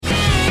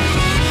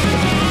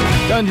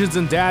Dungeons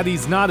and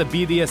Daddies, Not a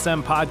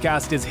BDSM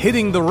Podcast is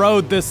hitting the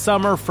road this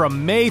summer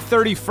from May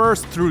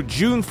 31st through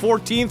June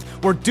 14th.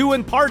 We're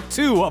doing part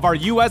 2 of our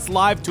U.S.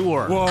 live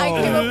tour. Whoa.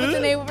 I came up with the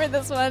name for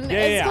this one. Yeah,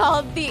 it's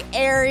called the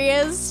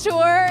Areas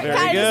Tour.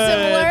 Kind of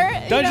similar.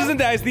 Dungeons and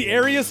Daddies, the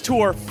Areas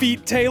Tour,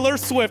 feat Taylor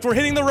Swift. We're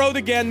hitting the road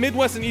again.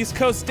 Midwest and East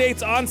Coast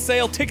dates on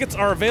sale. Tickets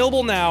are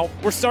available now.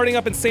 We're starting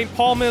up in St.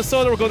 Paul,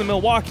 Minnesota. We're going to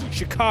Milwaukee,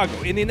 Chicago,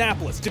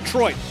 Indianapolis,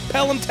 Detroit,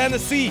 Pelham,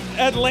 Tennessee,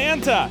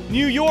 Atlanta,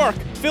 New York,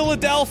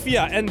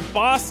 Philadelphia, and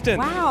Boston.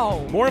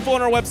 Wow. More info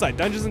on our website,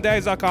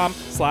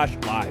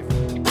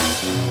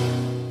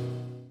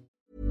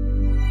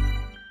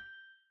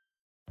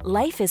 dungeonsanddaddies.com/live.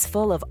 Life is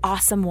full of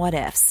awesome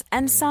what-ifs,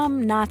 and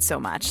some not so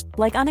much,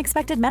 like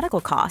unexpected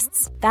medical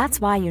costs. That's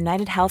why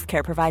United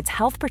Healthcare provides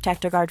Health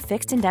Protector Guard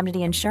fixed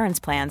indemnity insurance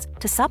plans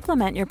to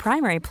supplement your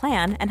primary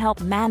plan and help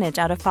manage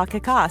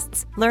out-of-pocket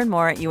costs. Learn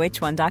more at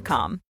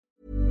uh1.com.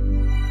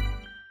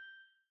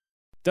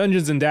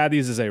 Dungeons and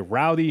Daddies is a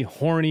rowdy,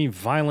 horny,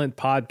 violent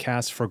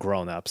podcast for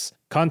grown-ups.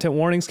 Content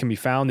warnings can be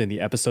found in the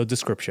episode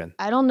description.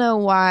 I don't know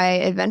why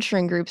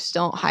adventuring groups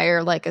don't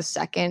hire like a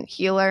second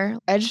healer.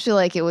 I just feel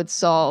like it would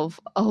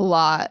solve a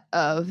lot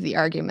of the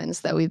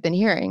arguments that we've been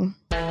hearing.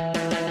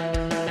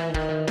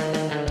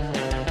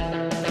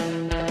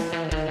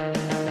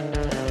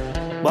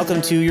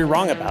 Welcome to You're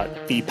Wrong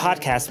About, the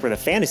podcast where the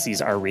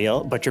fantasies are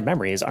real, but your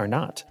memories are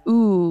not.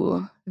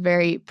 Ooh,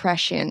 very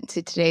prescient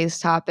to today's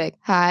topic.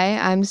 Hi,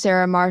 I'm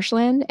Sarah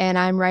Marshland, and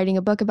I'm writing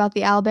a book about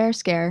the owlbear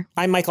scare.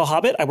 I'm Michael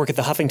Hobbit. I work at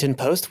the Huffington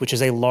Post, which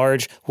is a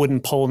large wooden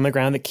pole in the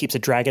ground that keeps a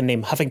dragon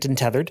named Huffington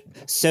tethered.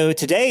 So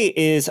today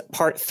is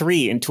part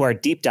 3 into our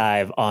deep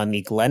dive on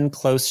the Glenn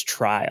Close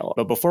trial.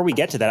 But before we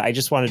get to that, I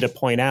just wanted to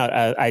point out,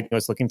 I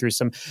was looking through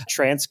some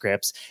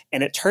transcripts,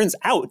 and it turns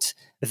out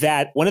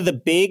that one of the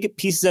big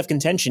pieces of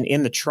contention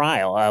in the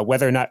trial,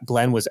 whether or not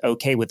Glenn was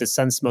okay with his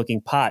son smoking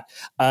pot,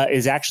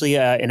 is actually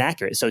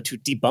inaccurate. So to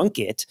debunk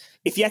it,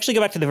 if you actually go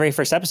back to the very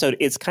first episode,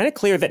 it's kind of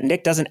clear that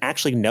Nick doesn't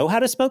actually know how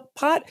to smoke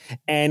pot,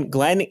 and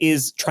Glenn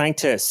is trying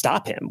to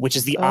stop him, which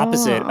is the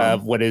opposite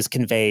of what is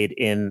conveyed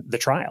in the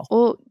trial.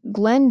 Well,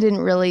 Glenn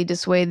didn't really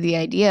dissuade the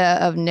idea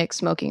of Nick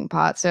smoking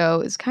pot,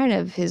 so it's kind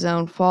of his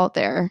own fault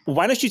there.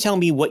 Why don't you tell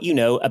me what you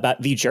know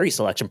about the jury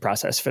selection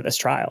process for this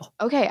trial?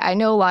 Okay, I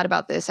know a lot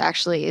about this,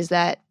 actually, is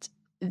that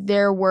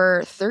there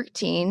were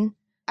 13.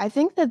 I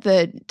think that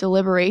the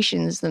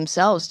deliberations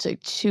themselves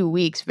took 2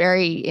 weeks,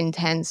 very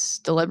intense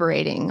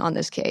deliberating on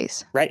this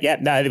case. Right, yeah,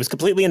 no, it was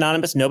completely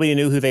anonymous. Nobody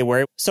knew who they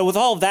were. So with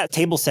all of that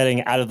table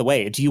setting out of the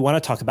way, do you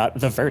want to talk about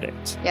the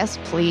verdict? Yes,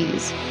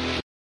 please.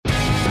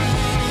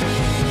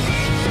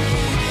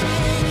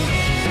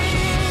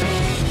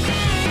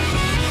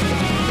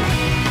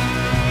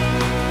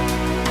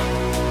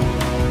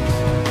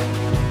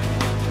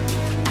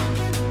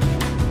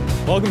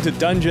 Welcome to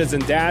Dungeons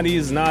and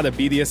Daddies, Not a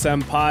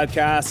BDSM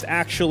Podcast.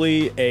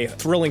 Actually, a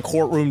thrilling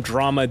courtroom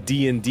drama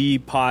D&D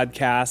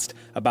podcast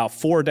about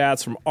 4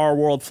 dads from our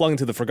world flung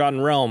into the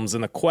Forgotten Realms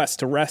in a quest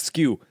to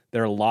rescue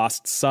their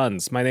lost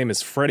sons. My name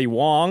is Freddie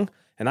Wong,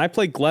 and I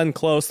play Glenn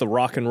Close, the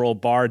rock and roll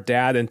bar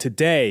dad, and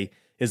today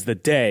is the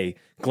day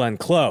Glenn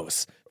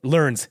Close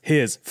learns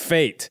his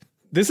fate.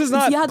 This is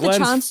not If you had Glenn's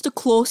the chance to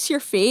close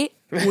your fate,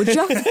 would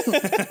you?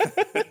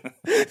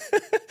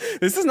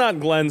 This is not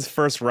Glenn's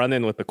first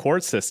run-in with the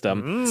court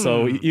system.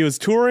 So he was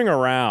touring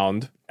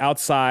around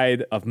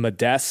outside of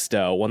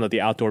Modesto, one of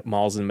the outdoor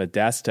malls in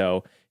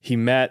Modesto. He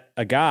met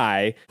a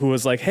guy who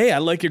was like, hey, I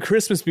like your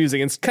Christmas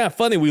music. And it's kind of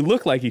funny. We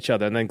look like each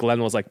other. And then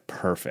Glenn was like,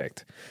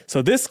 perfect.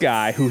 So this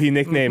guy, who he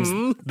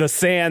nicknames the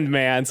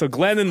Sandman. So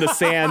Glenn and the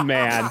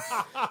Sandman.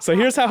 So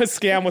here's how his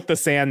scam with the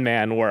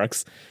Sandman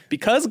works.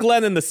 Because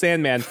Glenn and the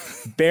Sandman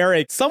bear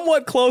a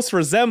somewhat close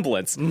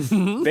resemblance,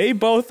 they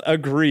both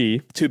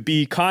agree to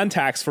be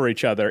contacts for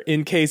each other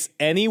in case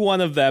any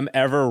one of them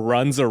ever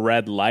runs a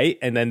red light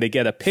and then they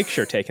get a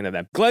picture taken of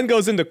them. Glenn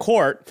goes into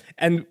court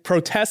and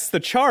protests the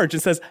charge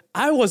and says,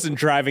 I wasn't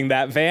driving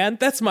that van.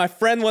 That's my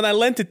friend when I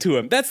lent it to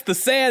him. That's the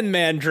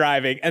Sandman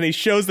driving. And he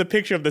shows the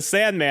picture of the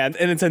Sandman,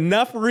 and it's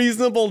enough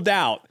reasonable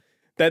doubt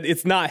that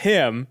it's not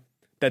him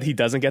that he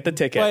doesn't get the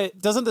ticket.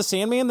 But doesn't the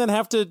Sandman then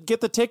have to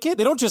get the ticket?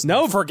 They don't just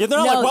forget. They're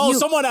No, not like, well, you-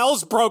 someone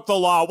else broke the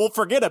law. We'll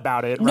forget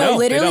about it. No, Right?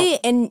 literally,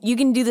 and you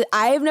can do that.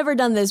 I have never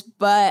done this,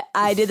 but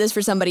I did this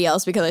for somebody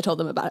else because I told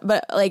them about it.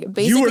 But like,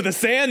 basically, You were the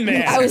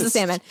Sandman. I was the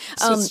Sandman.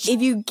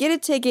 If you get a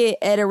ticket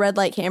at a red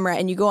light camera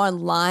and you go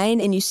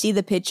online and you see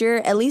the picture,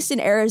 at least in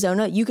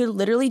Arizona, you could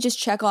literally just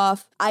check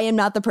off, I am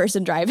not the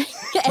person driving,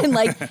 and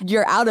like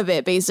you're out of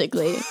it,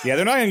 basically. Yeah,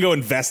 they're not going to go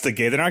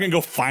investigate. They're not going to go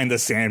find the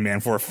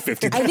Sandman for a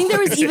 $50 I think there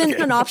was even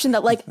ticket. an option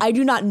that like I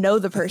do not know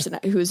the person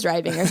who's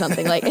driving or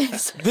something like.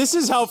 This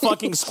is how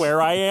fucking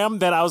square I am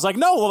that I was like,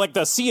 no, well, like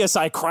the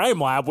CSI crime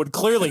lab would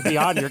clearly be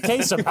on your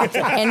case about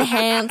that.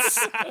 Enhance.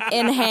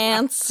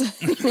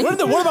 What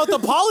about the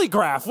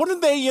polygraph?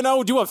 Wouldn't they,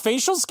 do a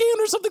facial scan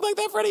or something like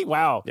that, Freddie?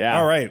 Wow. Yeah.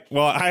 All right.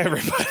 Well, hi,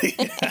 everybody.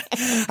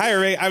 Hi,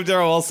 everybody. I'm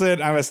Daryl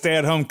Wilson. I'm a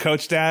stay-at-home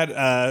coach dad.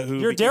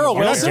 You're Daryl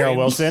Wilson? Daryl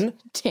Wilson.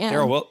 Damn.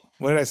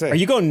 What did I say? Are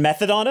you going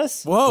method on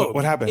us? Whoa.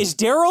 What happened? Is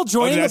Daryl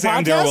joining did I the say podcast?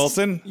 I'm Daryl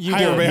Wilson? You Hi,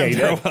 did. everybody.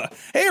 Yeah, I'm you Daryl.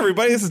 Hey,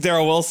 everybody. This is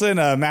Daryl Wilson.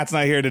 Matt's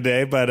not here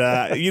today,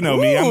 but you know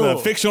me. I'm the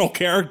fictional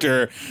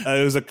character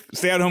who's a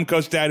stay-at-home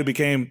coach dad who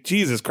became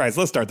Jesus Christ.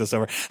 Let's start this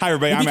over. Hi,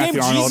 everybody. I'm Became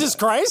Matthew Arnold. Jesus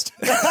Christ?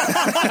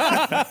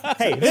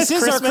 Hey, This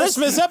is our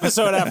Christmas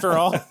episode, after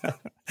all.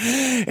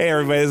 Hey,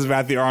 everybody. This is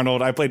Matthew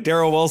Arnold. I play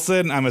Daryl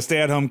Wilson. I'm a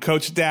stay-at-home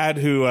coach dad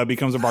who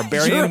becomes a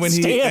barbarian You're a when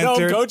he stay-at-home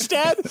entered. coach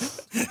dad?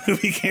 Who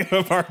became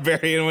a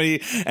barbarian when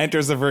he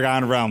enters the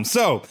Forgotten Realm.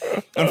 So,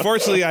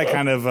 unfortunately, I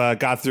kind of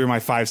got through my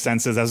 5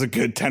 senses. That was a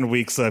good 10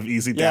 weeks of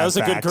easy dad Yeah, it was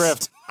a good facts.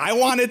 grift. I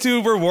wanted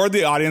to reward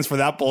the audience for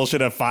that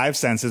bullshit of 5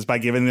 senses by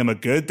giving them a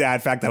good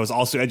dad fact that was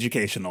also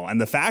educational. And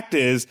the fact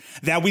is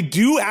that we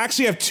do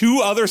actually have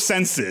 2 other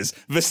senses,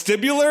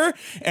 vestibular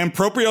and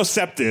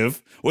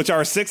proprioceptive, which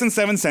are 6 and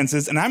 7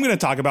 senses. And I'm going to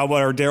talk about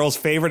what are Daryl's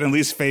favorite and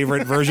least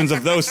favorite versions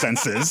of those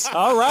senses.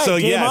 All right, So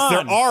game yes,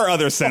 on. there are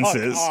other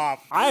senses. I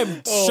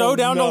am so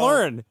down to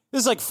learn.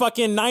 This is like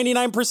fucking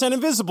 99%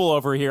 invisible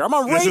over here. I'm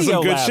on Radio This is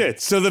some good Lab.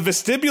 shit. So the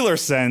vestibular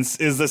sense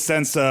is the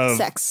sense of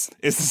Sex.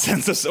 It's the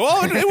sense of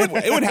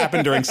it would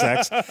happen during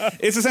sex.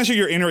 It's essentially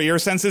your inner ear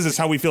senses. It's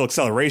how we feel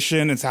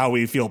acceleration. It's how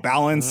we feel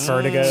balance.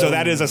 Vertigo. So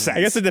that is a sense.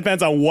 I guess it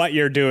depends on what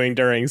you're doing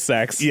during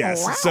sex.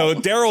 Yes. So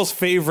Daryl's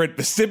favorite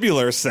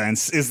vestibular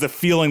sense is the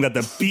feeling that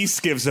the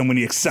beast gives him when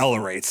he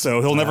accelerates. So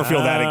he'll never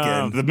feel that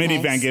again. The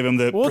minivan Nice. gave him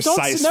the Well,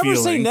 precise don't never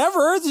say feeling.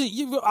 never.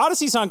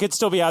 Odyssey song could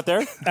still be out there.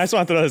 I just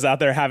want to throw this out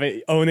there,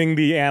 owning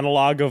the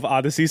analog of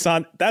Odyssey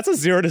Son. That's a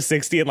 0 to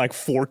 60 in like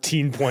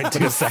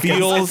 14.2 seconds.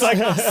 feels- It's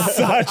like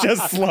such a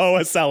slow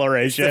The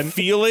acceleration.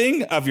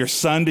 feeling of your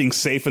son being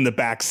safe in the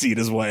back seat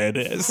is what it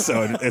is.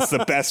 So it's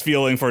the best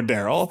feeling for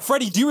Daryl.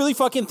 Freddie, do you really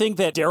fucking think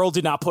that Daryl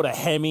did not put a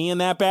Hemi in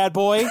that bad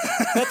boy?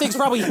 That thing's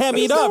probably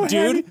Hemied up,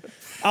 dude.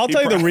 I'll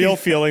tell you the probably- real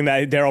feeling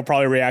that Daryl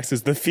probably reacts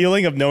is the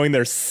feeling of knowing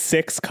there's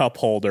 6 cup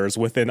holders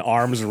within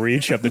arm's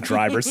reach of the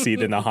driver's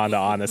seat in a Honda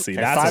Odyssey.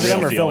 That's 5 a of real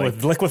them are filled feeling.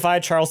 with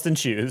liquefied Charleston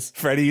shoes.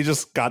 Freddie, you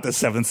just got the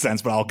 7th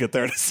sense, but I'll get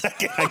there in a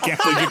second. I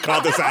can't believe you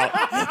called this out.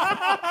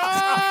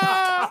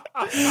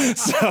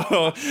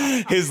 So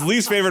his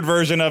least favorite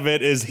version of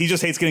it is he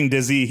just hates getting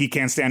dizzy. He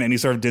can't stand any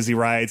sort of dizzy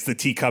rides. The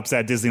teacups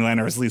at Disneyland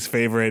are his least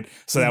favorite.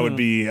 So that would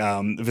be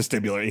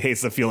vestibular. He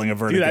hates the feeling of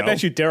vertigo. Dude, I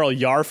bet you Daryl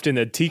yarfed in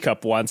a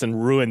teacup once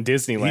and ruined He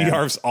Disneyland.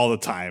 yarfs all the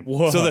time.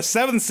 Whoa. So the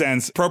 7th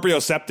sense,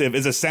 proprioceptive,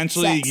 is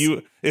essentially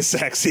Sex. is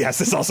sex.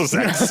 Yes, it's also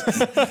sex.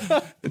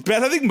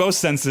 Beth, I think most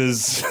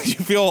senses, you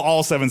feel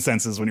all 7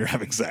 senses when you're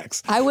having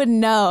sex. I wouldn't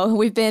know.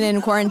 We've been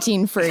in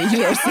quarantine for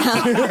years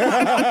now.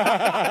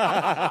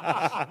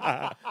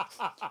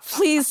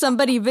 Please,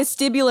 somebody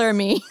vestibular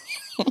me.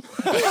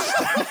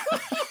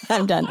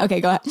 I'm done.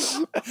 Okay, go ahead.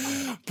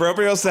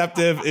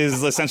 Proprioceptive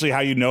is essentially how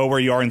you know where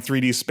you are in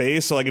 3D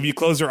space. So like if you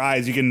close your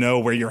eyes, you can know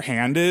where your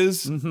hand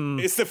is.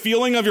 It's the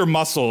feeling of your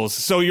muscles.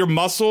 So your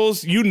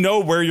muscles, you know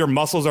where your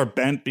muscles are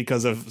bent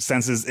because of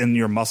senses in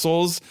your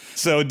muscles.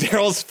 So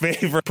Daryl's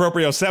favorite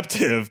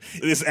proprioceptive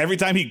is every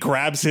time he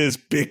grabs his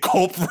big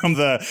gulp from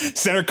the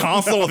center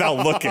console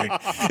without looking.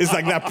 It's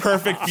like that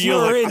perfect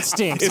feeling. Pure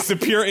instinct. It's the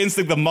pure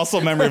instinct, the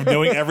muscle memory of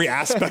knowing every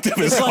aspect of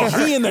his It's like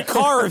car. he and the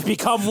car have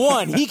become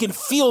one. He can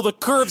feel the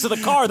curves of the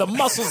car. The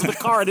muscles of the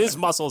car and his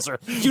muscles are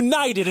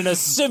united in a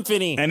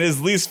symphony. And his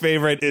least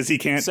favorite is he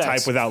can't Sex.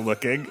 type without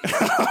looking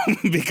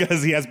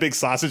because he has big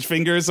sausage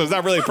fingers. So it's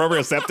not really a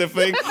proprioceptive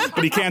thing,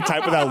 but he can't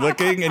type without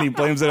looking, and he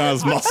blames it on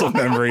his muscle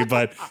memory.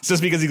 But it's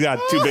just because he's got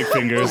 2 big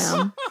fingers.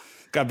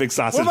 Got big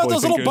sausage What about boy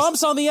those fingers. little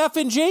bumps on the F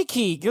and J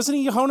key? Doesn't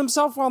he hone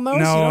himself on those? You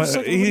know, No, just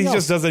like he everybody just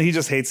else? doesn't. He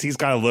just hates. He's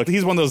got to look.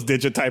 He's one of those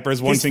digit typers.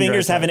 One His finger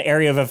fingers at a have an time.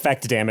 area of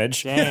effect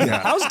damage. Dang.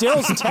 How's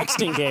Daryl's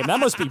texting game? That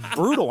must be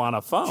brutal on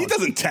a phone. He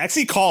doesn't text.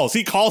 He calls.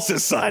 He calls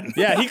his son.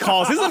 Yeah, he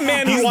calls. He's a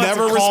man who He's wants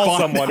never to call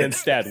responded. someone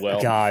instead,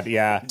 Will. God,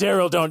 yeah.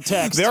 Daryl, don't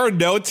text. There are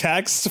no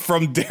texts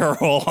from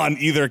Daryl on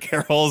either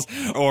Carol's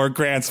or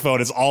Grant's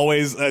phone. It's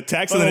always a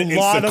text and But then a an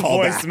lot instant of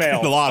callback.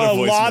 voicemail. A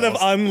lot of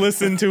voicemails.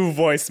 unlistened to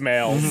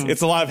voicemails.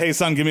 It's a lot of, hey,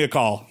 son, give me a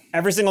call.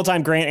 Every single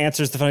time Grant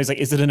answers the phone, he's like,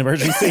 "Is it an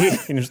emergency?" And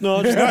he goes,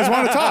 "No, just I just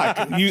want to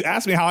talk. You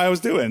asked me how I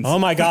was doing. Oh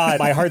my God,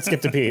 my heart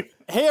skipped a beat.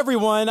 Hey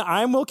everyone,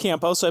 I'm Will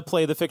Campos. I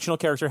play the fictional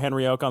character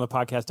Henry Oak on the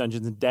podcast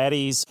Dungeons and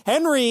Daddies.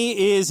 Henry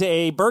is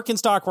a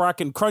Birkenstock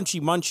rockin' crunchy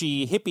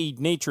munchy hippie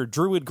nature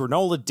druid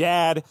granola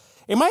dad.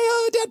 And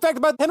my dad fact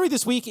about Henry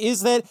this week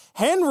is that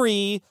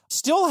Henry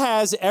still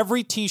has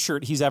every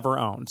t-shirt he's ever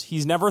owned.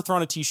 He's never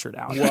thrown a t-shirt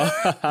out.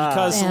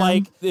 Because Damn.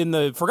 like in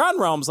the Forgotten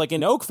Realms, like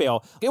in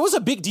Oakvale, it was a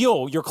big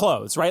deal, your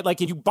clothes, right?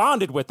 Like you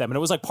bonded with them and it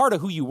was like part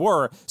of who you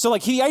were. So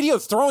like the idea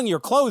of throwing your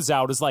clothes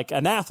out is like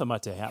anathema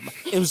to him.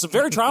 It was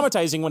very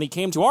traumatizing when he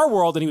came to our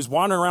world and he was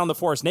wandering around the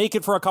forest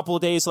naked for a couple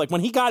of days. So like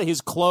when he got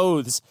his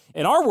clothes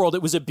in our world,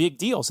 it was a big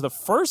deal. So the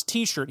first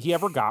t-shirt he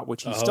ever got,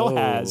 which he still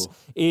has,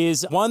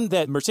 is one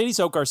that Mercedes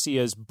Oak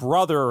Garcia's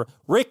brother,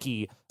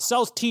 Ricky,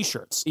 sells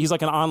T-shirts. He's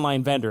like an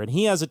online vendor, and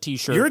he has a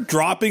T-shirt. You're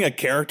dropping a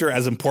character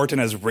as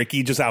important as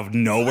Ricky just out of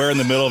nowhere in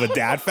the middle of a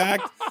dad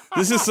fact?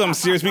 This is some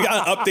serious. We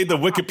got to update the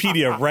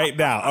Wikipedia right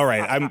now. All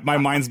right, my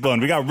mind's blown.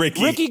 We got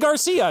Ricky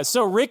Garcia.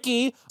 So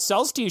Ricky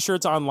sells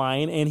T-shirts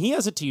online, and he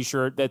has a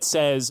T-shirt that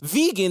says,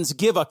 "Vegans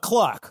give a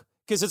cluck."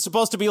 Because it's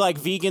supposed to be like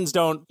vegans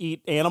don't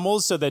eat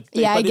animals, so that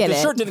the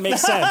shirt didn't make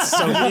sense,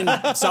 so he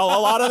didn't sell a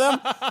lot of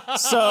them.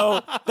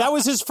 So that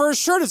was his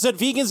first shirt. It said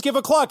 "Vegans give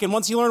a cluck," and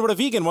once he learned what a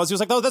vegan was, he was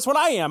like, "Oh, that's what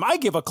I am. I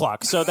give a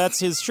cluck." So that's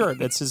his shirt.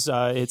 That's his.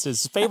 It's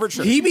his favorite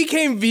shirt. He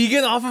became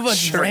vegan off of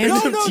a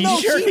random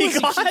T-shirt he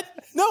got.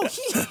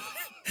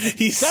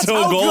 He's That's so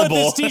how gullible.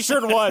 good this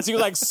T-shirt was. He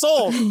was like,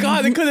 sold.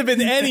 God, it could have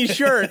been any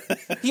shirt.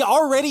 He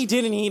already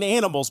didn't eat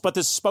animals, but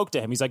this spoke to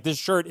him. He's like, this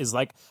shirt is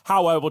like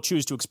how I will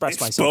choose to express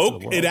myself to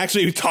the world. It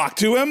actually talked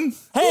to him?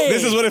 Hey!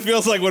 This is what it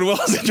feels like when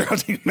Will's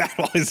interrupting Matt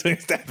while he's doing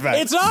stat facts.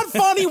 It's not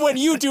funny when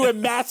you do it,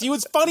 Matthew.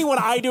 It's funny when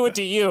I do it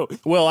to you.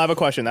 Will, I have a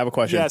question.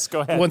 Yes,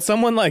 go ahead. When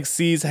someone like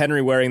sees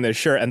Henry wearing this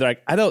shirt and they're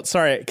like,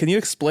 sorry, can you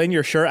explain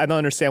your shirt? I don't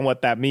understand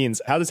what that means.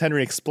 How does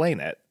Henry explain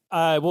it?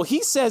 Well,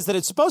 he says that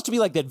it's supposed to be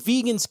like that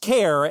vegans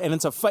care, and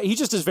it's he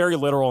just is very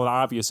literal and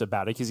obvious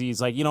about it because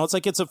he's like,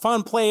 it's a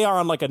fun play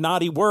on like a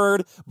naughty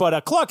word, but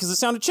a cluck is the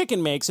sound a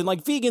chicken makes, and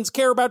like vegans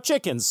care about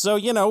chickens, so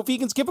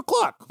vegans give a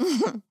cluck.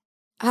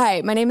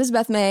 Hi, my name is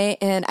Beth May,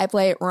 and I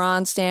play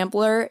Ron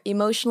Stampler,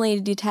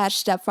 emotionally detached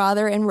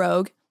stepfather in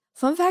Rogue.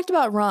 Fun fact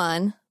about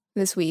Ron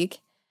this week.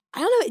 I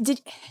don't know,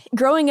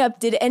 growing up,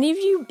 did any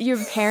of your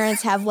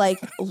parents have like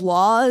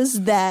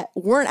laws that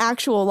weren't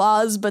actual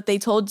laws, but they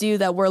told you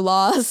that were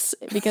laws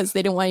because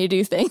they didn't want you to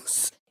do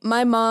things?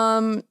 My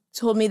mom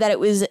told me that it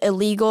was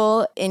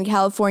illegal in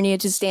California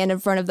to stand in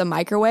front of the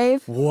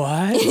microwave.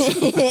 What?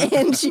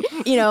 And,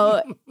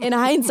 in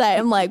hindsight,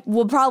 I'm like,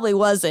 well, probably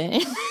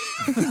wasn't.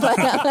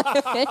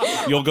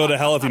 But, You'll go to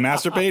hell if you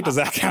masturbate? Does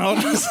that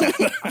count?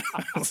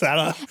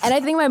 And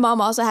I think my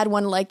mom also had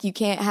one, like, you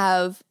can't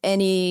have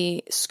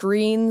any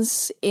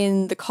screens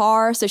in the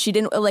car. So she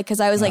didn't, like,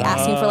 because I was, like,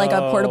 asking for, like,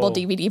 a portable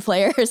DVD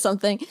player or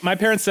something. My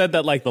parents said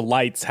that, like, the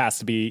lights has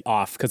to be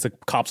off because the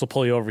cops will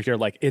pull you over here,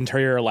 like,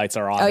 interior lights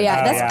are on. Oh,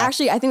 yeah.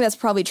 Actually, I think that's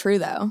probably true,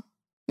 though.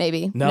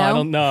 Maybe. No, I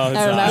don't know.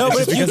 No,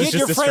 but if you get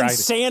your friend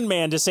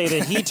Sandman to say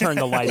that he turned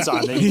the lights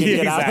on, then you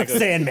can get out of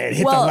Sandman,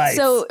 hit the lights.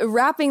 So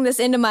wrapping this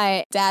into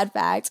my dad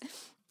fact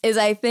is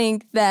I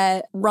think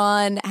that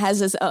Ron has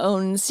his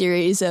own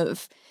series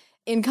of,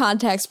 in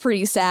context,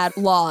 pretty sad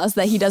laws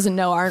that he doesn't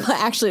know aren't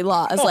actually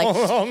laws. Like,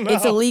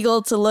 it's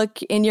illegal to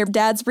look in your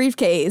dad's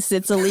briefcase.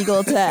 It's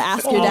illegal to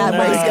ask your dad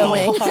where he's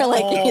going.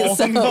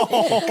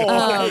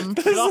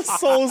 This is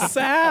so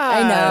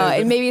sad. I know.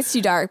 And maybe it's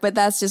too dark, but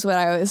that's just what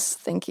I was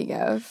thinking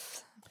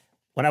of.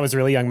 When I was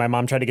really young, my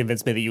mom tried to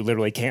convince me that you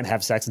literally can't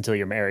have sex until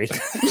you're married.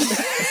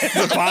 It's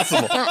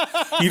impossible.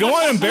 You don't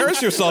want to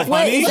embarrass yourself,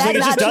 honey. Is that It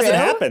just not doesn't true?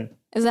 happen.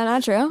 Is that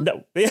not true?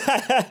 No.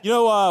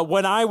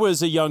 When I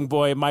was a young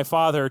boy, my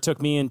father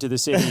took me into the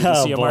city to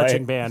see a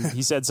marching band.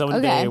 He said,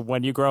 someday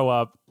when you grow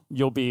up,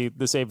 you'll be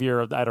the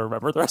savior of, I don't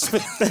remember the rest of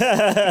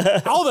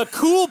it. All the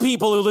cool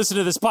people who listen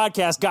to this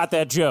podcast got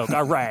that joke.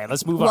 All right,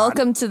 let's move on.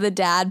 Welcome to the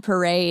dad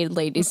parade,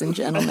 ladies and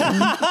gentlemen.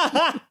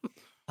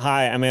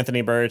 Hi, I'm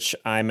Anthony Birch.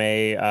 I'm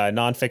a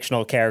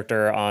non-fictional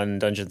character on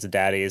Dungeons &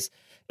 Daddies.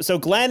 So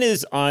Glenn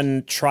is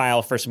on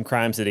trial for some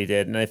crimes that he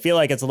did, and I feel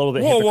like it's a little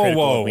bit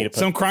hypocritical of me to put...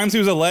 Some crimes he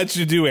was alleged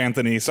to do,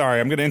 Anthony.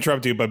 Sorry, I'm going to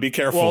interrupt you, but be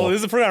careful. Well, this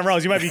is a program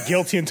Rose. You might be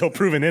guilty until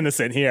proven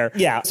innocent here.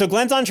 Yeah, so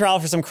Glenn's on trial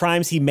for some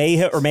crimes he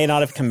may or may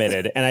not have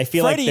committed, and I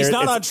feel Freddie, he's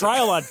not on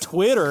trial on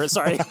Twitter.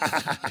 Sorry.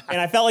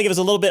 And I felt like it was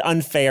a little bit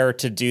unfair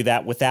to do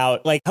that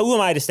without, like, who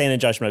am I to stand in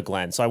judgment of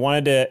Glenn? So I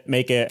wanted to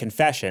make a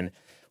confession,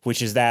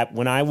 which is that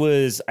when I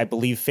was, I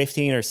believe,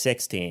 15 or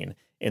 16,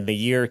 in the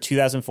year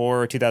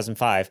 2004 or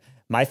 2005,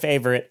 my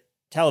favorite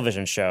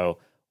television show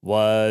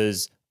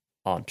was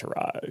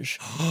Entourage.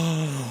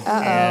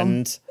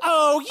 And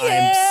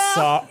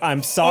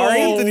I'm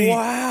sorry. Anthony.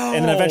 Wow.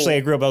 And then eventually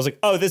I grew up, I was like,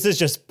 oh, this is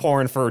just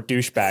porn for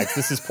douchebags.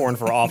 This is porn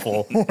for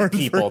awful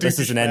people. This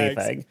isn't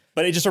anything.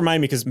 But it just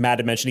reminded me because Matt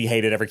had mentioned he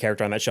hated every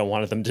character on that show,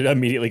 wanted them to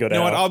immediately go down. You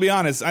know what? I'll be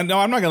honest. I'm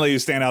not going to let you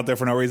stand out there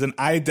for no reason.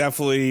 I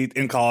definitely,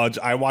 in college,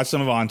 I watched some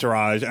of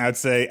Entourage, and I'd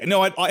say, you know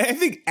what? I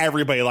think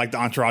everybody liked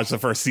Entourage the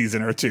first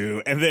season or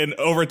two. And then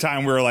over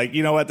time, we were like,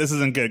 you know what? This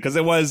isn't good because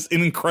it was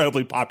an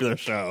incredibly popular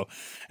show.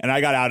 And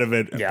I got out of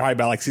it probably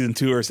about like season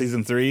 2 or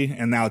season 3,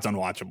 and now it's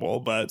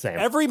unwatchable. But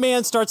every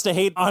man starts to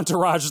hate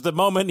Entourage the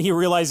moment he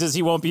realizes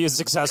he won't be as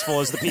successful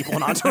as the people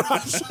in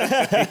Entourage.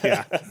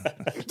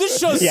 This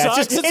show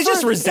sucks. It's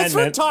just resentment. It's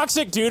for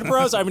toxic dude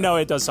bros. I mean, no,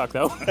 it does suck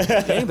though.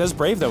 Dang, that's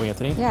brave though,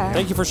 Anthony. Yeah.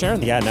 Thank you for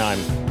sharing that. Yeah, no, I'm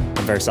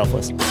very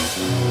selfless.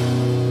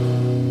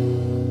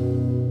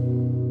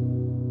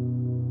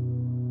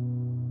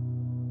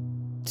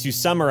 To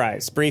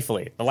summarize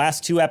briefly, the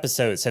last 2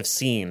 episodes have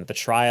seen the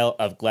trial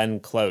of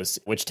Glenn Close,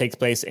 which takes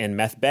place in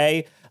Meth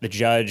Bay,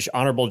 the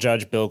Honorable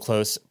Judge Bill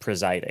Close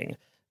presiding.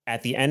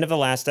 At the end of the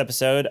last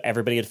episode,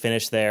 everybody had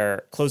finished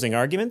their closing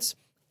arguments,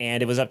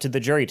 and it was up to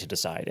the jury to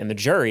decide. And the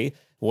jury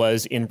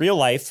was in real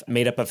life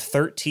made up of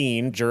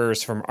 13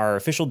 jurors from our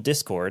official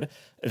Discord.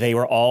 They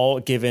were all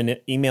given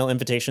email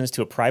invitations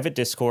to a private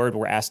Discord,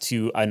 were asked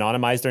to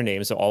anonymize their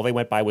names. So all they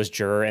went by was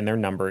juror and their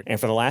number. And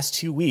for the last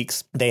 2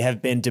 weeks, they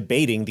have been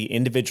debating the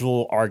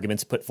individual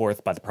arguments put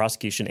forth by the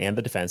prosecution and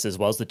the defense, as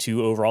well as the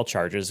two overall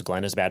charges,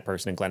 Glenn is a bad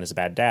person and Glenn is a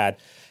bad dad.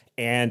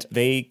 And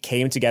they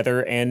came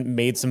together and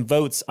made some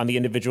votes on the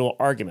individual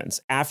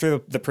arguments. After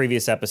the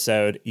previous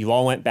episode, you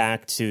all went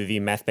back to the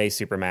Meth Bay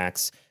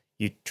Supermax.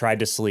 You tried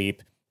to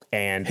sleep.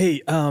 And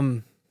hey,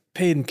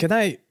 Peyton, can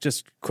I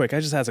just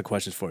has a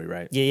question for you,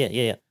 right?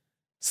 Yeah.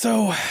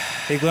 So,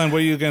 hey, Glenn, what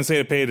are you going to say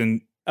to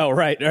Peyton? Oh,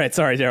 right.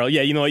 Sorry, Daryl.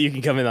 Yeah, you know what? You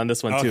can come in on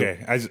this one, too.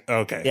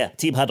 Okay. Yeah,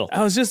 team huddle.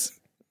 I was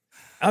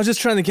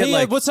just trying to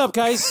get what's up,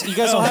 guys? You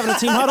guys all having a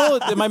team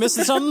huddle? Am I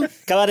missing something?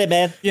 Come on in,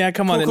 man. Yeah,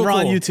 come on in.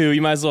 Ron, you too.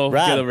 You might as well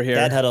get over here.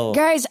 Dad huddle.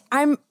 Guys,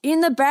 I'm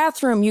in the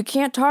bathroom. You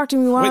can't talk to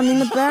me while I'm in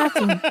the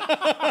bathroom.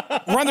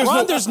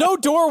 Ron, there's no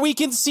door. We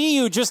can see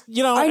you. Just,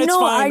 I it's know.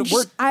 fine.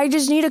 I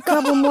just need a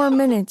couple more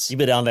minutes. You've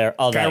been down there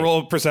all Can night. I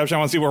roll perception? I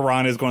want to see where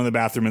Ron is going to the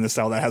bathroom in the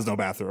cell that has no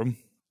bathroom.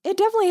 It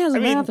definitely has a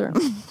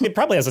bathroom. It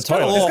probably has a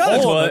toilet. It's got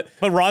a toilet,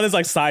 but Ron is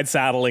like side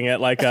saddling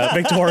it like a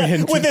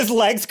Victorian. With his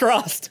legs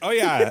crossed. Oh,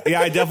 yeah. Yeah,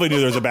 I definitely knew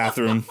there was a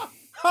bathroom.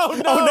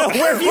 Oh, no.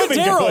 Where have you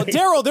been going?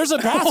 Daryl, there's a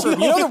bathroom.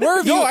 Where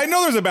have you? No, I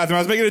know there's a bathroom. I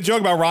was making a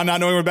joke about Ron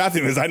not knowing where a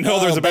bathroom is. I know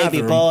there's a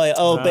bathroom.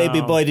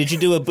 Baby boy, did you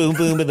do a boom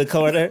boom in the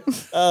corner?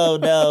 Oh,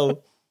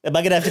 no. Am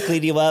I going to have to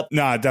clean you up?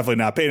 No, definitely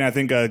not. Peyton, I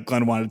think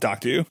Glenn wanted to talk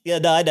to you. Yeah,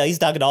 no, I know. He's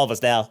talking to all of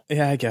us now.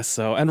 Yeah, I guess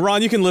so. And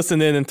Ron, you can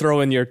listen in and throw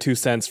in your 2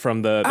 cents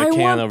from the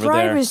can over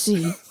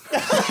privacy.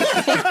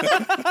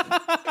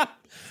 there.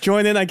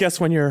 Join in, I guess,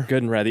 when you're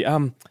good and ready.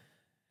 I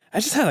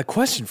just had a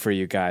question for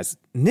you guys.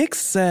 Nick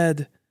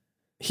said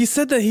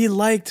that he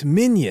liked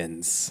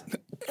Minions.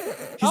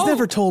 He's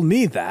never told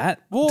me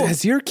that. Well,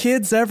 has your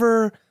kids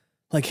ever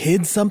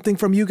hid something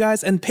from you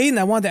guys? And Peyton,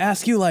 I wanted to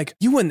ask you,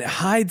 you wouldn't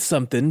hide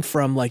something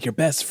from your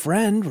best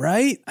friend,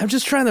 right? I'm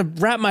just trying to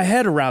wrap my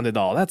head around it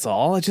all. That's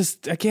all. I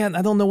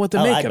don't know what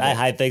to make of it. I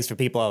hide things from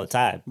people all the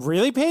time.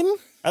 Really, Peyton?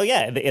 Oh,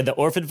 yeah. In the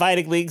orphan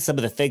fighting league, some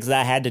of the things that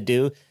I had to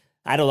do,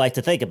 I don't like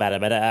to think about it,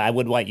 but I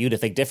wouldn't want you to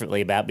think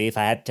differently about me if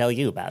I had to tell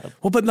you about them.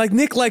 Well, but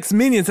Nick likes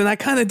Minions, and I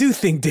kind of do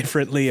think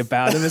differently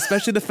about him,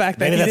 especially the fact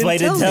that Maybe that's why he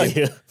didn't tell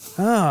you.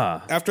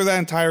 After that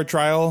entire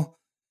trial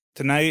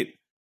tonight,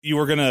 you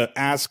were going to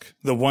ask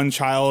the one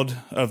child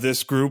of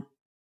this group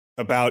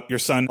about your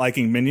son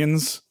liking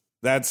Minions.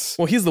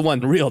 Well, he's the one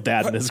real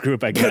dad in this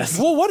group, I guess.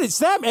 Well, what is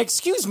that?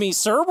 Excuse me,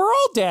 sir. We're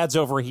all dads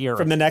over here.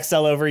 From the next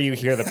cell over, you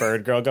hear the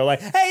bird girl go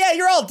hey, yeah,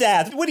 you're all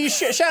dads. What are you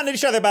shouting at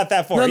each other about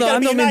that for? No, I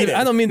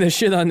don't mean to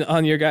shit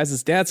on your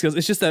guys' dad skills.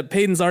 It's just that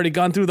Peyton's already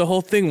gone through the whole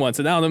thing once,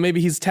 and I don't know,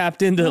 maybe he's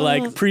tapped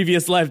into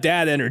previous life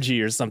dad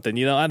energy or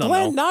something. I don't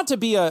know. Not to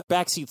be a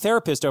backseat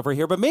therapist over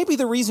here, but maybe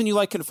the reason you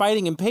like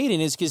confiding in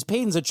Peyton is because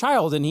Peyton's a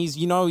child, and he's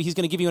going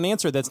to give you an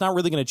answer that's not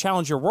really going to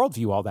challenge your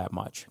worldview all that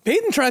much.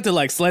 Peyton tried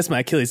to slice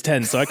my Achilles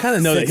tendon, so I kind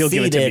of know that he'll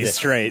give it to me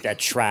straight. That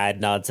tried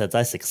nonsense.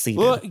 I succeeded.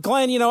 Well,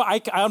 Glenn,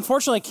 I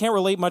unfortunately can't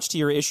relate much to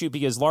your issue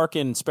because Lark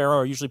and Sparrow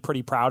are usually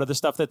pretty proud of the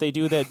stuff that they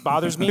do that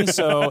bothers me.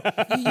 So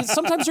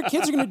sometimes your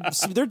kids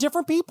they're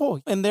different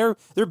people and they're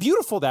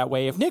beautiful that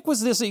way. If Nick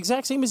was this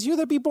exact same as you,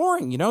 that'd be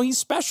boring. He's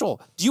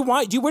special. Do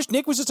you wish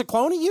Nick was just a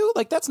clone of you?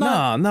 That's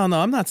not. No,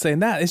 I'm not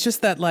saying that. It's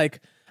just that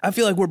I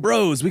feel like we're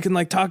bros. We can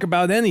talk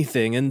about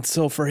anything. And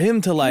so for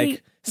him to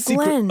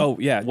Glenn. Oh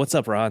yeah. What's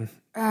up, Ron?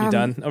 You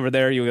done over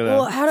there? You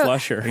gonna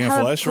flush or? You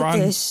gonna flush, Ron?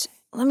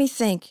 Let me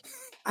think.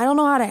 I don't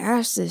know how to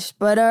ask this,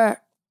 but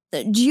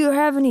do you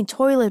have any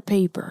toilet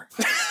paper?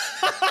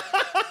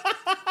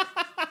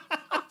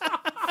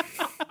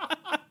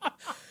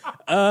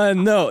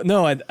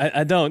 No,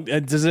 I don't.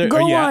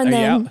 Go on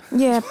then.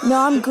 Yeah, no,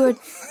 I'm good.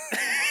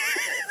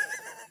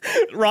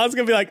 Ron's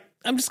gonna be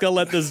I'm just going to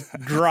let this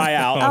dry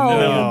out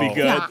and then it'll be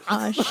good.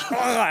 Gosh.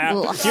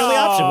 It's the only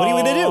option. What are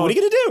you going to do? What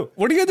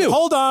are you going to do?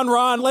 Hold on,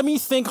 Ron. Let me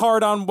think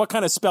hard on what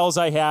kind of spells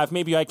I have.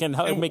 Maybe I can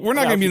make. We're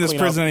not going to be in this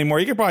prison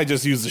anymore. You could probably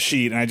just use the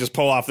sheet, and I just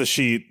pull off the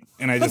sheet,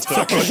 and I just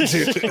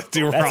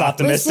do Ron. That's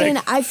optimistic.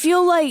 Listen, I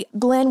feel like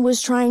Glenn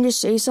was trying to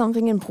say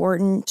something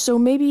important, so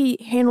maybe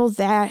handle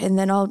that, and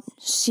then I'll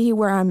see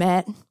where I'm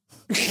at. All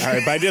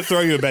right, but I did throw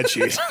you a bed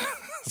sheet.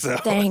 So,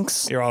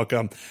 thanks. You're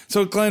welcome.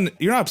 So, Glenn,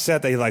 you're not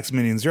upset that he likes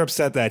Minions. You're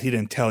upset that he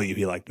didn't tell you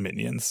he liked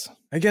Minions.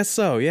 I guess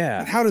so,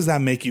 yeah. How does that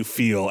make you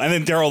feel? And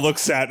then Daryl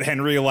looks at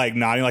Henry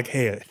nodding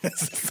hey,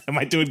 am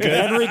I doing good?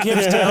 Henry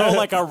gives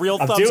Daryl a real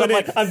thumbs up.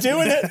 I'm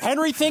doing it.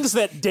 Henry thinks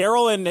that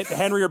Daryl and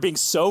Henry are being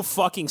so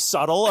fucking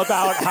subtle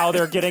about how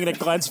they're getting into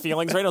Glenn's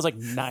feelings right now. I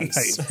was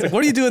nice.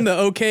 What are you doing the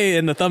okay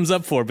and the thumbs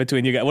up for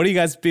between you guys? What are you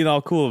guys being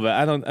all cool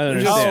about? I don't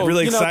understand. I'm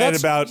really excited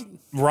about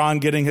Ron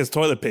getting his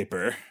toilet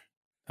paper.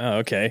 Oh,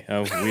 okay.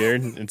 Oh,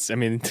 weird.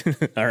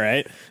 All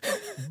right.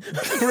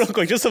 Real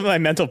quick, just some of my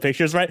mental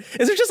pictures, right?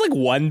 Is there just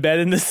one bed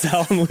in the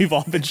cell and we've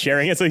all been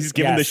sharing it? So he's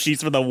giving the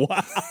sheets for the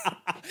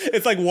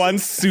it's one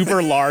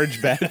super large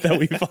bed that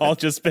we've all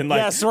just been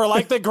Yes, we're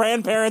like the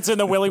grandparents in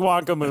the Willy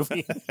Wonka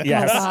movie.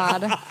 Yes. Oh,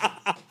 God.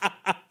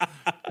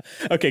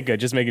 Okay, good.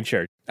 Just making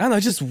sure. I don't know.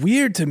 It's just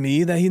weird to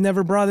me that he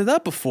never brought it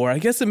up before. I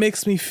guess it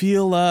makes me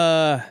feel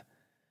like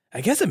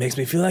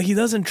he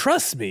doesn't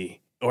trust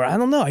me. Or I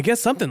don't know. I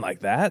guess something like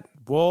that.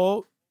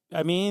 Well,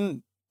 I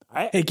mean,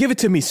 Hey, give it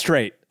to me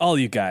straight. All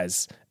you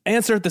guys.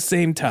 Answer at the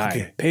same time.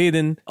 Okay.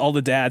 Payton, all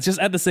the dads, just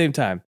at the same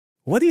time.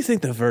 What do you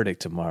think the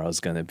verdict tomorrow is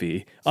going to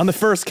be? On the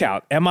first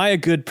count, am I a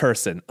good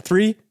person?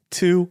 3,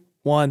 2,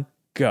 1,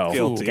 go.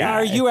 Guilty.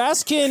 are you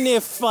asking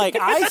if, like,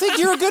 I think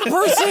you're a good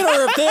person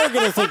or if they're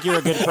going to think you're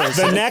a good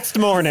person? The next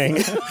morning.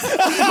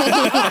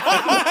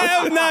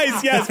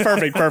 Nice. Yes,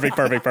 perfect.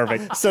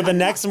 So the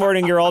next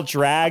morning, you're all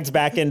dragged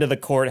back into the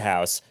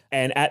courthouse.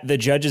 And at the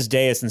judge's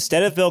dais,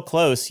 instead of Bill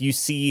Close, you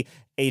see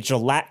a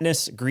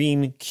gelatinous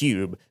green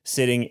cube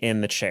sitting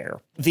in the chair.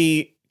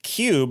 The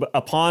cube,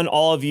 upon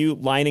all of you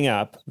lining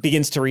up,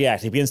 begins to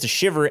react. It begins to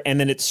shiver, and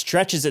then it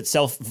stretches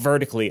itself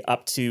vertically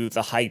up to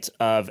the height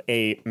of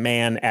a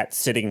man at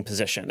sitting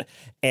position.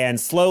 And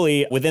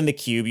slowly, within the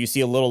cube, you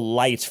see a little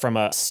light from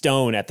a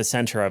stone at the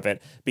center of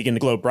it begin to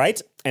glow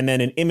bright, and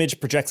then an image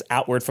projects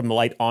outward from the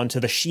light onto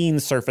the sheen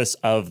surface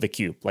of the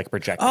cube, like a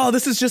projector. Oh,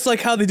 this is just like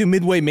how they do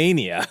Midway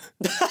Mania.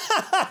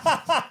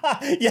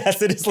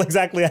 Yes, it is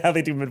exactly how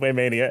they do Midway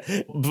Mania.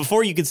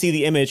 Before you can see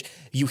the image,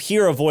 you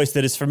hear a voice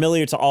that is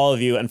familiar to all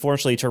of you,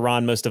 unfortunately to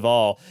Ron most of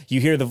all.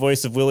 You hear the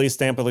voice of Willie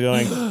Stamper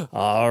going,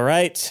 all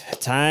right,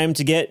 time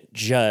to get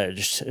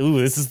judged. Ooh,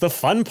 this is the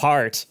fun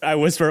part. I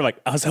whisper, like,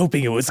 I was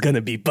hoping it was going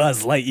to be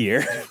Buzz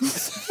Lightyear.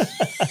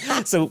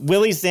 So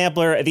Willie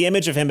Sampler, the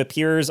image of him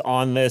appears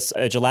on this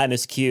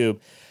gelatinous cube,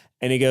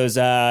 and he goes,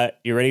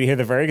 you ready to hear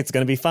the verdict? It's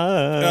going to be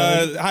fun.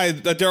 Hi,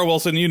 Daryl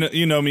Wilson.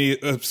 You know me,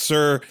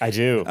 sir. I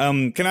do.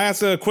 Can I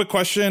ask a quick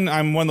question?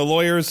 I'm one of the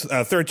lawyers,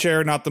 third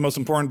chair, not the most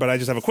important, but I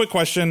just have a quick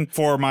question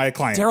for my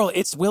client. Daryl,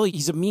 it's Willie.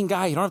 He's a mean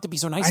guy. You don't have to be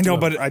so nice to him. I know,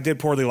 but I did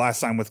poorly last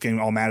time with getting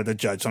all mad at the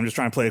judge, so I'm just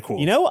trying to play it cool.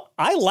 You know,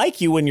 I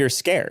like you when you're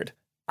scared.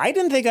 I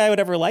didn't think I would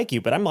ever like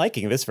you, but I'm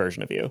liking this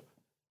version of you.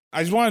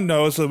 I just want to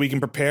know so that we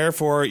can prepare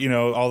for,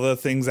 all the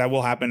things that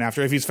will happen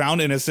after. If he's found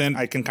innocent,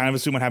 I can kind of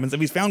assume what happens. If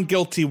he's found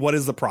guilty, what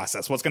is the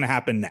process? What's going to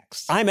happen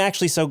next? I'm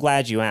actually so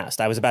glad you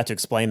asked. I was about to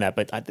explain that,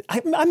 but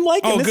I'm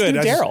liking this new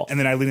Daryl. And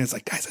then I lean in, it's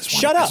like, guys, I just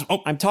Shut want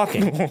up. I'm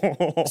talking.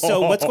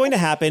 So what's going to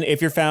happen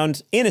if you're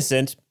found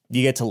innocent,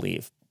 you get to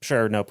leave.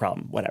 Sure, no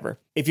problem, whatever.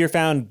 If you're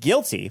found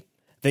guilty,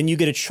 then you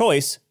get a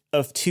choice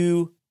of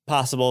 2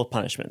 possible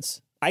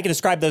punishments. I can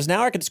describe those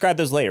now, or I can describe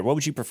those later. What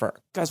would you prefer?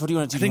 Guys, what do you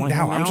want to do? I think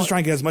now. I'm just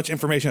trying to get as much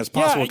information as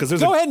possible. Yeah,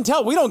 go ahead and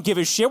tell. We don't give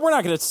a shit. We're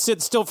not going to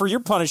sit still for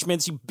your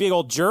punishments, you big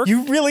old jerk.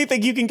 You really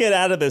think you can get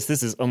out of this?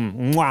 This is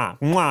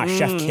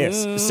chef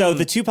kiss. So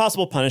the 2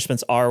 possible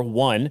punishments are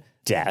 1,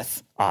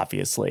 death,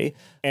 obviously.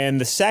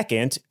 And the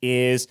second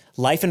is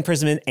life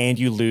imprisonment, and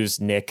you lose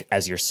Nick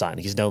as your son.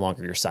 He's no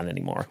longer your son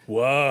anymore.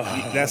 Whoa.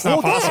 That's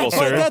not possible,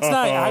 sir. That's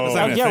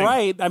not. Yeah,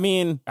 right. I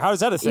mean, how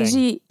is that a thing? Is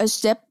he a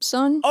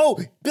stepson? Oh,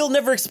 Bill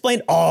never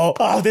explained.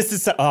 Oh, this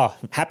is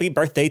happy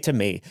birthday to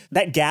me.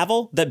 That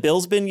gavel that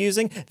Bill's been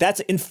using, that's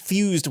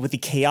infused with the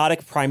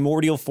chaotic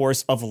primordial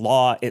force of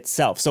law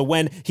itself. So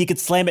when he could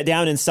slam it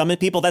down and summon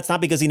people, that's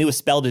not because he knew a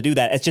spell to do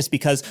that. It's just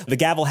because the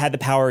gavel had the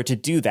power to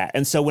do that.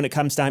 And so when it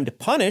comes time to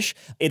punish,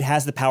 it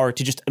has the power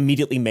to just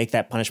immediately make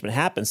that punishment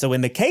happen. So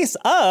in the case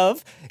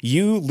of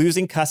you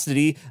losing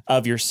custody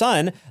of your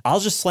son,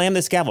 I'll just slam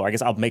this gavel. I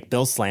guess I'll make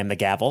Bill slam the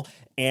gavel.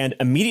 And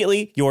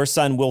immediately your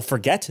son will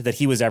forget that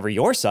he was ever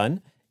your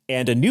son.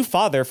 And a new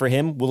father for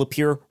him will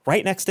appear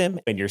right next to him,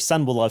 and your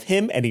son will love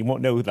him, and he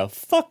won't know who the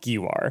fuck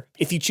you are.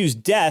 If you choose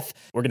death,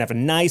 we're going to have a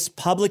nice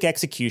public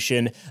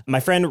execution.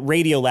 My friend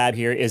Radiolab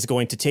here is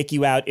going to take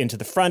you out into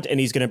the front, and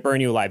he's going to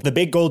burn you alive. The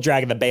big gold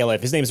dragon, the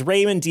bailiff. His name's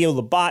Raymond Dio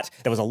Labat.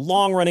 That was a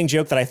long-running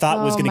joke that I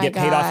thought was going to get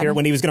paid off here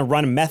when he was going to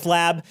run a meth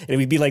lab, and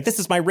we'd be like, this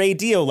is my Ray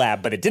Dio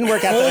lab, but it didn't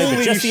work out that way.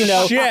 But just so you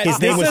know,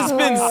 his name has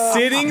been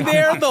sitting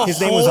there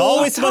his name was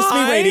always supposed to be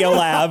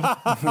Radiolab.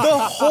 The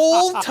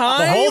whole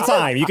time? The whole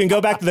time. You can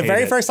go back to the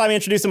very first time I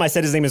introduced him. I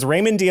said his name is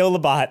Raymond Dio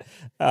Labat,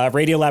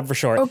 Radiolab for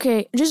short.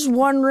 Okay, just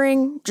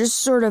wondering, just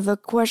sort of a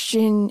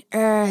question.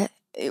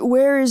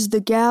 Where is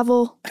the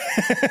gavel?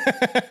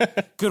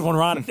 Good one,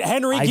 Ron.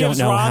 Henry I gives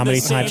don't know Ron how the many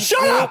same times.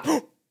 Shut up!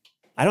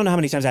 I don't know how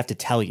many times I have to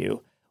tell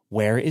you.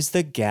 Where is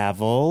the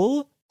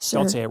gavel? Sir,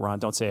 don't say it, Ron.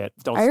 Don't say it.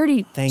 Don't. I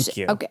already. Thank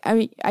you. Okay, I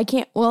mean, I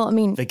can't. Well, I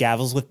mean, The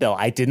gavel's with Bill.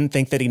 I didn't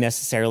think that he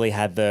necessarily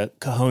had the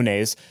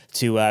cojones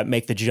to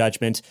make the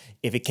judgment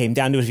if it came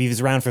down to it, if he was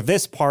around for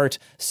this part.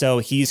 So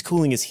he's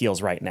cooling his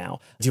heels right now.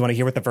 Do you want to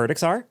hear what the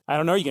verdicts are? I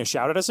don't know. You gonna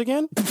shout at us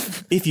again?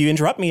 If you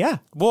interrupt me, yeah.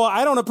 Well,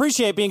 I don't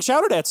appreciate being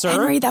shouted at, sir.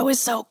 Henry, that was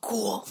so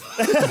cool.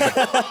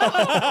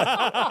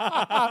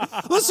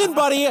 Listen,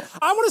 buddy,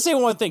 I want to say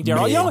one thing,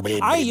 Daryl.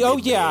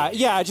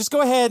 Just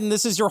go ahead, and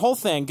this is your whole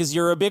thing because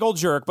you're a big old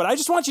jerk. But I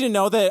just want you to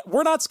know that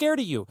we're not scared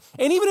of you.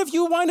 And even if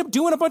you wind up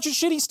doing a bunch of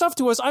shitty stuff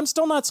to us, I'm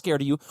still not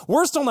scared of you.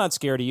 We're still not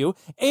scared of you.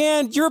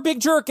 And you're a big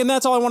jerk, and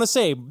that's all I want to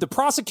say. The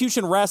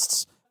prosecution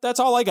rests. That's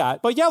all I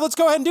got. But yeah, let's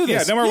go ahead and do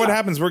this. Yeah, no matter what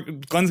happens,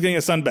 Glenn's getting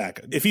his son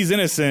back. If he's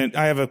innocent,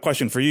 I have a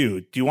question for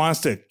you. Do you want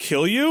us to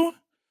kill you?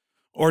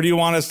 Or do you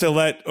want us to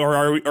or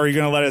are you going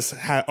to let us,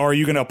 or are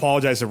you going to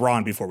apologize to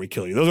Ron before we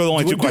kill you? Those are the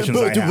only two questions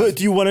I have.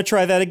 Do you want to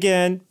try that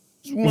again?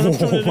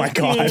 Oh my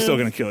God, I'm still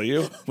going to kill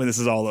you when this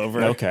is all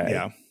over. Okay.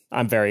 Yeah.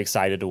 I'm very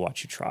excited to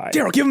watch you try.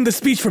 Daryl, give him the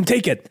speech from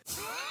Take It.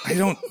 I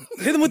don't.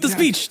 Hit him with the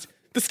speech.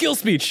 The skill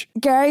speech.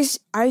 Guys,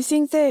 I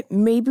think that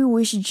maybe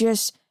we should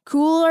just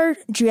cool our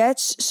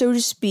jets, so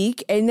to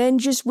speak, and then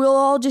we'll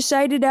all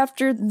decide it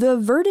after the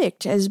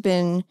verdict has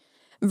been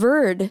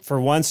verred.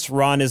 For once,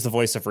 Ron is the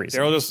voice of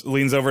reason. Daryl just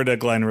leans over to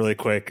Glenn really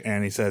quick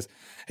and he says,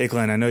 hey,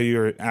 Glenn, I know you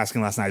were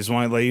asking last night. I just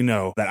want to let you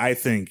know that I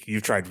think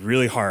you've tried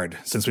really hard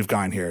since we've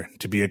gotten here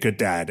to be a good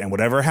dad. And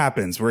whatever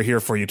happens, we're here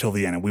for you till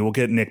the end. And we will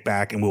get Nick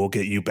back and we will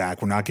get you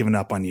back. We're not giving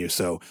up on you.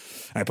 So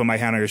I put my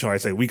hand on your shoulder. I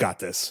say, we got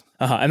this.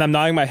 And I'm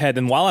nodding my head.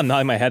 And while I'm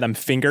nodding my head, I'm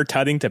finger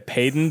tutting to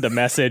Peyton the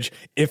message,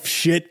 if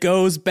shit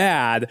goes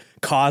bad,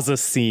 cause a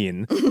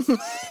scene.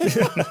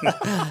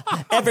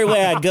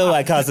 Everywhere I go,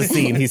 I cause a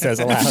scene, he says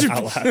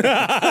aloud.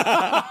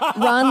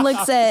 Ron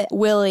looks at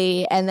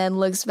Willie and then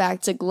looks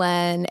back to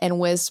Glenn and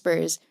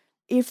whispers,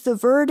 if the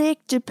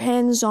verdict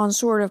depends on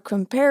sort of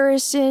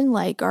comparison,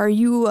 like are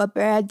you a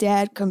bad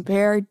dad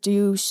compared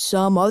to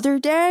some other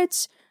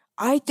dads?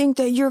 I think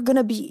that you're going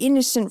to be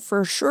innocent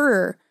for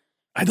sure.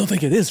 I don't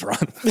think it is,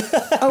 Ron.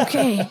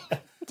 Okay,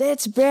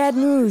 that's bad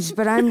news,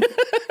 but I'm...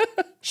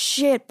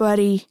 Shit,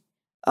 buddy.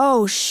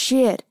 Oh,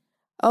 shit.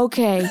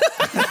 Okay.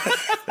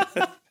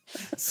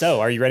 So,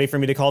 are you ready for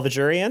me to call the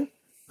jury in?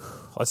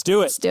 Let's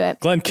do it. Let's do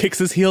it. Glenn kicks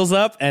his heels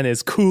up and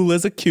is cool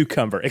as a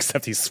cucumber,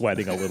 except he's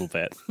sweating a little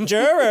bit.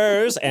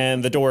 Jurors!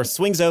 And the door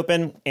swings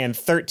open, and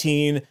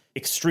 13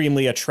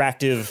 extremely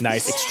attractive,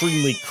 nice,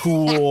 extremely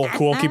cool.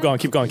 Cool. Keep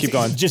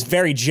going. Just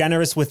very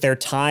generous with their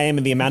time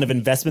and the amount of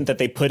investment that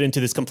they put into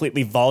this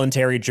completely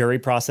voluntary jury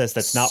process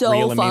that's not so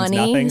real and funny,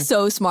 means nothing.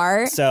 So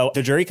smart. So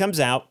the jury comes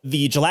out.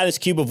 The gelatinous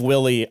cube of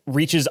Willie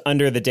reaches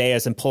under the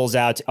dais and pulls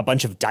out a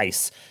bunch of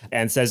dice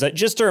and says,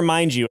 just to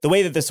remind you, the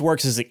way that this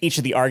works is that each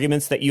of the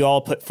arguments that you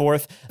all put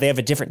forth, they have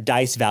a different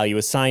dice value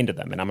assigned to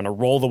them. And I'm going to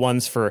roll the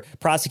ones for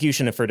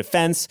prosecution and for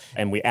defense.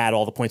 And we add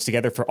all the points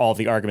together for all of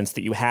the arguments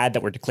that you had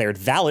that were declared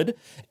valid.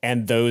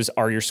 And those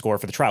are your score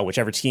for the trial.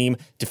 Whichever team,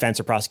 defense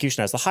or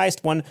prosecution, has the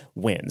highest one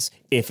wins.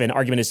 If an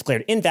argument is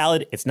declared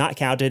invalid, it's not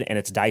counted and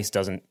its dice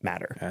doesn't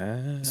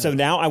matter. So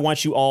now I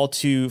want you all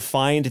to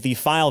find the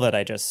file that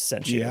I just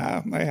sent you.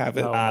 Yeah, I have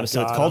it.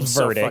 So it's called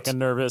Verdict. So fucking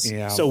nervous.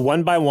 Yeah. So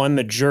one by one,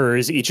 the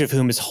jurors, each of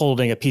whom is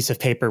holding a piece of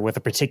paper with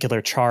a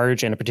particular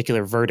charge and a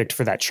particular verdict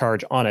for that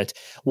charge on it,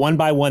 one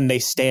by one, they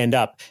stand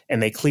up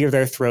and they clear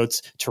their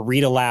throats to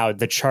read aloud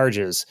the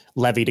charges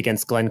levied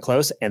against Glenn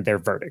Close and their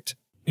verdict.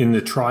 In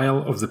the trial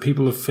of the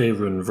people of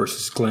Faerun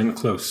versus Glenn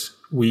Close,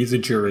 we, the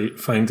jury,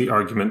 find the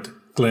argument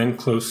Glenn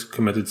Close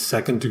committed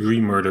second-degree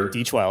murder.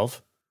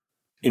 D12.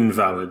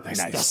 Invalid.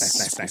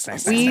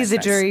 Nice. We, the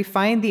jury,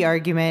 find the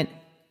argument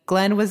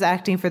Glenn was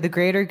acting for the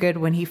greater good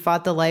when he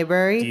fought the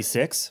library.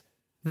 D6.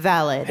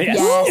 Valid.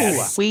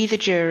 Yes. We, the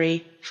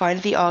jury,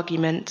 find the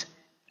argument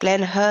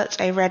Glenn hurt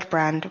a red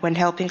brand when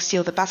helping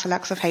steal the battle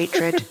axe of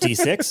hatred.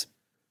 D6.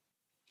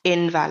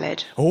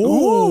 Invalid.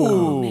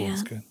 Ooh. Man.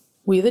 That's good.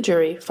 We, the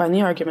jury, find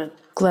the argument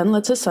Glenn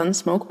lets his son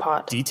smoke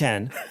pot.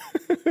 D10.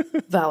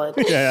 Valid.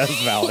 Yeah,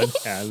 that's valid.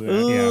 Yeah,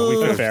 we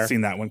could have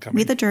seen that one coming.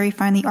 We, the jury,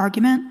 find the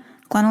argument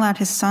Glenn allowed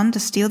his son to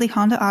steal the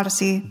Honda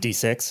Odyssey.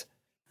 D6.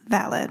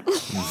 Valid.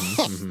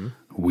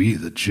 We,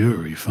 the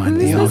jury,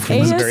 find the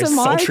argument Very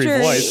sultry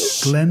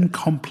voice. Glenn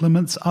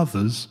compliments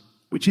others,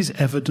 which is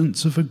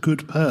evidence of a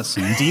good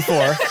person.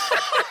 D4.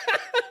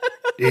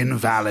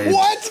 Invalid.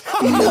 What?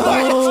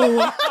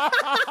 No.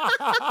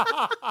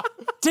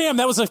 Damn,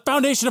 that was the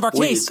foundation of our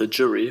We, case. the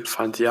jury,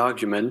 find the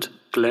argument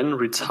Glenn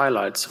reads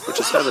highlights, which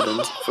is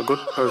evidence of a good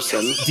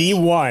person.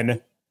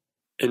 D1.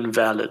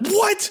 Invalid.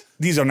 What?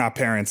 These are not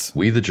parents.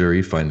 We, the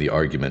jury, find the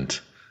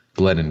argument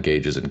Glenn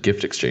engages in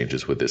gift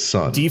exchanges with his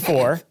son.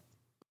 D4.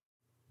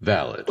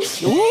 Valid.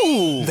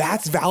 Ooh,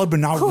 that's valid, but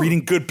not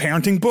reading good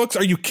parenting books?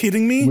 Are you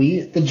kidding me? We,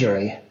 the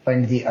jury,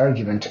 find the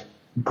argument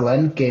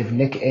Glenn gave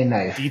Nick a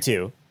knife.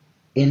 D2.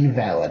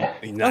 Invalid.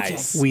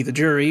 Nice. We, the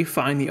jury,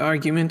 find the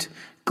argument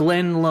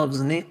Glenn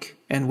loves Nick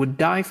and would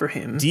die for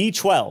him.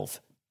 D12.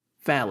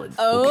 Valid.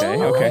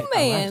 Oh, okay.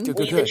 man. Good.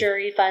 We, the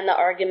jury, find the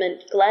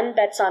argument Glenn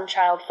bets on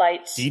child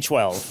fights.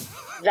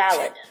 D12.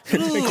 Valid.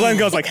 Glenn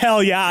goes like,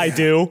 hell yeah, I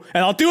do.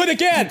 And I'll do it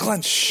again.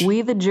 Glenn, shh.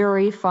 We, the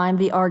jury, find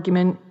the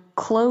argument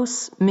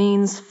close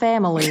means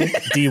family.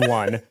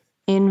 D1.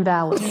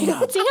 Invalid.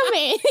 Damn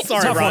it.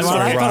 Sorry, Ron. Ron.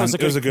 Sorry, I thought Ron.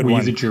 it was a good We,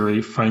 one. the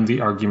jury, find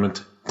the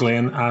argument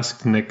Glenn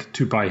asked Nick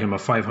to buy him a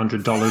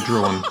 $500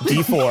 drone.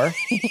 D4.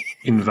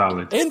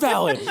 Invalid.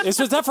 Invalid. Was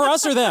that for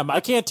us or them? I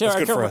can't tell.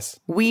 That's good for us.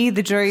 We,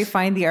 the jury,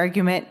 find the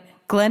argument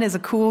Glenn is a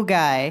cool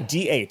guy.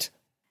 D8.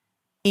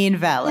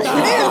 Invalid.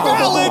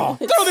 Invalid.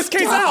 Throw this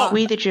case out.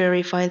 We, the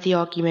jury, find the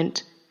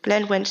argument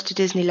Glenn went to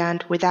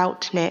Disneyland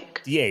without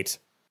Nick. D8.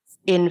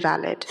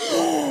 Invalid.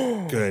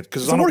 Good,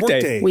 because it's on a work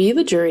day. We,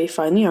 the jury,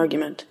 find the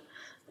argument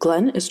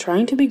Glenn is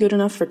trying to be good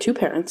enough for two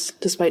parents,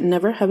 despite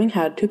never having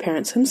had two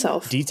parents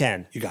himself.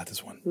 D10. You got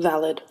this one.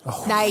 Valid.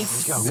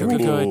 Nice.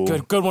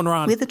 Good one,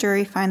 Ron. We, the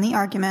jury, find the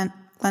argument.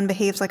 Glenn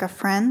behaves like a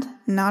friend,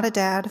 not a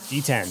dad.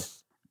 D10.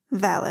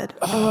 Valid.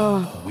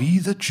 We,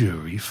 the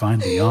jury,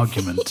 find the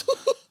argument.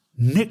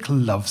 Nick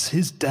loves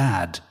his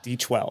dad.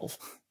 D12.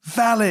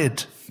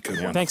 Valid.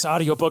 Good one. Thanks,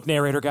 audiobook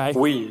narrator guy.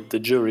 We, the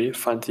jury,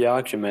 find the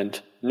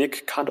argument.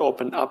 Nick can't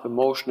open up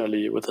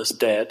emotionally with his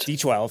dad.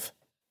 D12.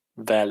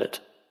 Valid.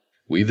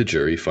 We, the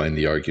jury, find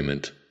the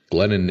argument.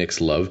 Glenn and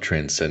Nick's love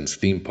transcends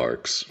theme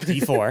parks.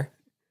 D4.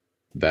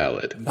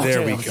 Valid.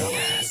 There we go.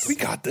 We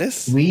got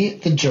this. We,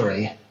 the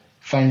jury,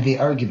 find the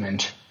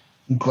argument.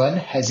 Glenn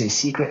has a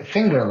secret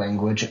finger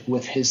language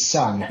with his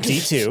son.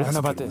 D2. I don't know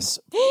about this.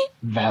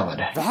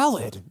 Valid.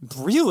 Valid?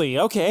 Really?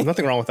 Okay.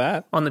 Nothing wrong with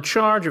that. On the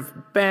charge of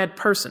bad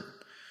person,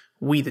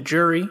 we, the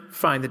jury,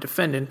 find the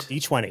defendant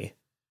D20.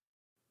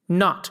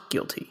 not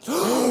guilty.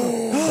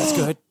 That's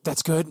good.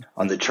 That's good.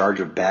 On the charge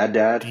of bad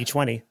dad,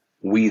 D20.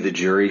 we, the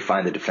jury,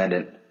 find the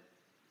defendant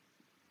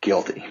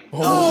guilty.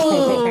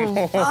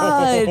 Oh,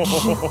 fudge.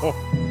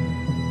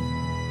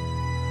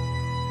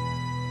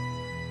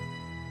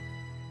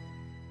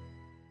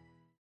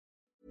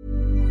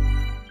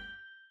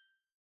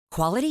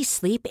 Quality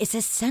sleep is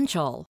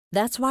essential.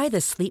 That's why the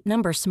Sleep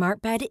Number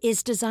Smart Bed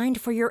is designed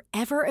for your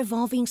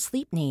ever-evolving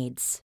sleep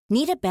needs.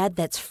 Need a bed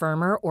that's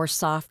firmer or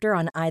softer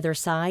on either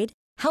side?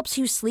 Helps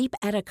you sleep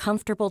at a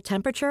comfortable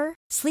temperature?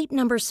 Sleep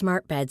Number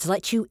Smart Beds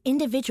let you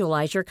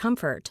individualize your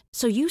comfort,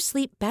 so you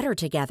sleep better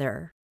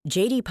together.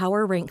 J.D.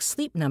 Power ranks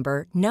Sleep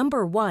Number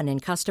number 1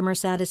 in customer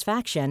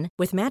satisfaction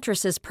with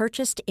mattresses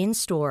purchased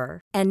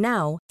in-store. And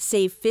now,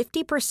 save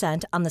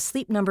 50% on the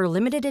Sleep Number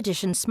Limited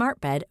Edition Smart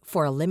Bed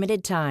for a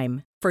limited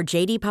time. For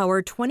J.D.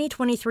 Power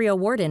 2023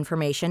 award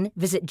information,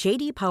 visit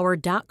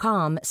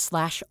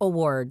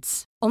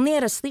jdpower.com/awards. Only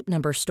at a Sleep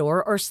Number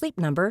store or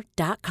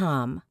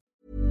sleepnumber.com.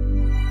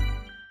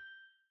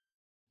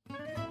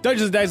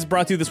 Dungeons & Dice is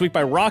brought to you this week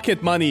by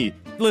Rocket Money.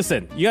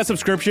 Listen, you got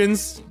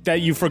subscriptions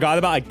that you forgot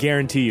about. I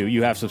guarantee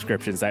you have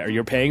subscriptions that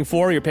you're paying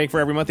for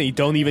every month and you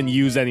don't even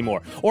use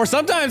anymore. Or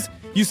sometimes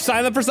you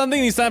sign up for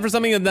something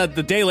and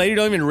the day later you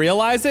don't even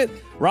realize it.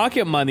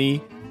 Rocket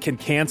Money can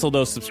cancel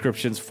those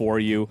subscriptions for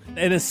you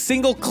in a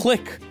single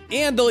click.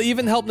 And they'll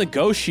even help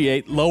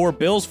negotiate lower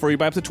bills for you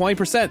by up to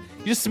 20%.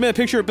 You just submit a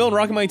picture of a bill and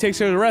Rocket Money takes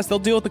care of the rest. They'll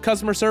deal with the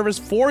customer service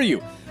for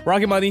you.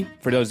 Rocket Money,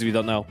 for those of you who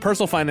don't know,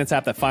 personal finance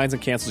app that finds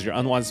and cancels your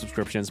unwanted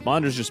subscriptions,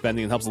 monitors your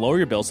spending, and helps lower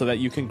your bills so that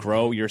you can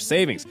grow your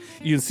savings.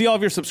 You can see all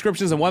of your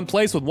subscriptions in one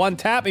place with one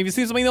tap. And if you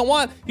see something you don't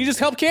want, you just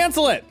help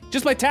cancel it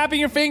just by tapping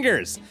your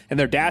fingers. And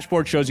their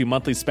dashboard shows you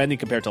monthly spending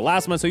compared to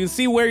last month, so you can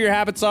see where your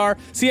habits are,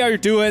 see how you're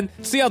doing,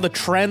 see how the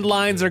trend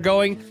lines are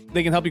going.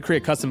 They can help you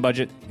create a custom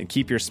budget and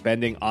keep your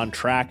spending on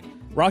track.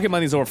 Rocket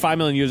Money's over 5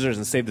 million users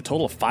and saved a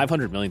total of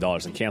 $500 million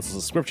in canceled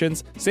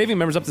subscriptions, saving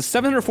members up to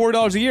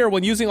 $740 a year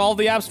when using all of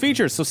the app's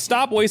features. So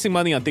stop wasting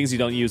money on things you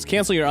don't use.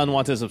 Cancel your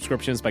unwanted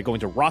subscriptions by going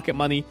to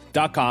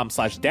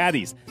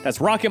rocketmoney.com/daddies. That's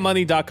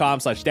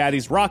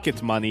rocketmoney.com/daddies,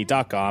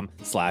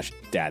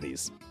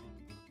 rocketmoney.com/daddies.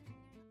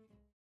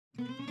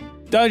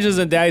 Dungeons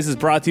and Daddies is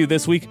brought to you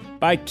this week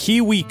by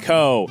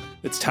KiwiCo.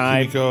 It's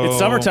time. KiwiCo. It's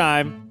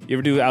summertime. You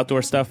ever do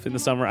outdoor stuff in the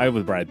summer? I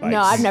would ride bikes. No,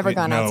 I've never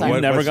gone outside.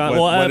 You've never gone?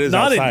 What is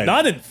not outside?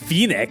 not in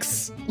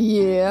Phoenix.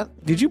 Yeah.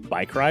 Did you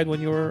bike ride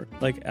when you were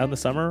like out in the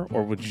summer,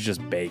 or would you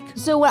just bake?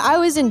 So when I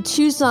was in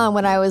Tucson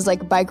when I was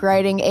like bike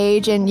riding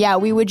age, and yeah,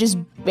 we would just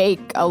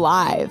bake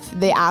alive.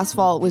 The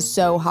asphalt was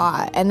so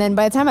hot. And then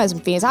by the time I was in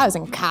Phoenix, I was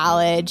in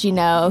college, you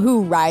know,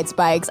 who rides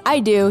bikes?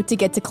 I do, to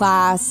get to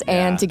class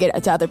and to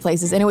get to other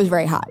places. And it was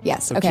very hot.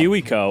 Yes. So okay.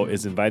 KiwiCo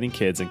is inviting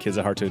kids and kids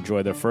at heart to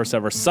enjoy their first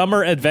ever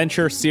summer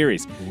adventure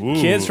series.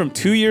 Kids from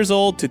 2 years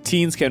old to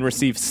teens can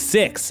receive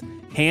 6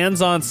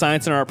 hands-on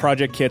science and art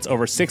project kits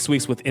over 6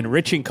 weeks with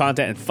enriching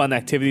content and fun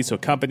activities to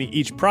accompany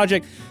each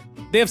project.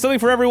 They have something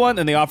for everyone,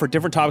 and they offer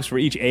different topics for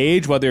each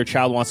age, whether your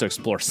child wants to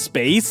explore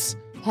space,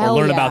 Hell or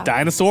learn yeah. about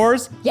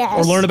dinosaurs, Yes.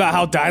 or learn about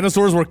how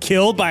dinosaurs were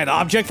killed by an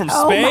object from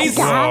Oh my space.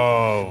 God.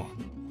 Oh.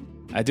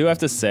 I do have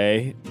to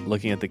say,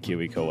 looking at the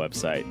KiwiCo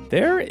website,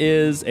 there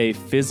is a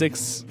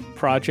physics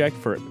project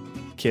for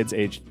kids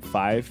aged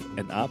 5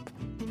 and up.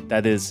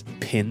 That is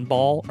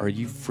pinball. Are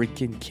you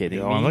freaking kidding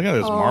me? I'm looking at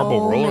this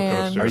marble roller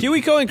coaster.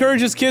 KiwiCo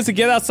encourages kids to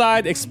get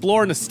outside,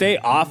 explore, and to stay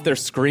off their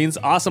screens.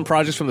 Awesome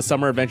projects from the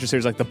Summer Adventure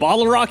Series, like the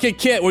Bottle Rocket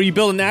Kit, where you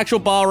build an actual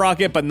bottle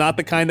rocket, but not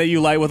the kind that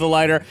you light with a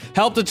lighter.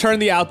 Help to turn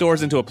the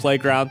outdoors into a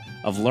playground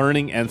of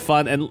learning and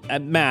fun.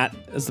 And Matt,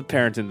 as the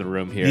parent in the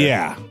room here,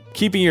 Yeah.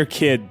 keeping your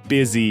kid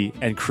busy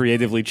and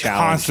creatively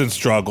challenged. Constant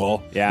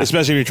struggle. Yeah.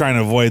 Especially if you're trying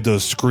to avoid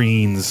those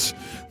screens.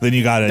 Then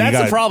you got to. That's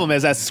the problem,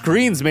 is that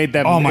screens made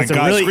them. Oh my it's a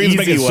God, really screens easy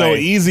make it way. so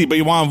easy, but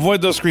you want to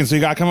avoid those screens, so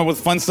you got to come up with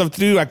fun stuff to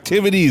do,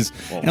 activities.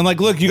 And like,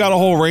 look, you got a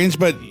whole range,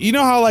 but you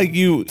know how like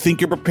you think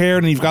you're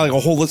prepared and you've got like a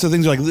whole list of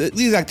things. You're like,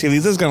 these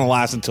activities, this is going to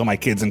last until my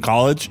kid's in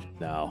college.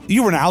 No.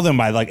 You were out them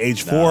by like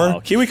age 4.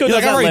 Kiwiko You're does like,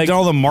 that I've already leg- done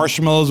all the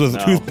marshmallows with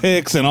No.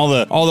 toothpicks and all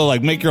the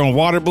like make your own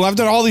water balloon. I've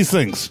done all these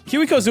things.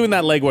 Kiwiko's doing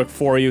that legwork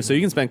for you, so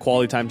you can spend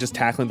quality time just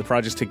tackling the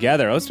projects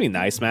together. It must be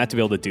nice, Matt, to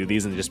be able to do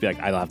these and just be like,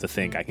 I don't have to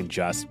think. I can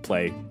just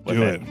play with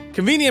Do it.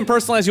 Convenient and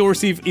personalized, you'll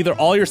receive either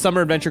all your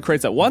summer adventure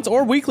crates at once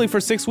or weekly for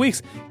 6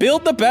 weeks.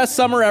 Build the best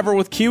summer ever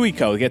with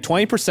KiwiCo. Get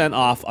 20%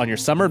 off on your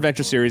summer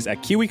adventure series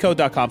at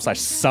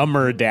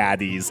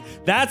kiwico.com/summerdaddies.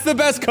 That's the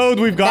best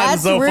code we've gotten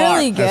That's so far.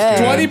 really good.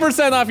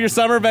 20% off your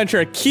summer adventure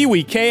at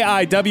Kiwi,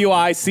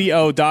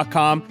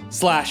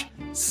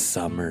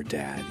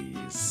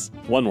 KIWICO.com/summerdaddies.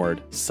 One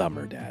word,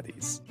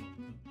 summerdaddies.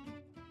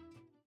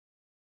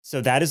 So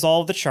that is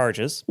all of the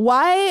charges.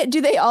 Why do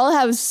they all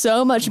have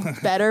so much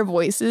better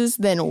voices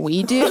than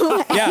we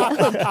do?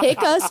 Yeah. Pick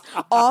us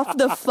off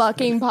the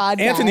fucking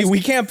podcast. Anthony,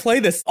 we can't play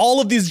this. All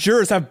of these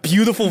jurors have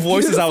beautiful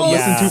voices I would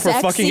listen to for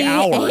fucking sexy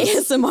hours.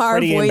 ASMR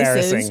Pretty voices.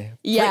 embarrassing.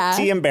 Yeah.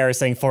 Pretty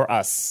embarrassing for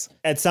us.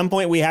 At some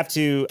point, we have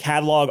to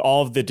catalog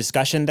all of the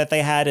discussion that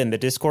they had in the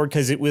Discord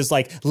because it was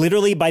like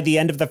literally by the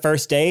end of the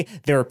first day,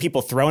 there were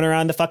people throwing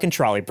around the fucking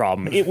trolley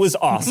problem. It was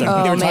awesome.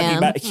 Oh, they were talking man.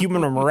 about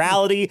human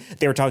morality.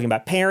 They were talking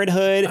about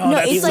parenthood. No,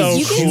 it's like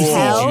you can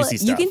tell. Juicy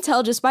stuff. You can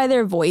tell just by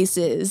their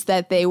voices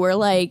that they were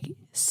like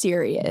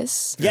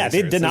serious. Yeah,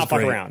 they did not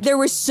fuck around. There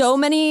were so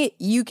many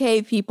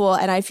UK people,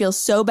 and I feel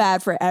so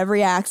bad for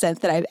every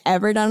accent that I've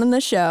ever done on the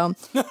show,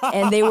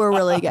 and they were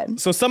really good.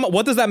 So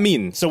what does that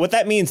mean? So what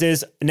that means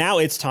is now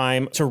it's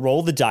time to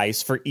roll the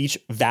dice for each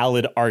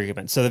valid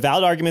argument. So the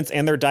valid arguments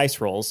and their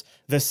dice rolls,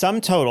 the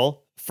sum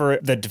total for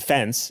the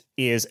defense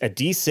is a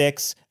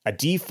D6, a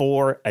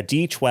D4, a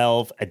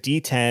D12, a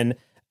D10,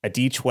 a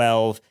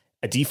D12,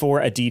 a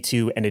D4, a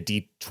D2, and a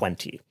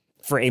D20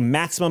 for a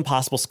maximum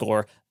possible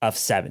score of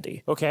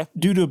 70. Okay.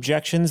 Due to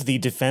objections, the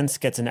defense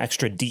gets an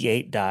extra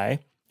D8 die,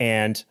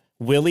 and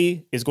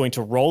Willie is going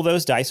to roll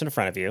those dice in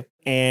front of you,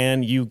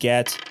 and you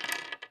get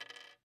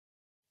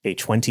a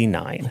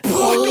 29.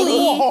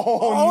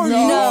 Oh,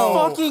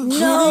 no. Fucking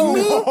No,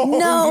 kidding me?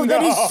 no,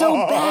 that is so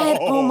bad.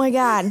 Oh my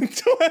God.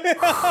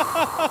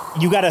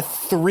 You got a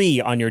 3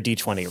 on your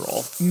D20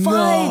 roll.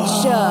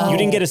 Fudge. You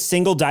didn't get a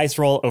single dice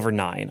roll over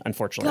 9,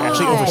 unfortunately.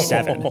 Actually, over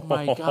 7. Oh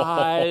my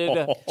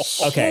God.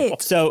 Okay,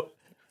 Shit. so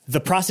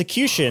the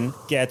prosecution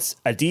gets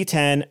a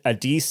D10, a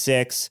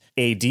D6,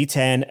 a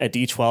D10, a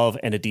D12,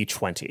 and a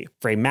D20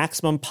 for a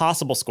maximum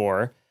possible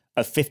score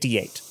of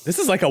 58. This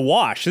is like a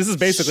wash. This is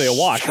basically a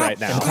wash right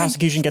now. And the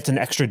prosecution gets an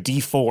extra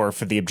D4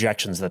 for the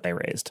objections that they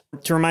raised.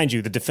 To remind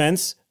you, the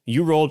defense,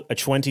 you rolled a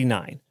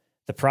 29.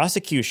 The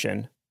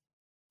prosecution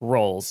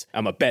rolls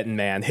I'm a betting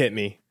man. Hit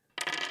me.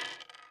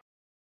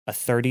 a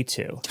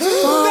 32. Fudge.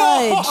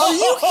 Are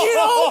you kidding?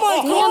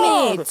 Oh my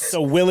God. Damn it.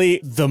 So Willie,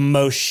 the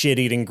most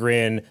shit-eating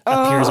grin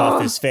appears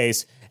off his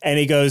face, and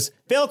he goes,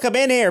 Bill, come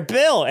in here,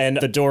 Bill. And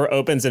the door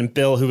opens, and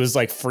Bill, who is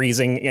like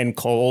freezing and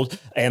cold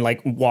and like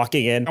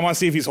walking in. I want to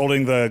see if he's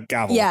holding the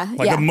gavel. Yeah,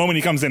 Like yeah. the moment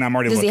he comes in, I'm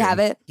already Does looking. he have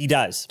it? He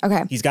does.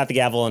 Okay. He's got the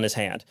gavel in his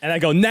hand. And I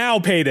go, now,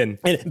 Payton.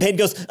 And Payton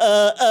goes,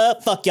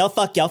 fuck y'all,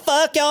 fuck y'all,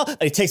 fuck y'all. And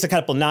he takes a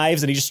couple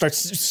knives and he just starts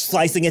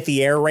slicing at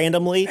the air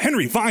randomly.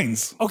 Henry,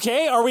 vines.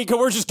 Okay,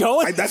 we're just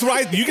going? That's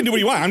why you can do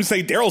what you want. I'm just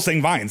saying Daryl's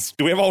saying vines.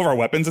 Do we have all of our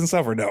weapons and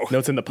stuff or no?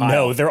 Notes in the pile.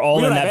 No, they're all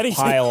We in don't have that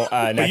anything. pile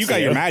But next you got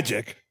to your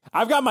magic.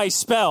 I've got my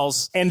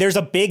spells. And there's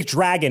a big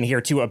dragon here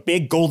too, a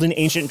big golden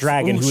ancient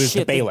dragon who is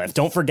the shit. bailiff.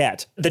 Don't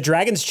forget. The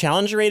dragon's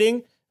challenge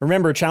rating,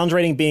 remember challenge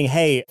rating being,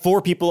 hey,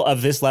 4 people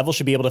of this level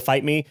should be able to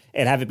fight me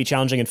and have it be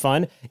challenging and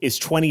fun, is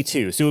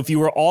 22. So if you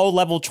were all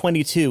level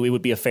 22, it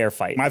would be a fair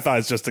fight. My thought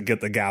is just to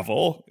get the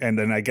gavel, and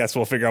then I guess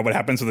we'll figure out what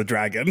happens with the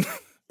dragon.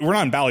 We're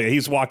not in Balia.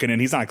 He's walking in.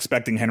 He's not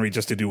expecting Henry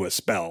just to do a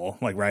spell.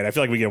 Like, right? I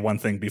feel like we get one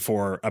thing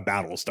before a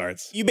battle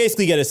starts. You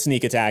basically get a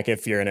sneak attack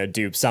if you're going to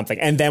dupe something,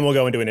 and then we'll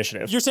go into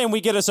initiative. You're saying we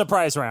get a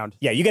surprise round.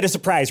 Yeah, you get a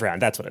surprise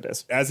round. That's what it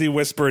is. As he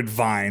whispered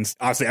vines,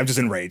 honestly, I'm just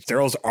enraged.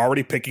 Daryl's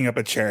already picking up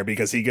a chair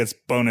because he gets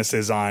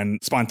bonuses on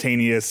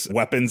spontaneous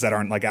weapons that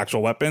aren't like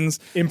actual weapons.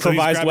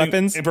 Improvised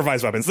weapons?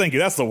 Improvised weapons. Thank you.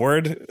 That's the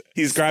word.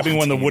 He's grabbing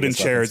one of the wooden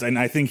chairs, and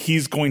I think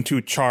he's going to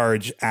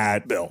charge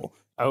at Bill.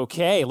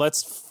 Okay,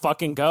 let's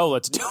fucking go.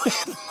 Let's do it.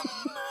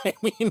 I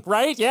mean,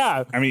 right?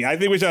 Yeah. I mean, I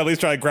think we should at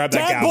least try to grab that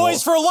Dad gavel.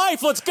 boys for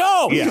life. Let's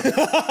go. Yeah.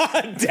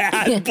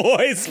 Dad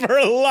boys for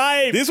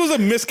life. This was a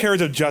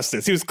miscarriage of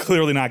justice. He was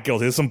clearly not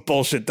guilty. This is some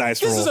bullshit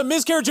dice roll. This is a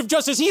miscarriage of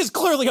justice. He is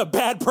clearly a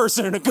bad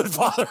person and a good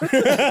father.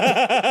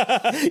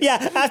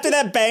 Yeah, after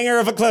that banger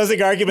of a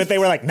closing argument, they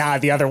were like, nah,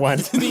 the other one.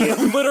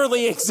 The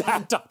literally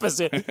exact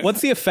opposite.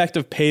 What's the effect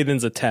of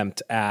Payton's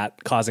attempt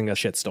at causing a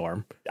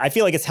shitstorm? I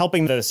feel like it's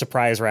helping the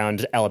surprise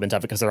round element of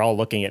it because they're all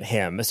looking at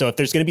him. So if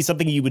there's going to be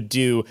something you would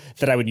do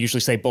that I would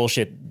usually say,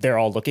 bullshit, they're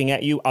all looking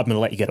at you, I'm going to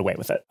let you get away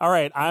with it. All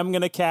right, I'm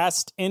going to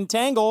cast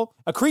Entangle.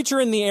 A creature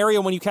in the area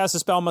when you cast a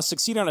spell must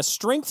succeed on a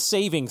strength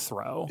saving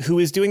throw. Who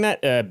is doing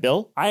that?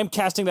 Bill? I am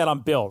casting that on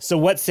Bill. So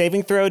what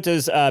saving throw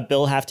does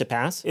Bill have to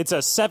pass? It's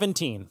a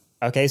 17.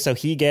 Okay, so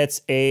he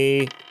gets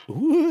a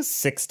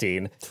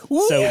 16.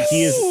 So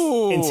he is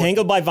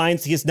entangled by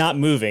vines. He is not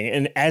moving.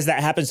 And as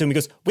that happens to him, he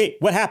goes, wait,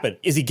 what happened?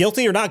 Is he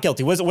guilty or not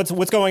guilty? What's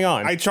going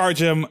on? I charge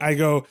him. I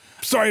go,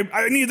 sorry,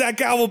 I need that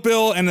gavel,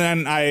 Bill. And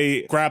then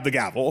I grab the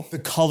gavel. The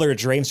color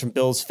drains from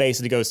Bill's face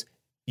and he goes,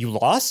 you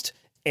lost?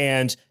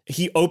 And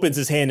he opens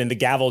his hand and the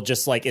gavel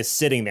just like is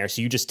sitting there.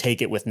 So you just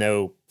take it with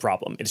no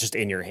problem. It's just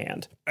in your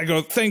hand. I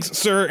go, thanks,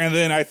 sir. And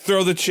then I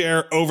throw the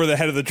chair over the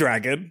head of the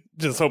dragon,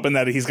 just hoping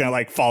that he's going to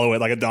like follow it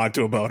like a dog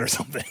to a bone or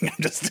something.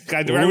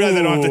 I realize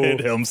I don't have to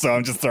hit him, so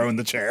I'm just throwing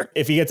the chair.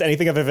 If he gets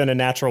anything other than a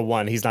natural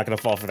 1, he's not going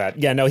to fall for that.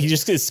 Yeah, no, he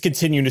just is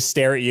continuing to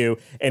stare at you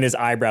and his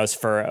eyebrows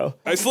furrow.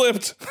 I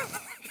slipped.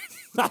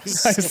 I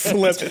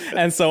slipped.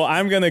 And so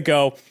I'm going to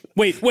go,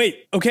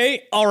 wait,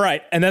 okay, all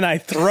right. And then I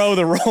throw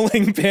the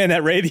rolling pin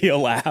at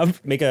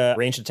Radiolab. Make a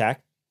ranged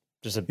attack.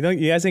 You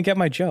guys didn't get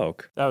my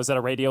joke. Oh, is that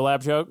a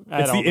Radiolab joke?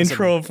 It's the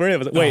intro of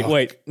Radiolab.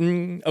 Wait.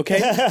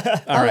 Okay.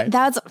 All right.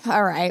 That's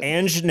all right.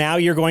 Ange, now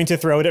you're going to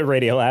throw it at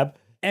Radiolab.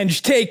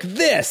 Ange, take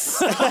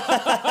this.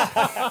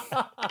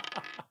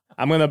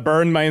 I'm going to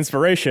burn my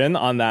inspiration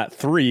on that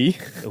 3.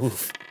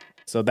 Oof.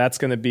 So that's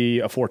going to be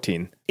a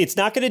 14. It's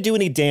not going to do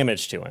any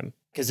damage to him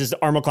because his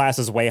armor class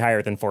is way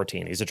higher than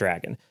 14. He's a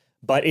dragon.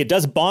 But it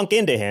does bonk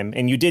into him,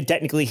 and you did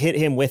technically hit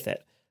him with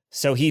it.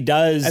 So he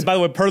does. And by the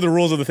way, per the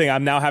rules of the thing, I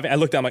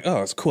looked down, I'm like,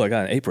 oh, it's cool. I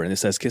got an apron. It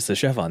says Kiss the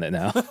Chef on it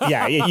now.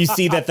 Yeah, you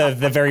see that the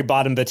very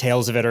bottom, the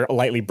tails of it are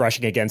lightly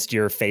brushing against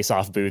your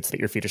face-off boots that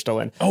your feet are still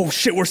in. Oh,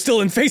 shit, we're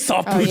still in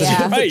face-off boots.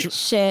 Yeah. Right.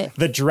 Shit.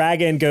 The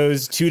dragon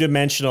goes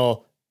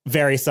two-dimensional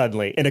very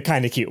suddenly in a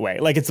kind of cute way.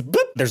 Like it's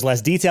boop, there's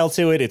less detail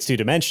to it. It's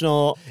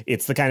two-dimensional.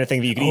 It's the kind of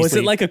thing that you can easily... is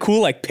it like a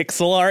cool like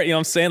pixel art? You know what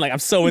I'm saying? Like I'm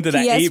so into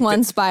that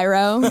PS1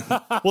 Spyro.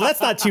 Well, that's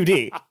not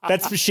 2D.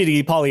 That's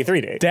shitty poly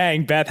 3D.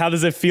 Dang, Beth, how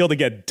does it feel to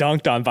get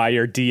dunked on by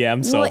your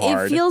DM so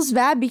hard? It feels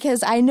bad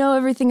because I know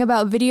everything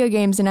about video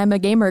games and I'm a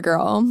gamer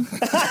girl. Go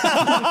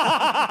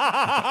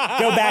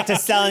back to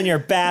selling your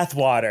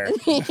bathwater.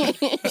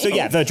 So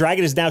yeah, the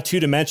dragon is now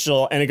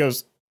two-dimensional and it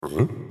goes...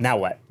 Now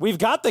what? We've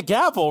got the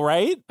gavel,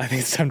 right? I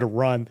think it's time to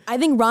run. I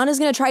think Ron is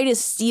going to try to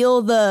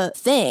steal the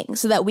thing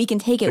so that we can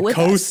take it with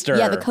coaster. us.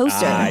 Yeah, the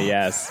coaster. Ah,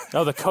 yes.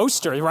 Oh, the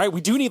coaster, right? We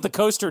do need the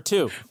coaster,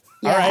 too.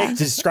 Yeah. All right,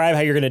 describe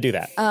how you're going to do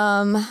that.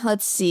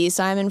 Let's see.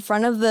 So I'm in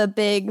front of the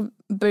big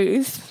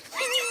booth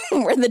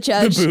where the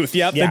judge... The booth,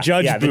 yep. Yeah, the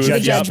judge booth. The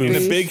judge booth.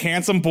 And a big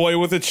handsome boy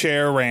with a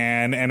chair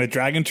ran, and a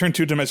dragon turned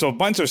two-dimensional. A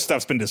bunch of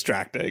stuff's been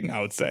distracting,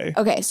 I would say.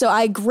 Okay, so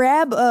I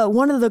grab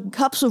one of the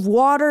cups of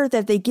water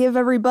that they give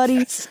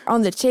everybody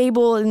on the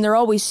table, and they're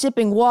always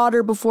sipping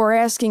water before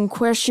asking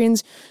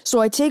questions. So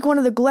I take one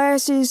of the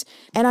glasses,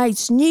 and I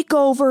sneak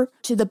over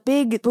to the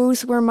big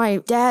booth where my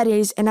dad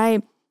is, and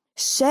I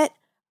set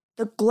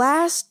the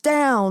glass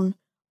down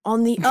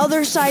on the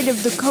other side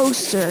of the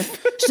coaster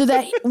so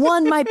that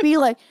one might be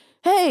like,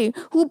 hey,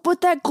 who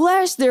put that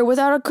glass there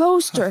without a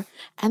coaster?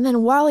 And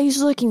then while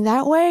he's looking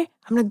that way,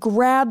 I'm going to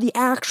grab the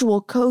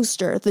actual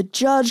coaster, the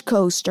judge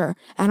coaster,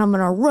 and I'm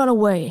going to run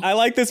away. I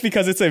like this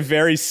because it's a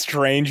very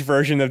strange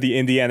version of the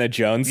Indiana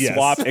Jones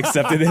swap,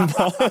 except it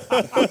involves...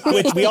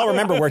 Which we all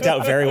remember worked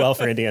out very well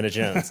for Indiana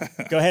Jones.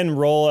 Go ahead and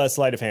roll a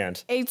sleight of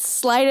hand. A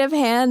sleight of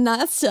hand,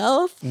 not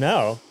stealth?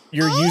 No.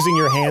 You're using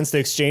your hands to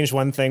exchange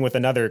one thing with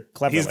another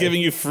cleverly. He's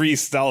giving you free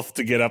stealth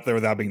to get up there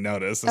without being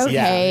noticed.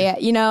 Okay,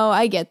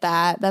 I get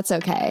that. That's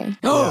okay.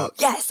 Oh,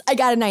 yes, I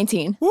got a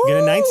 19. You get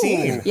a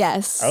 19?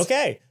 Yes.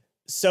 Okay.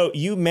 So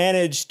you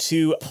manage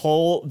to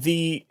pull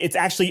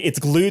it's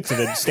glued to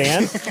the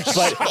stand,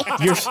 but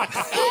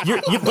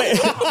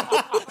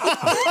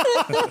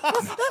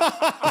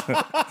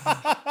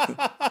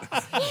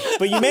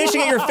but you manage to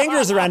get your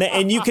fingers around it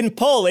and you can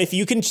pull. If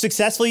you can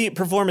successfully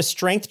perform a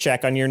strength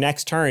check on your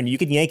next turn, you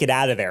can yank it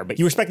out of there, but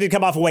you expect it to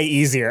come off way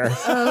easier.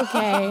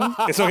 Okay.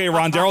 It's okay,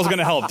 Ron. Daryl's going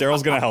to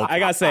help. I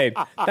got to say,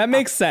 that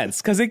makes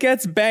sense because it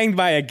gets banged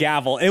by a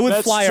gavel. It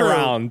would fly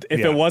around if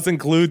it wasn't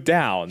glued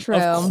down. True.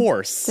 Of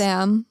course.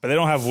 Sam. But they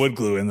don't have wood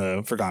glue in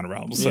the Forgotten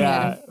Realms. So.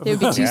 Yeah. It would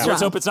be too strong.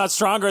 Let's hope it's not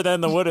stronger than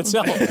the wood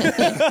itself.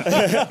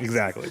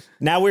 Exactly.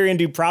 Now we're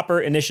into proper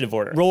initiative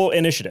order. Roll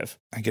initiative.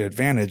 I get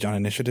advantage on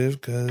initiative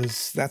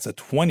because that's a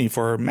 20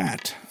 for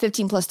Matt.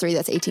 15 plus 3,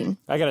 that's 18.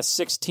 I got a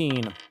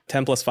 16.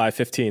 10 plus 5,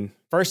 15.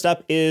 First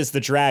up is the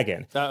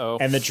dragon. Uh-oh.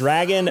 And the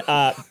dragon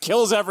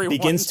kills everyone.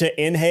 Begins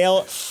to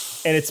inhale,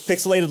 and its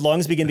pixelated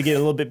lungs begin to get a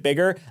little bit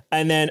bigger.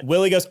 And then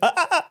Willie goes,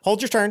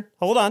 hold your turn.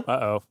 Hold on.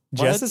 Uh-oh.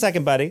 Just a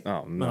second, buddy.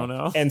 Oh,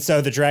 no. And so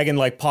the dragon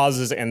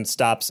pauses and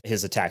stops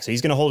his attack. So he's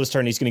going to hold his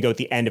turn. He's going to go at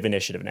the end of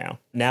initiative now.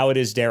 Now it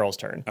is Daryl's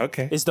turn.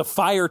 Okay. Is the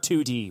fire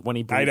 2D when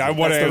he breathes?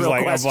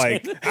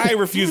 I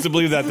refuse to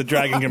believe that the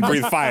dragon can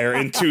breathe fire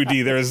in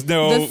 2D. There is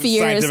no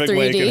scientific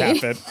way it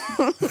could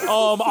happen.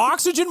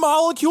 Oxygen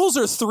molecules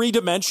are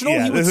 3-dimensional.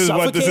 Yeah, he would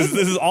suffocate.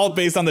 This is all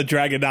based on the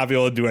dragon not being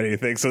able to do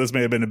anything. So this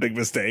may have been a big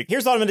mistake.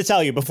 Here's what I'm going to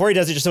tell you before he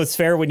does it, just so it's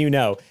fair when you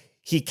know.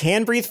 He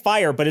can breathe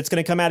fire, but it's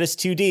going to come out as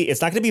 2D. It's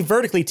not going to be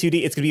vertically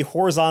 2D. It's going to be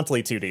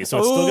horizontally 2D. So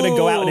it's still going to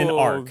go out in an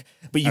arc.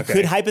 But you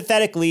could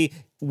hypothetically,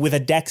 with a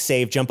dex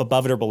save, jump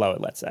above it or below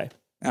it, let's say.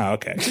 Oh,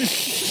 okay.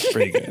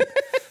 Pretty good.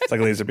 It's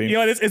like a laser beam. You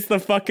know what? It's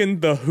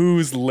the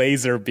Who's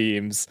laser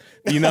beams.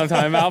 You know what I'm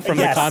talking about from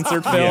the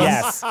concert films?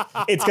 Yes.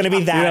 It's going to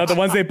be that. You know, the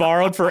ones they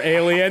borrowed for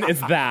Alien?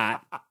 It's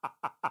that.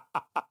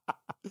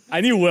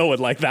 I knew Will would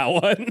like that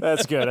one.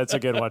 That's good. That's a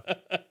good one.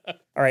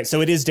 All right,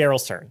 so it is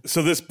Daryl's turn.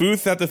 So this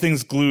booth that the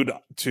thing's glued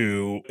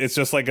to, it's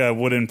just like a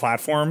wooden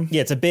platform?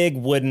 Yeah, it's a big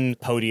wooden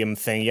podium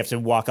thing. You have to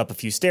walk up a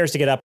few stairs to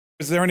get up.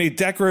 Is there any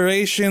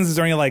decorations? Is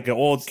there any like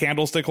old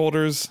candlestick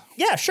holders?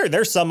 Yeah, sure.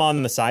 There's some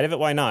on the side of it.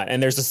 Why not?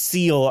 And there's a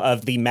seal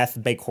of the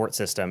Meth Bay court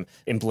system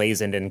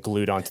emblazoned and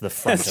glued onto the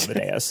front of the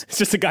dais. It's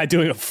just a guy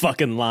doing a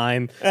fucking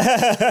line.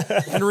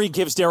 Henry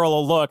gives Daryl a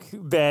look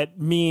that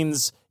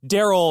means,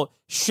 Daryl,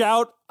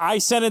 shout, I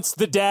sentence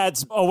the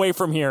dads away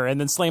from here,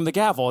 and then slam the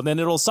gavel, and then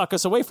it'll suck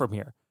us away from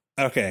here.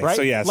 Okay, right?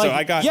 So yeah, like, so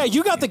I got... Yeah,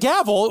 you got the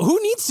gavel.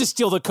 Who needs to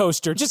steal the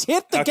coaster? Just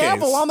hit the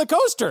gavel on the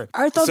coaster.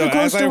 I thought the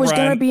coaster was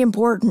going to be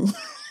important.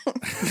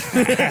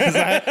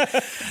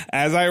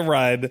 As I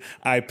run,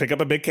 I pick up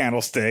a big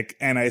candlestick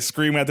and I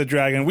scream at the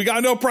dragon, "We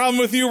got no problem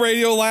with you,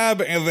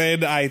 Radiolab!" And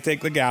then I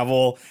take the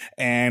gavel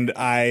and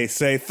I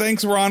say,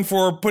 "Thanks, Ron,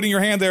 for putting your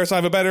hand there so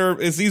I have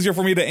it's easier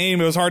for me to aim.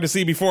 It was hard to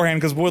see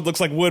beforehand because wood looks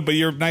like wood, but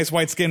your nice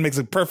white skin makes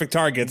a perfect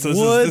target. So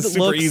this is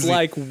super looks easy."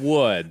 like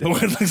wood.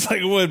 Wood looks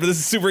like wood, but this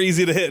is super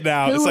easy to hit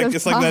now. It's like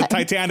the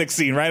Titanic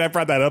scene, right? I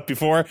brought that up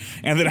before.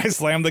 And then I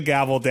slam the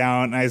gavel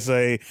down and I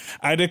say,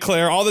 "I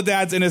declare all the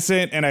dads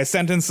innocent and I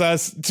sentence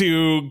us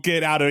to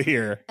get out of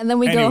here." And then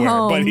we go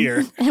home. But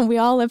here. And we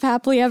all live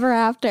happily ever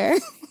after.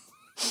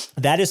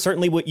 That is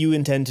certainly what you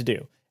intend to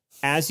do.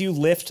 As you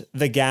lift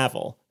the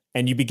gavel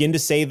and you begin to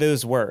say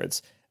those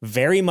words,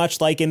 very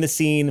much like in the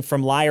scene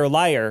from Liar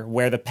Liar,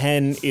 where the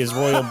pen is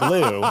royal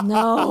blue.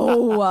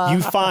 No.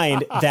 You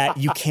find that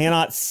you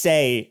cannot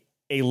say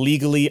a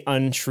legally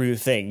untrue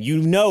thing.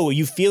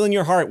 You feel in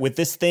your heart with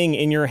this thing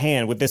in your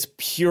hand, with this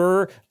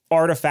pure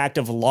artifact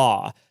of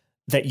law,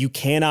 that you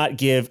cannot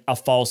give a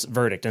false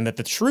verdict and that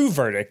the true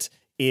verdict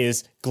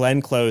is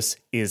Glenn Close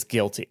is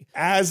guilty.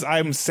 As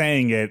I'm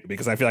saying it,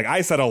 because I feel like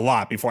I said a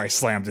lot before I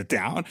slammed it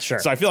down. Sure.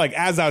 So I feel like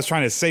as I was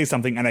trying to say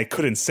something and I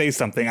couldn't say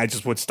something, I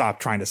just would stop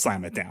trying to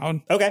slam it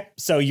down. Okay.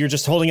 So you're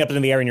just holding up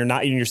in the air and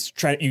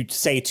you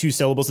say two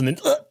syllables and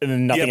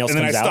then nothing else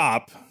comes out. And then I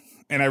stop.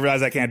 And I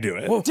realize I can't do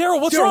it. Whoa, Daryl,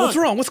 what's wrong? What's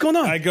wrong? What's going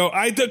on? I go,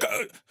 I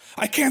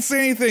can't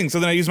say anything. So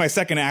then I use my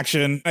second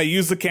action. I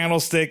use the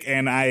candlestick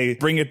and I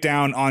bring it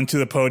down onto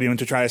the podium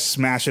to try to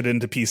smash it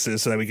into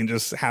pieces so that we can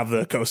just have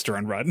the coaster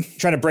and run.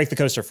 Trying to break the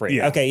coaster free.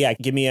 Yeah. Okay, yeah.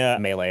 Give me a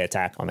melee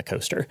attack on the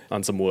coaster.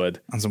 On some wood.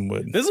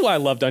 This is why I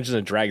love Dungeons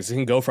and Dragons. You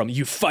can go from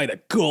you fight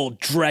a gold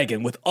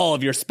dragon with all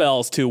of your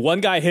spells to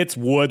one guy hits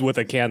wood with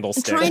a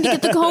candlestick. I'm trying to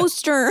get the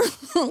coaster.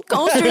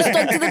 Coaster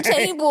stuck to the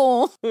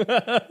table.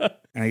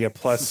 And I get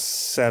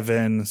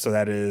 +7, so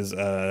that is...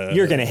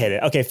 You're going to hit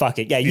it. Okay, fuck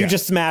it. Yeah, you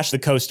just smash the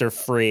coaster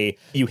free.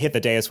 You hit the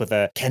dais with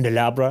a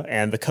candelabra,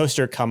 and the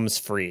coaster comes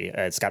free.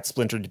 It's got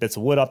splintered bits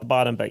of wood off the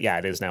bottom, but yeah,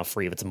 it is now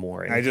free of its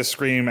mooring. I just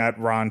scream at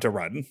Ron to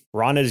run.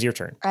 Ron, it is your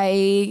turn.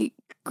 I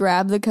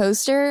grab the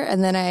coaster,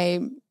 and then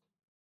I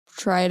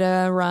try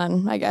to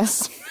run, I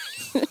guess.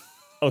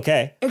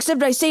 Okay.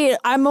 Except I say it,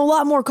 I'm a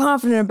lot more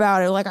confident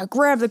about it. Like, I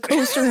grab the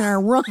coaster and I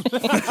run.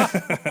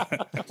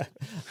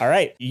 All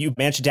right. You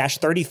managed to dash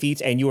 30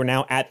 feet, and you are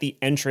now at the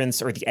entrance,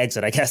 or the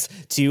exit, I guess,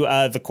 to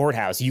the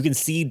courthouse. You can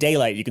see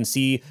daylight. You can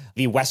see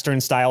the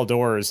Western-style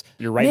doors.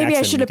 You're right Maybe next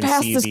I to them. should have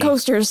passed this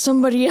coaster to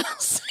somebody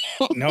else.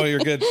 No, you're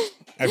good.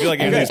 I feel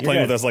like Anthony's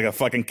playing with us like a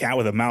fucking cat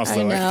with a mouse.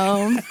 I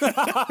know.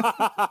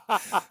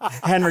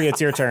 Henry, it's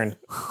your turn.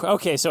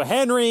 Okay, so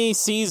Henry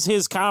sees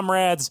his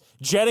comrades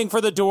jetting for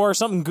the door.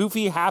 Something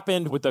goofy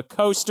happened with the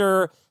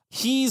coaster.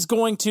 He's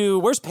going to...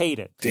 Where's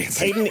Peyton?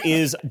 Peyton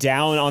is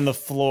down on the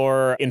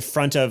floor in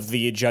front of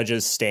the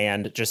judge's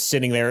stand, just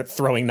sitting there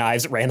throwing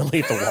knives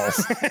randomly at the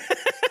walls.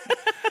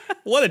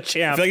 What a I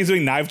champ. feel like he's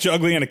doing knife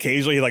juggling and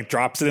occasionally he like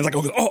drops it and it's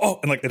like, oh,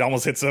 and like it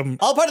almost hits him.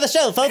 All part of the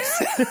show, folks.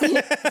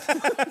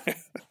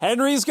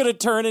 Henry's going to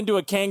turn into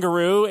a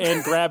kangaroo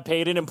and grab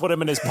Peyton and put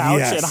him in his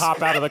pouch and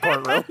hop out of the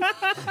courtroom.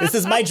 This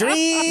is my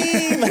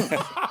dream.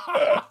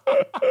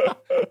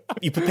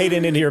 You put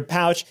Peyton into your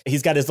pouch.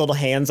 He's got his little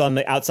hands on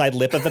the outside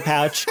lip of the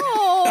pouch.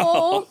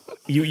 Oh.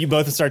 You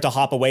both start to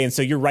hop away, and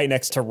so you're right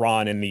next to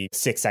Ron in the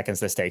 6 seconds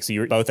this takes. So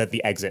you're both at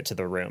the exit to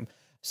the room.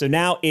 So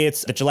now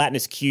it's the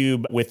gelatinous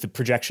cube with the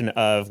projection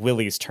of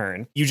Willie's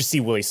turn. You just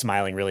see Willie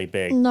smiling really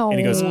big. No. And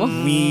he goes,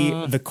 "We,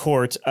 the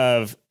court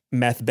of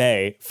Meth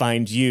Bay,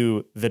 find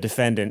you, the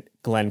defendant,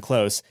 Glenn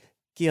Close,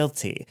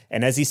 guilty."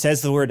 And as he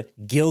says the word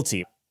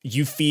guilty,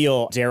 you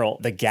feel, Daryl,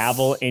 the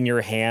gavel in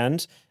your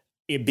hand,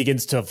 it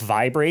begins to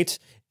vibrate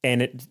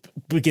and it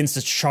begins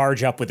to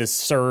charge up with this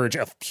surge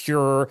of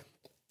pure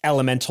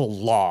elemental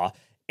law.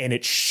 And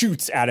it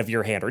shoots out of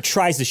your hand, or it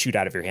tries to shoot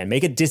out of your hand.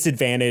 Make a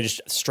disadvantaged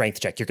strength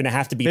check. You're going to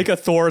have to beat... Make a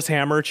Thor's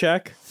hammer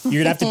check.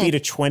 You're going to have to beat a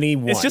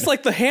 21. It's just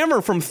like the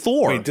hammer from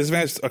Thor. Wait,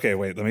 disadvantage... Okay,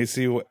 wait, let me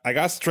see. I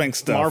got strength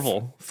stuff.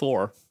 Marvel,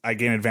 Thor. I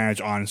gain advantage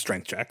on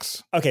strength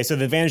checks. Okay, so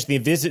the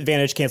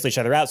disadvantage cancel each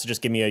other out, so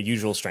just give me a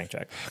usual strength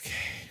check. Okay.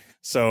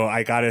 So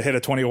I got to hit a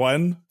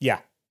 21? Yeah.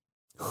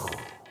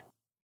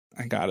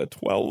 I got a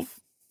 12.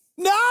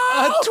 No!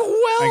 A 12!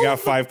 I got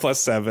 5 plus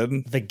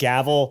 7. The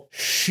gavel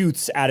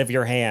shoots out of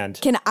your hand.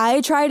 Can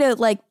I try to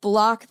like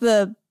block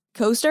the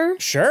coaster?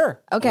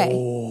 Sure. Okay.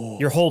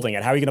 You're holding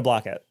it. How are you going to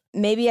block it?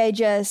 Maybe I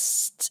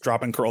just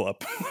Drop and curl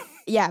up.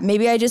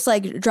 maybe I just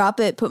like drop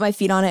it, put my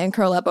feet on it, and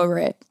curl up over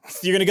it.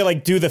 So you're going to go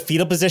like do the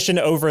fetal position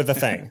over the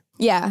thing.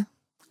 Yeah.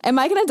 Am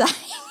I gonna die?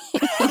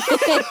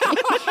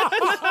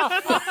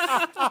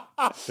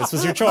 This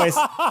was your choice.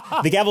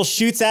 The gavel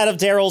shoots out of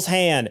Daryl's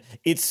hand.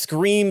 It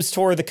screams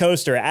toward the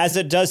coaster. As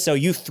it does so,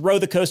 you throw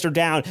the coaster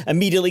down,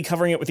 immediately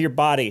covering it with your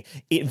body.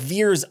 It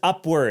veers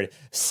upward,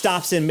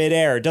 stops in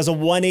midair, does a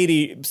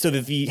 180 so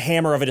that the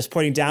hammer of it is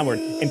pointing downward,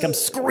 and comes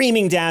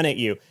screaming down at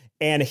you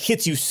and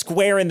hits you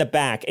square in the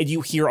back. And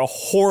you hear a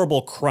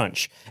horrible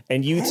crunch.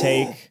 And you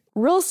take...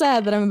 Real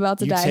sad that I'm about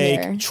to die You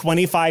here. take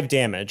 25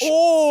 damage.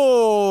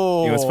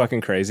 Oh! You know what's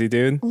fucking crazy,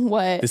 dude?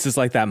 What? This is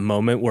like that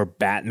moment where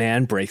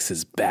Batman breaks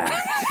his back.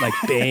 Like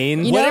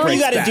Bane. You know- Whatever you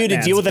got to do to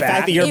deal with the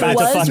fact that you're about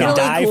to fucking really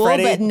die, cool,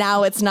 Freddie. but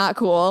now it's not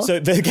cool. So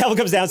the gavel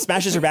comes down,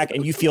 smashes her back,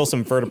 and you feel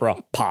some vertebra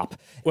pop.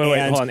 Wait,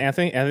 And- hold on,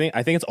 Anthony.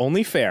 I think it's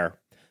only fair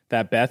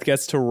that Beth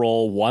gets to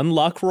roll one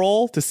luck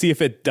roll to see if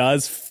it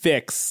does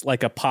fix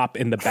like a pop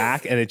in the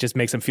back and it just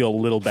makes him feel a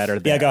little better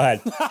there. Yeah, go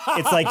ahead.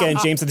 It's like in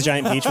James of the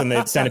Giant Peach when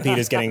the centipede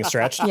is getting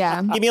stretched.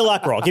 Yeah. Give me a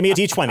luck roll. Give me a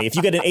D20. If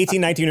you get an 18,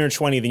 19, or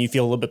 20, then you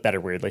feel a little bit better,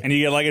 weirdly. And you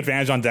get like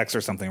advantage on dex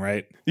or something,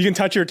 right? You can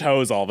touch your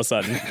toes all of a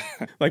sudden.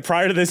 Like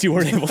prior to this, you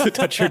weren't able to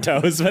touch your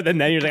toes, but then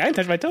you're like, I can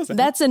touch my toes.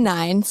 That's a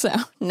 9, so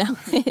no,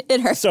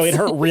 it hurts. So it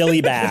hurt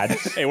really bad.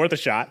 Hey, worth a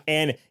shot.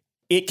 And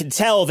it can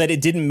tell that it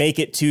didn't make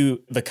it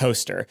to the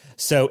coaster.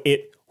 So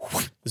it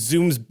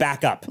zooms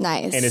back up.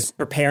 Nice. And is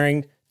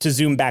preparing to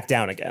zoom back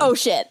down again. Oh,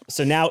 shit.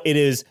 So now it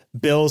is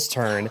Bill's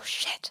turn. Oh,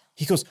 shit.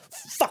 He goes,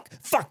 fuck.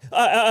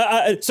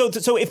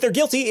 So if they're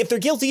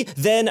guilty,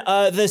 then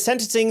the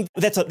sentencing,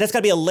 that's got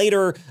to be a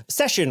later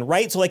session,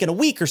 right? So like in a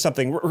week or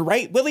something,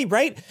 right, Willie,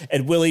 right?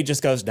 And Willie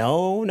just goes,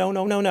 no.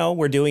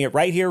 We're doing it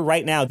right here,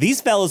 right now.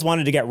 These fellas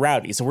wanted to get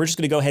rowdy, so we're just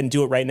going to go ahead and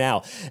do it right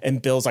now.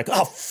 And Bill's like,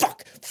 oh,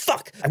 fuck.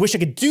 I wish I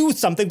could do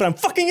something, but I'm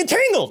fucking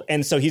entangled.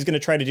 And so he's going to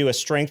try to do a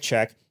strength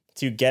check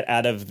to get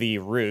out of the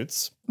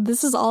roots.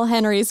 This is all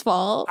Henry's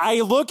fault.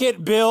 I look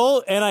at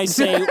Bill and I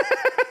say,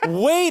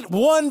 wait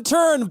one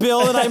turn,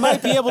 Bill, and I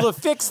might be able to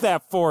fix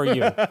that for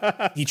you.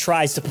 He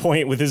tries to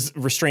point with his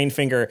restrained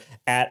finger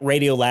at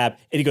Radiolab,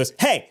 and he goes,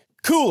 hey,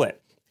 cool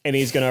it. And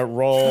he's going to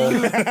roll...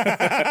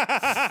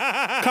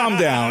 Calm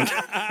down.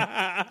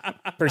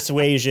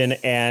 Persuasion,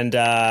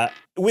 and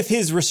with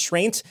his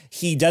restraint,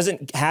 he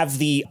doesn't have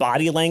the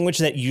body language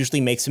that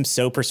usually makes him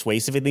so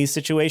persuasive in these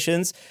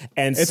situations.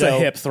 And it's a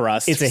hip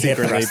thrust. It's a hip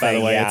thrust, by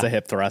the way. yeah. It's a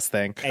hip thrust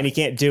thing. And he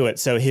can't do it,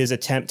 so his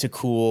attempt to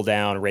cool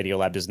down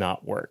Radiolab does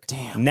not work.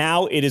 Damn.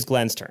 Now it is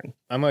Glenn's turn.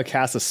 I'm going to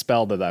cast a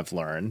spell that I've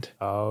learned.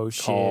 Oh,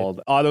 shit.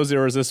 Called Otto's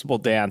Irresistible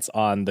Dance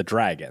on the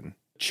Dragon.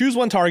 Choose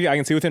one target I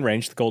can see within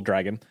range, the gold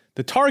dragon.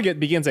 The target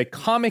begins a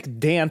comic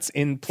dance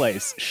in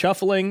place,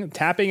 shuffling,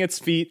 tapping its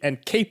feet,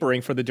 and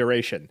capering for the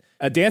duration.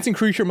 A dancing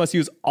creature must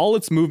use all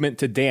its movement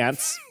to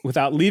dance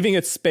without leaving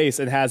its space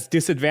and has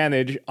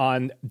disadvantage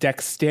on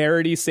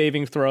dexterity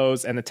saving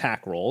throws and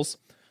attack rolls.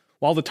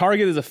 While the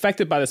target is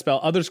affected by the spell,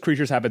 other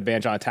creatures have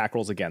advantage on attack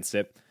rolls against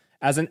it.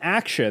 As an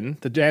action,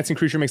 the dancing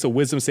creature makes a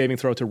wisdom saving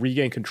throw to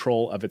regain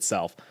control of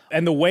itself.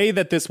 And the way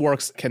that this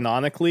works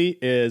canonically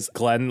is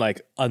Glenn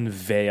like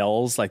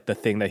unveils like the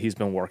thing that he's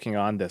been working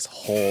on this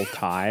whole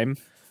time,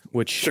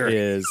 which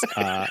is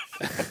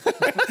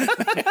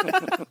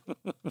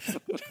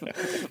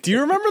Do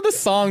you remember the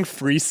song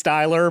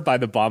Freestyler by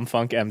the Bomb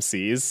Funk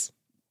MCs?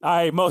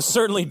 I most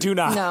certainly do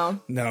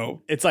not.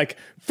 No. It's like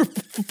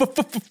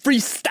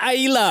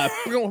freestyler.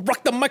 We're gonna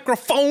rock the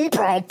microphone.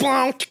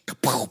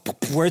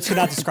 Words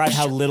cannot describe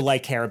how little I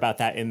care about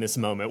that in this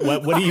moment.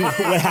 What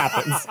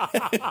happens?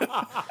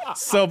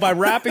 So by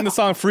rapping the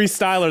song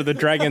Freestyler, the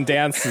dragon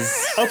dances.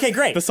 Okay,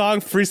 great. The song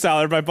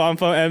Freestyler by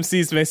Bombfo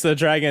MCs makes the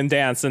dragon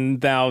dance,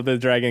 and now the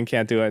dragon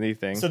can't do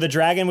anything. So the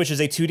dragon, which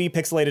is a 2D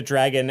pixelated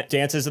dragon,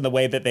 dances in the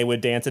way that they would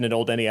dance in an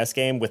old NES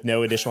game with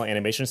no additional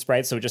animation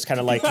sprites. So it just kind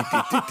of like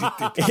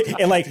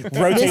it like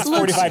rotates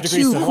 45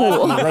 degrees to the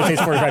left, and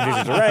rotates 45 degrees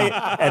to the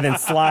right, and then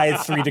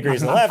slides 3 degrees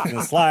to the left,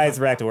 and slides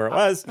back to where it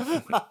was.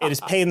 It is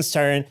Payton's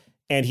turn,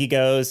 and he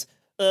goes,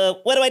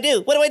 what do I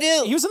do? What do I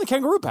do? He was in the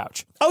kangaroo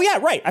pouch. Oh, yeah,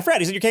 right. I forgot.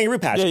 He's in your kangaroo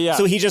pouch. Yeah.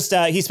 So he just,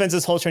 he spends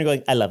his whole turn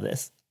going, I love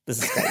this.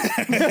 This is great.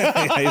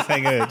 He's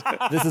saying good.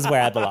 This is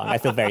where I belong. I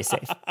feel very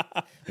safe.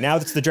 Now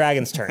it's the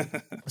dragon's turn.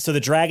 So the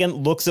dragon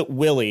looks at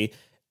Willie,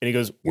 and he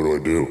goes, what do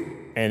I do?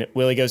 And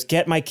Willie goes,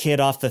 get my kid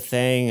off the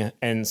thing.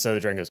 And so the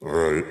dragon goes, all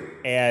right.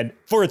 And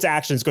for its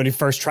action, it's going to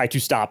first try to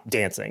stop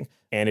dancing.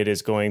 And it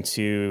is going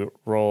to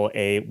roll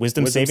a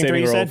wisdom saving throw,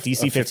 you said?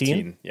 DC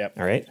 15? Yep.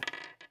 All right.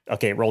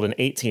 Okay, it rolled an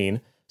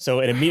 18. So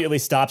it immediately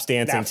stops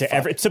dancing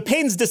to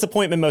Payton's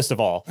disappointment most of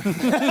all. No,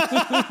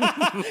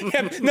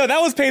 that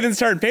was Payton's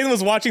turn. Payton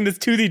was watching this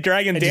 2D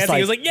dragon dancing. Like,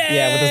 he was like, yay!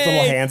 Yeah, with his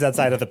little hands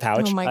outside of the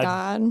pouch. Oh my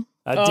God.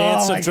 A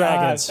dance of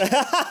dragons.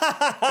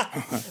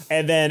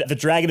 And then the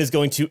dragon is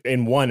going to,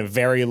 in one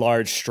very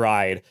large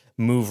stride,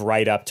 move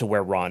right up to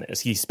where Ron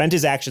is. He spent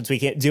his action, so he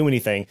can't do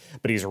anything,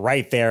 but he's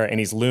right there and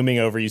he's looming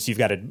over you. So you've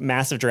got a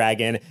massive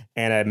dragon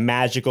and a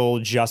magical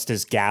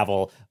justice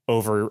gavel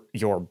over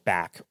your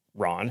back,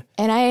 Ron.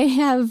 And I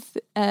have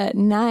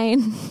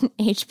 9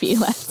 HP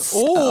left.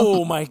 So.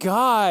 Oh my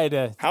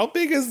God. How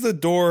big is the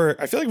door?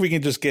 I feel like we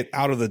can just get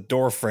out of the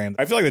door frame.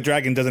 I feel like the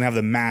dragon doesn't have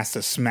the mass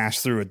to smash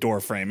through a door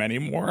frame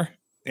anymore.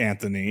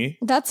 Anthony.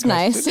 That's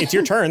nice. It's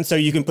your turn, so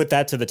you can put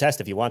that to the test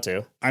if you want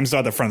to. I'm still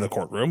at the front of the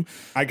courtroom.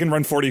 I can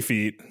run 40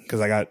 feet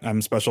because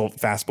I'm special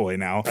fast boy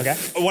now. Okay.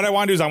 What I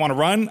want to do is I want to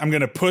run. I'm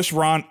going to push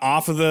Ron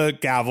off of the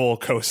gavel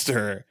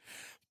coaster,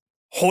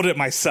 hold it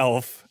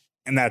myself,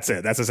 and that's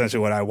it. That's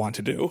essentially what I want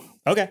to do.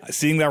 Okay.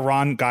 Seeing that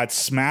Ron got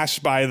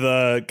smashed by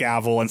the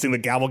gavel and seeing the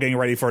gavel getting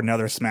ready for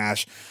another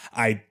smash,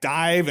 I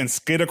dive and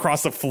skid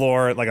across the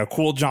floor like a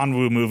cool John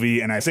Woo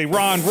movie, and I say,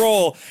 Ron,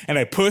 roll, and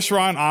I push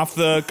Ron off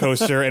the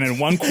coaster, and in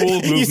one cool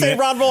movement... You say,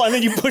 Ron, roll, and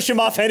then you push him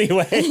off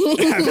anyway.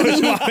 I push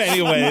him off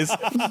anyways.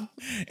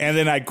 And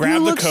then I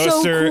grab the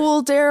coaster. So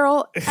cool,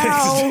 Daryl.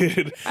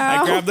 Dude,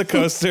 I grab the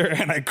coaster,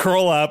 and I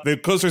curl up. The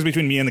coaster's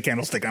between me and the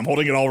candlestick. I'm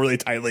holding it all really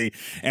tightly,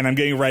 and I'm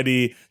getting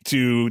ready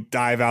to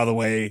dive out of the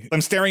way.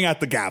 I'm staring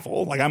at the gavel.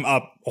 Like, I'm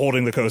up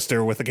holding the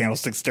coaster with the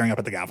candlestick staring up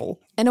at the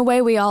gavel. In a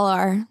way, we all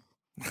are.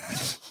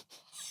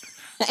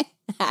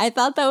 I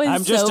thought that was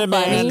I'm just so a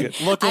man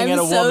funny. looking at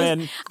a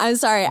woman. I'm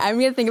sorry. I'm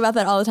going to think about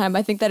that all the time.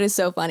 I think that is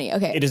so funny.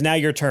 Okay. It is now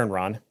your turn,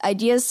 Ron.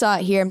 Ideas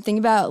sought here. I'm thinking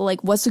about,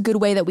 like, what's a good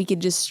way that we could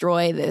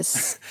destroy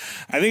this?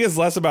 I think it's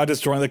less about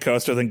destroying the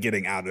coaster than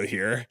getting out of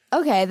here.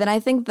 Okay, then I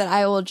think that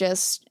I will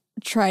just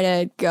try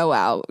to go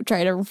out,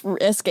 try to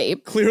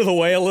escape. Clear the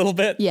way a little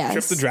bit? Yes.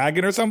 Trip the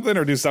dragon or something,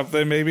 or do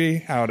something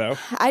maybe? I don't know.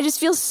 I just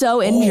feel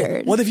so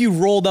injured. What if you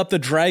rolled up the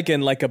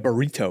dragon like a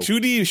burrito?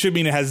 2D should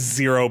mean it has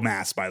zero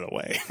mass, by the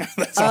way.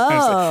 That's all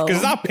I'm saying. Because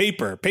it's not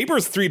paper. Paper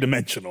is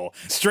 3-dimensional.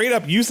 Straight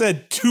up, you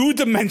said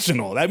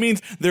 2-dimensional. That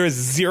means there is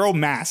zero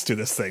mass to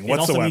this thing whatsoever. It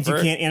also means you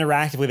can't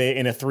interact with it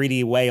in a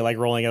 3D way, like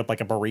rolling it up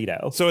like a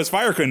burrito. So his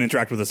fire couldn't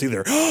interact with us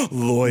either.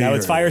 Lawyer. No,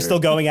 its fire still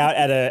going out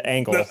at an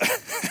angle.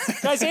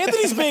 Guys,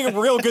 Anthony's being a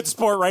real good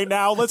sport right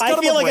now. Let's go I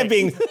to feel the like break. I'm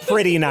being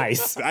pretty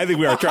nice. I think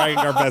we are trying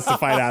our best to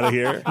fight out of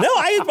here. No,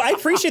 I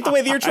appreciate the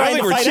way that you're I trying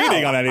don't to think fight we're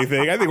cheating out. on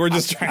anything. I think we're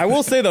just trying. I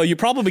will say, though, you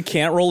probably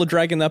can't roll a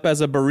dragon up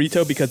as a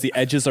burrito because the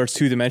edges are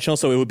 2-dimensional,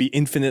 so it would be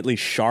infinitely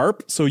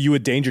sharp, so you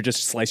would danger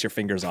just slice your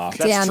fingers off.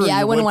 Damn, yeah,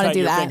 I wouldn't want to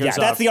do that. Yeah,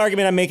 that's the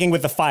argument I'm making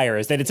with the fire,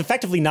 is that it's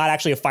effectively not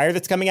actually a fire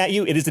that's coming at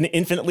you. It is an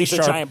infinitely It's a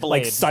sharp, giant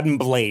blade. like sudden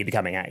blade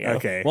coming at you.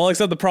 Okay. Well,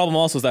 except the problem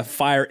also is that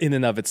fire in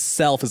and of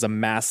itself is a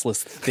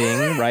massless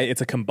thing, right?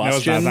 It's a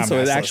combustion, it's not so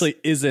it massless. actually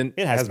isn't.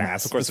 It has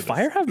mass. Of course, Does it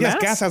fire is. have yes,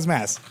 mass? gas has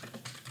mass.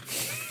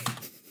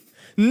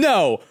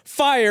 No,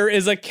 fire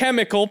is a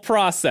chemical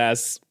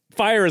process.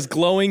 Fire is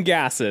glowing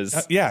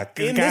gases. Yeah,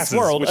 In gases, this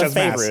world which of has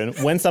mass.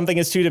 Faerun, when something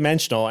is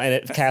 2-dimensional and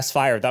it casts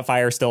fire, that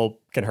fire still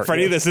can hurt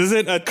Freddie, you. this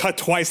isn't a cut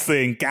twice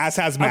thing. Gas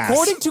has mass.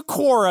 According to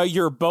Cora,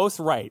 you're both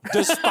right.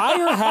 Does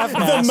fire have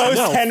mass? most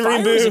no, Henry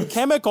fire is a move.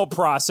 chemical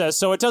process,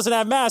 so it doesn't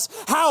have mass.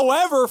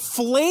 However,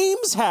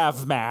 flames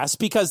have mass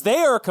because they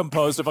are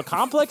composed of a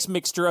complex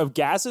mixture of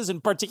gases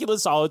and particulate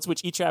solids,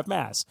 which each have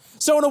mass.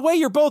 So in a way,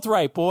 you're both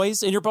right,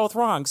 boys, and you're both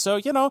wrong. So,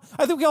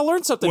 I think we all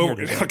learned something here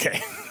today.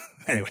 Okay.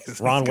 Anyways,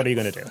 Ron, what are you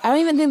going to do? I don't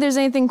even think there's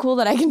anything cool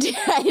that I can do.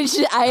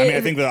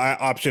 I think the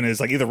option is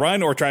like either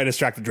run or try to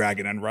distract the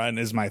dragon, and run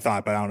is my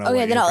thought, but I don't know. Okay,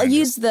 what then you're I'll trying to do.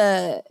 use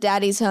the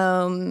Daddy's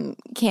Home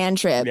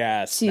cantrip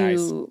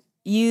to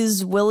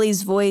use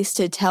Willie's voice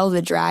to tell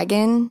the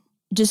dragon,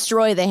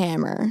 destroy the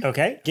hammer.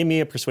 Okay, give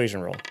me a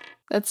persuasion roll.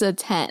 That's a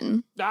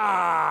 10.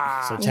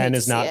 So 10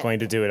 is not going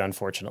to do it,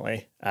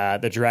 unfortunately.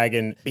 The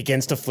dragon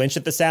begins to flinch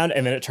at the sound,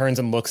 and then it turns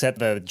and looks at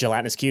the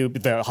gelatinous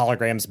cube. The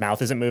hologram's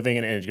mouth isn't moving,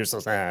 and it just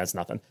goes, it's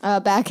nothing.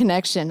 Bad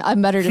connection. I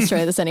better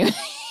destroy this anyway.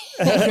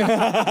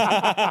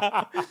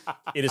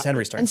 It is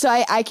Henry's turn. And so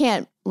I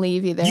can't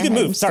leave either. You can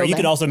I'm move. still Sorry, you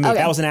there. can also move. Okay.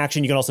 That was an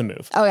action. You can also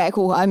move. Okay,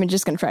 cool. I'm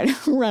just going to try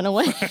to run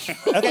away.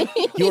 Okay.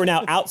 You are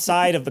now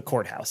outside of the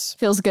courthouse.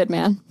 Feels good,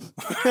 man.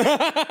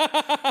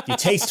 You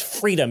taste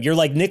freedom. You're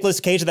like Nicolas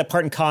Cage at that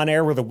part in Con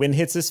Air where the wind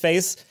hits his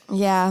face.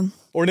 Yeah.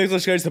 Or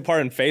Nicolas Cage, the part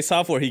in Face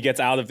Off where he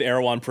gets out of the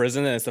Erewhon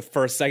prison and it's the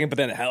first second, but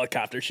then a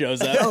helicopter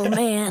shows up. Oh,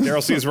 man.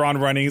 Daryl sees Ron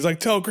running. He's like,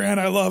 tell Grant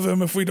I love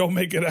him if we don't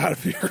make it out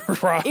of here,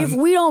 Ron. If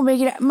we don't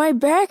make it, my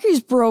back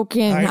is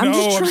broken. I know, I'm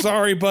just I'm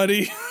sorry,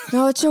 buddy.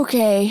 No, it's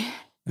okay.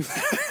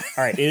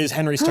 All right, it is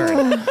Henry's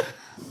turn.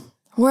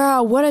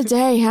 Wow, what a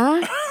day,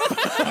 huh?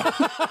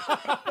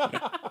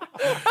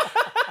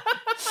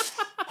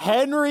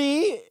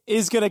 Henry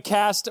is going to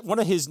cast one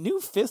of his new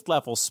 5th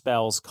level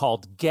spells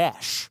called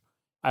Gesh.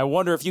 I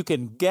wonder if you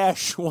can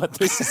guess what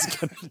this is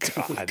going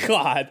to do.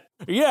 God.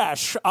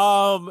 Yes.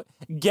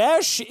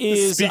 Gesh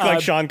is... Speak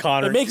like Sean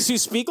Connery. It makes you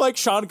speak like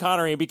Sean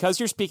Connery, and because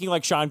you're speaking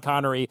like Sean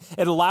Connery,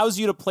 it allows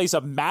you to place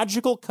a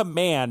magical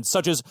command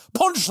such as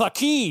punch the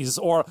keys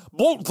or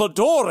bolt the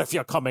door if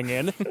you're coming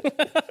in.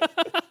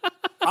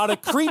 on a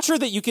creature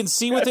that you can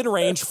see within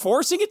range,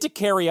 forcing it to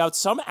carry out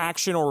some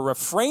action or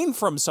refrain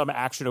from some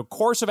action, a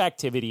course of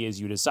activity as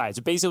you decide.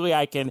 So basically,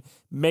 I can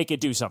make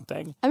it do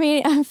something. I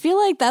mean, I feel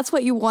like that's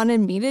what you wanted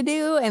me to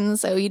do, and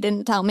so you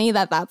didn't tell me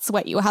that that's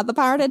what you had the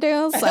power to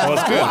do. So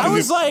I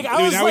was like,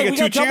 we get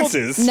two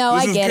chances. No,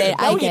 I get it.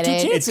 I get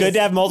it. It's good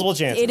to have multiple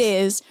chances. It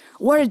is.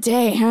 What a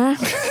day, huh?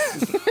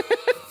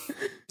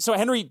 So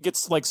Henry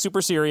gets like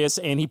super serious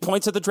and he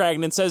points at the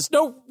dragon and says,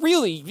 "No,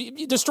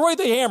 really, destroy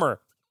the hammer."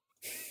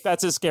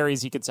 That's as scary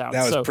as he could sound.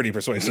 That was pretty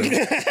persuasive.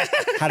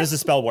 How does the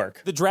spell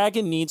work? The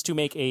dragon needs to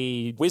make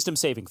a wisdom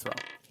saving throw.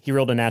 He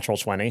rolled a natural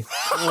 20.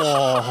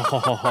 Oh.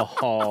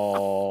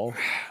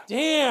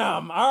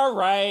 Damn. All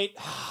right.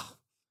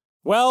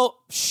 Well,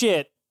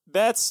 shit.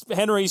 That's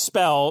Henry's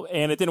spell,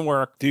 and it didn't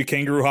work. Do you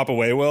kangaroo hop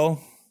away, Will?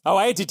 Oh,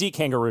 I had to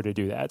de-kangaroo to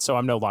do that, so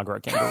I'm no longer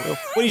a kangaroo.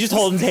 What, you just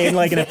holding Payne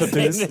like an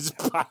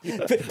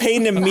epipooz?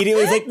 Payne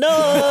immediately is like,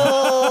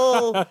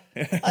 no!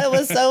 I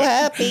was so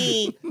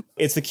happy.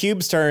 It's the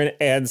cube's turn,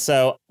 and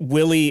so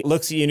Willie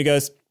looks at you and he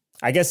goes,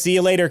 "I guess see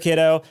you later,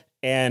 kiddo."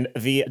 And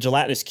the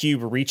gelatinous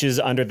cube reaches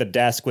under the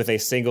desk with a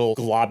single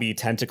globby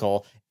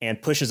tentacle and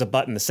pushes a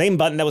button, the same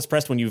button that was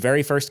pressed when you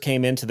very first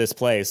came into this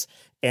place.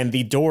 And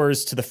the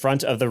doors to the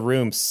front of the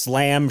room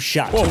slam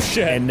shut. Oh,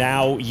 shit. And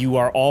now you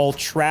are all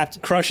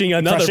trapped. Crushing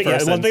another person.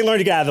 Yeah, well, they learned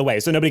to get out of the way,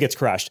 so nobody gets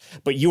crushed.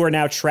 But you are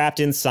now trapped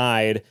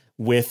inside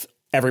with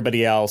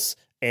everybody else,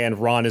 and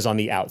Ron is on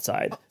the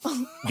outside.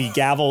 The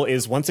gavel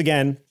is once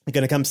again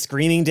going to come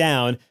screaming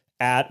down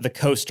at the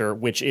coaster,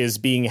 which is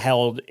being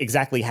held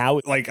exactly how?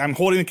 Like, I'm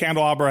holding the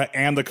candelabra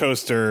and the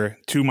coaster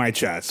to my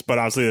chest, but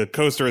obviously the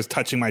coaster is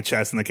touching my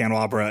chest and the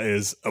candelabra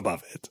is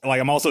above it.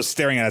 Like, I'm also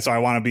staring at it, so I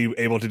want to be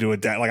able to do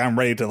like, I'm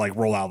ready to, like,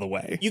 roll out of the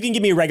way. You can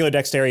give me a regular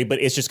dexterity, but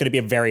it's just going to be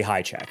a very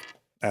high check.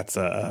 That's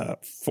a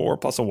 4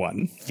 plus a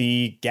 1.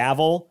 The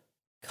gavel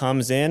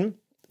comes in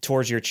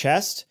towards your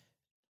chest.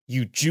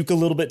 You juke a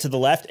little bit to the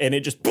left, and it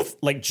just, poof,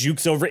 like,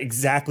 jukes over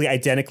exactly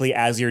identically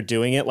as you're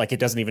doing it. Like, it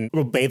doesn't even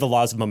obey the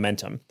laws of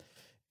momentum.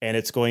 And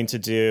it's going to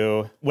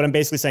do, what I'm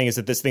basically saying is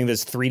that this thing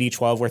does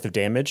 3d12 worth of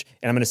damage.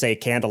 And I'm going to say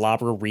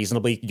candelabra,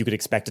 reasonably, you could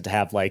expect it to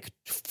have like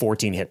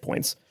 14 hit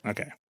points.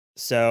 Okay.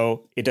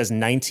 So it does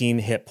 19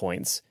 hit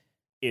points.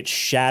 It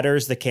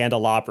shatters the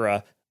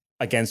candelabra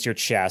against your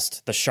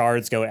chest. The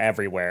shards go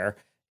everywhere.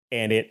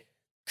 And it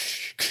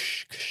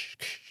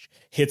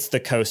hits the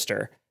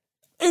coaster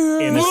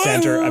in the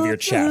center of your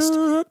chest.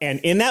 And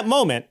in that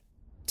moment,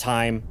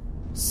 time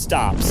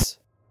stops.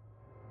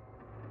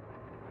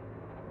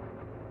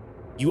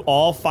 You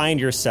all find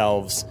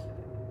yourselves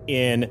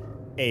in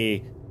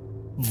a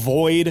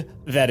void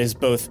that is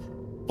both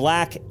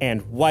black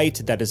and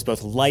white, that is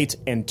both light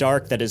and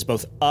dark, that is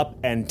both up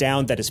and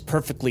down, that is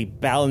perfectly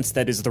balanced,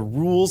 that is the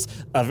rules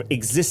of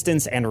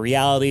existence and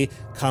reality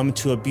come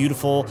to a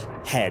beautiful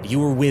head.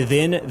 You are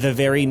within the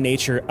very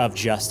nature of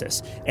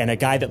justice. And a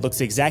guy that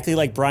looks exactly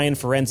like Brian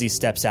Ferenzi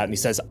steps out and he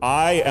says,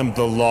 "I am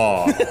the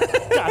law."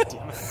 God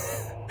damn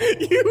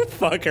it. You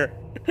fucker.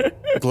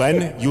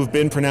 Glenn, you have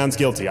been pronounced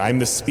guilty. I am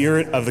the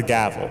spirit of the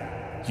gavel.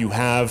 You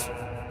have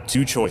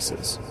two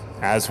choices,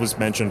 as was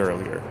mentioned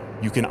earlier.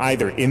 You can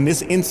either, in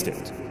this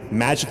instant,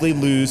 magically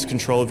lose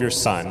control of your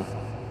son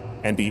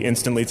and be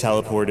instantly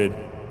teleported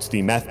to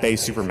the Meth Bay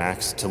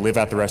Supermax to live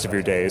out the rest of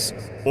your days,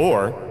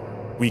 or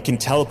we can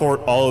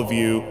teleport all of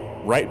you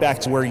right back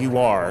to where you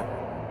are,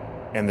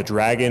 and the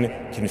dragon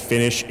can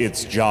finish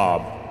its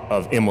job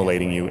of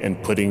immolating you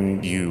and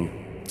putting you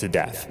to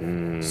death.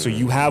 So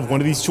you have one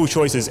of these two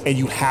choices, and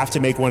you have to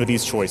make one of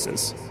these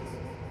choices.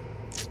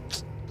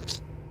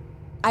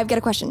 I've got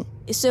a question.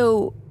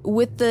 So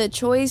with the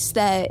choice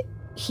that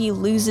he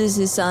loses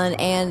his son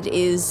and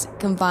is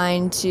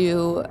confined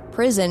to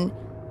prison,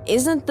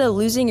 isn't the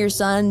losing your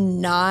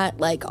son not,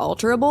 like,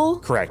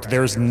 alterable? Correct.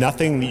 There's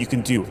nothing that you can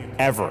do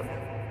ever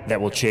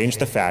that will change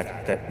the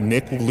fact that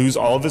Nick will lose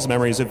all of his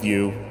memories of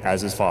you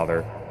as his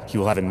father. He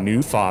will have a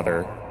new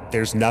father.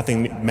 There's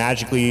nothing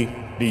magically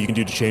that you can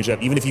do to change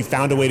that. Even if you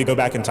found a way to go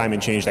back in time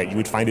and change that, you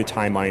would find a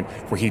timeline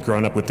where he'd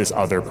grown up with this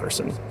other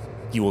person.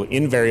 He will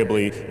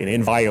invariably and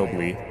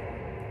inviolably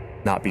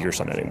not be your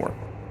son anymore.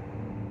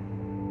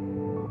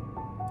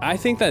 I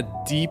think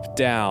that deep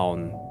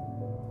down,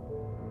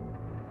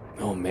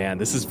 oh man,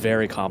 this is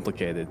very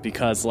complicated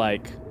because,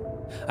 like,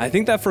 I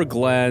think that for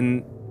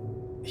Glenn,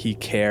 he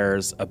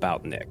cares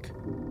about Nick.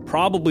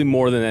 Probably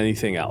more than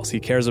anything else. He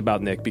cares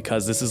about Nick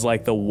because this is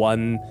like the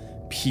one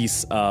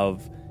piece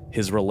of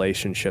his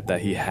relationship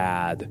that he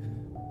had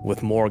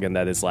with Morgan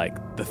that is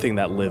like the thing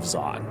that lives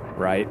on,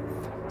 right?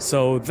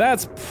 So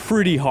that's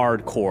pretty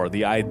hardcore,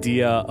 the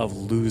idea of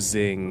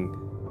losing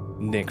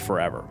Nick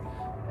forever.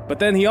 But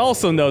then he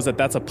also knows that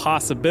that's a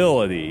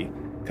possibility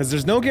because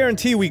there's no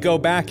guarantee we go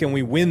back and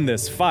we win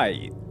this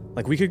fight.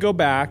 Like, we could go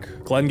back,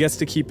 Glenn gets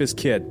to keep his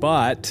kid,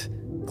 but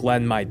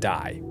Glenn might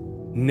die.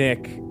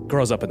 Nick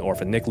grows up an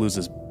orphan. Nick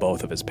loses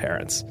both of his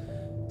parents.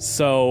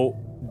 So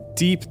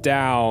deep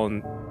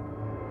down,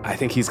 I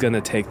think he's going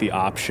to take the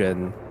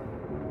option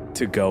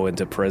to go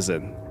into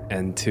prison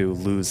and to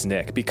lose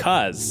Nick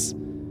because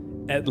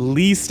at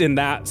least in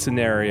that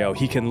scenario,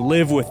 he can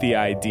live with the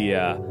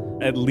idea,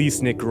 at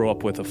least Nick grew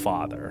up with a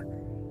father.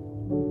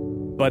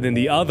 But in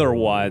the other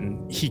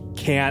one, he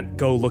can't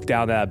go look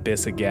down that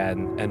abyss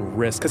again and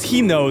risk, because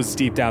he knows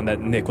deep down that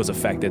Nick was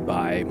affected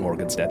by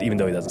Morgan's death, even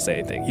though he doesn't say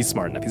anything. He's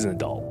smart enough, he's an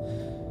adult.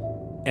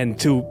 And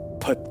to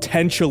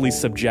potentially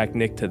subject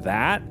Nick to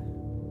that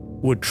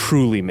would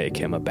truly make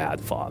him a bad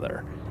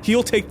father.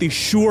 He'll take the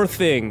sure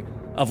thing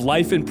of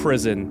life in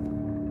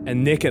prison,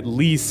 and Nick at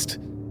least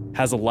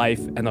has a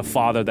life and a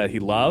father that he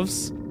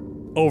loves,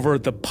 over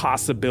the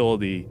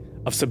possibility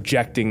of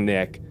subjecting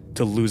Nick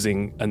to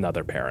losing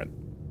another parent.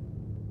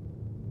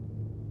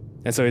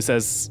 And so he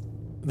says,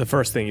 the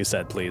first thing you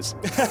said, please.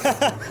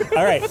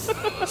 All right.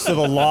 So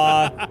the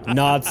law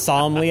nods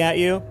solemnly at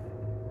you.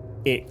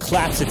 It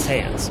claps its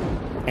hands.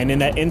 And in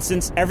that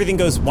instance, everything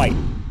goes white.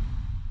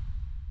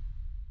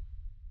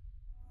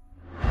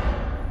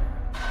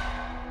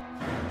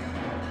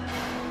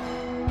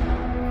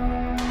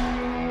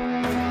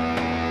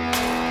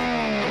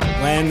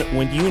 Glenn,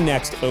 when you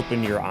next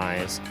open your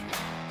eyes,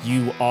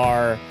 you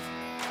are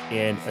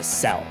in a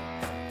cell,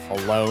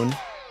 alone,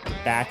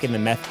 back in the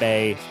Meth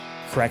Bay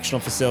Correctional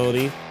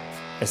Facility,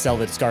 a cell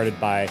that's guarded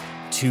by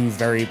two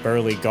very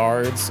burly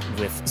guards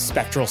with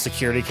spectral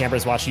security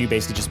cameras watching you,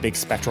 basically just big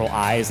spectral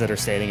eyes that are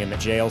standing in the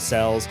jail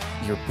cells.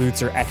 Your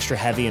boots are extra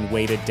heavy and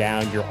weighted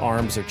down. Your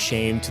arms are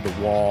chained to the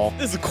wall.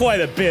 This is quite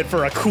a bit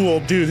for a cool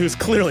dude who's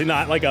clearly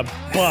not like a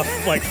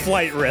buff, like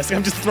flight risk.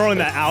 I'm just throwing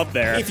that out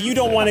there. If you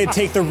don't want to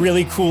take the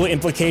really cool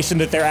implication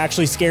that they're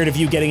actually scared of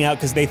you getting out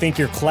because they think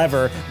you're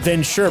clever,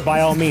 then sure,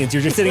 by all means.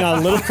 You're just sitting on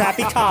a little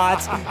crappy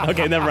cot.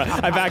 Okay, never mind.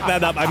 I back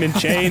that up. I'm in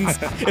chains.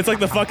 It's like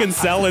the fucking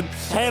cell in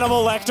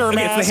Hannibal Lecter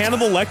mask. It's the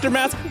Hannibal Lecter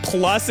mask,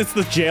 plus it's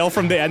the jail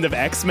from the end of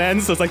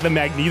X-Men, so it's like the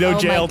Magneto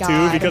jail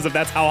too, because of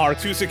that's how hard.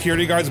 Two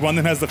security guards, one of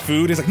them has the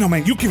food. He's like, no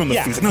man, you give him the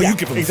food. He's like, no, you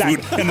give him the food.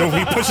 And then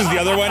he pushes the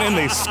other one in,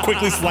 they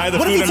quickly slide the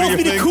what food if he under tells your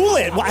me thing? to cool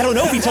it? Well, I don't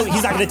know if he's not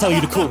going to tell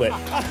you to cool it.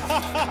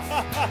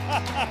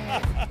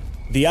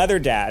 The other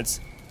dads,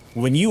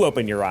 when you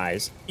open your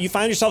eyes, you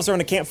find yourselves around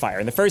a campfire,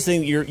 and the first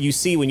thing you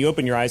see when you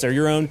open your eyes are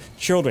your own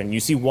children. You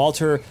see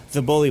Walter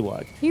the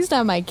Bullywug. He's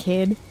not my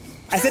kid.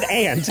 I said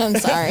and. I'm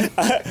sorry.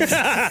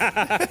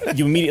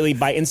 You immediately,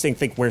 by instinct,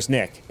 think, where's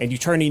Nick? And you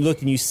turn and you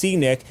look and you see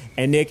Nick,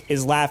 and Nick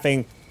is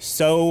laughing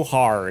so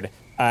hard.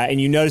 And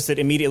you notice that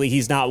immediately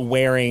he's not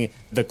wearing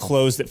the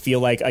clothes that feel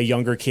like a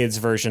younger kid's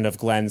version of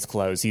Glenn's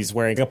clothes. He's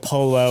wearing a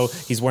polo.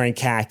 He's wearing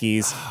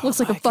khakis. Looks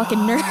like a fucking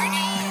nerd.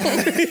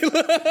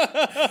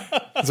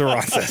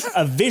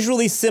 A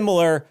visually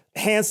similar,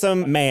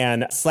 handsome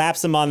man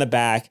slaps him on the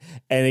back,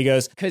 and he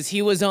goes, "'Cause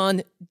he was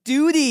on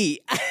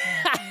duty."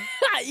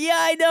 Yeah,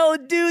 I know,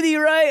 duty,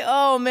 right?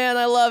 Oh, man,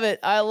 I love it.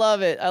 I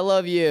love it. I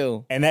love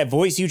you. And that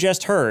voice you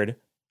just heard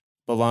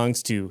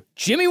belongs to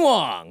Jimmy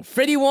Wong,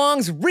 Freddie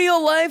Wong's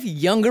real-life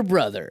younger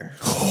brother.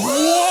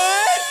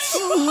 What?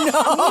 No.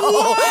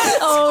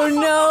 Oh,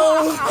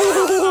 no.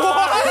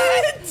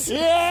 What?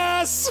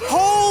 Yes!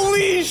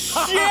 Holy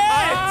shit!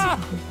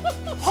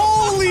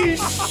 Holy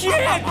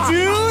shit,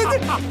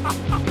 dude!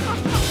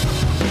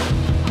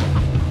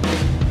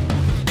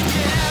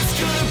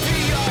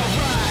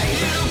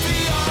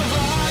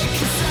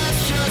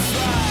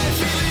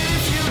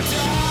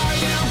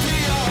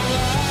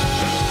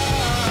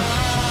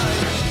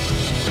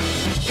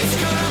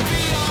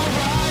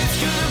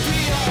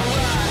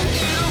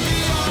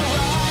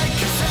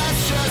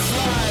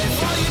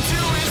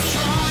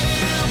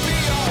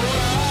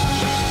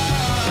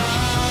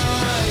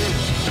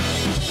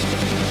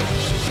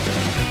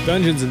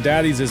 Dungeons and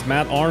Daddies is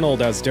Matt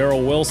Arnold as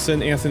Daryl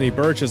Wilson, Anthony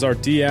Birch as our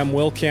DM,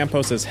 Will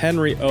Campos as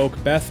Henry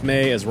Oak, Beth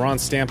May as Ron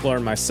Stampler,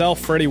 and myself,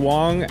 Freddie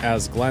Wong,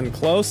 as Glenn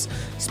Close.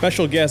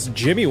 Special guest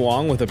Jimmy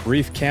Wong with a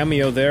brief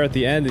cameo there at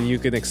the end, and you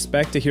can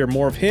expect to hear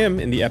more of him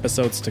in the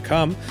episodes to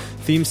come.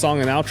 Theme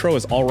song and outro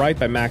is All Right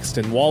by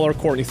Maxton Waller.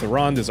 Courtney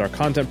Theron is our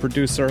content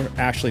producer.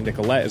 Ashley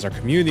Nicolette is our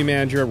community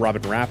manager.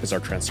 Robin Rapp is our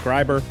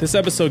transcriber. This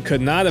episode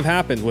could not have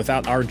happened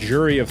without our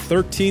jury of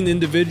 13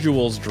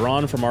 individuals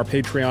drawn from our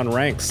Patreon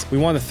ranks. We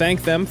want to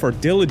thank them for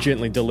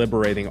diligently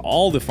deliberating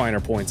all the finer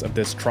points of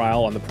this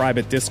trial on the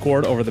private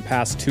Discord over the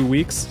past 2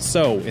 weeks.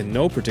 So, in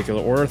no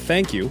particular order,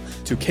 thank you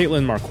to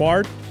Caitlin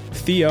Marquard,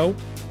 Theo,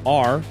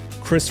 R,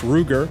 Chris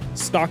Ruger,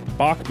 Stock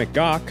Bach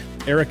McGock,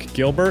 Eric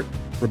Gilbert,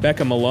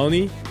 Rebecca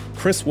Maloney,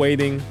 Chris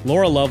Wading,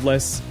 Laura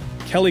Lovelace,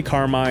 Kelly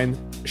Carmine,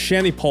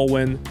 Shani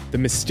Polwin, the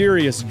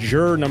mysterious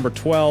Juror number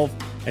 12,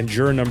 and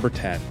Juror number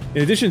 10.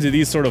 In addition to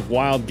these sort of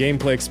wild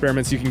gameplay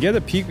experiments, you can get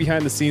a peek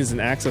behind the scenes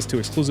and access to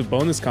exclusive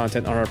bonus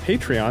content on our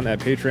Patreon at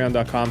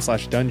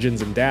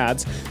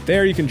patreon.com/dungeonsanddads.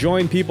 There you can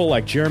join people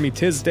like Jeremy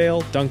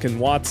Tisdale, Duncan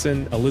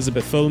Watson,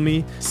 Elizabeth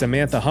Fulmy,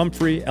 Samantha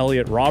Humphrey,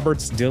 Elliot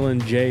Roberts,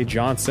 Dylan J.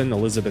 Johnson,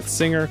 Elizabeth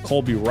Singer,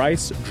 Colby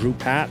Rice, Drew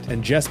Patt,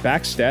 and Jess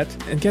Backstedt,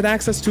 and get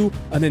access to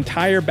an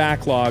entire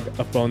backlog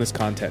of bonus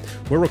content.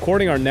 We're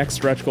recording our next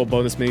Stretch Goal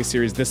bonus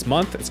miniseries this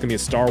month. It's going to be a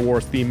Star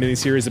Wars themed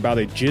miniseries about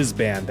a jizz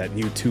band that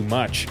knew too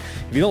much.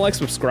 If you don't like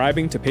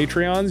subscribing to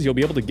Patreons, you'll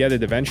be able to get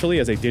it eventually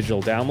as a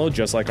digital download,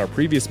 just like our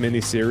previous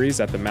mini-series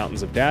at the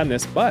Mountains of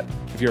Dadness, but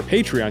if you're a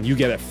Patreon, you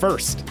get it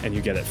first, and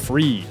you get it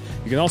free.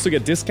 You can also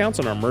get discounts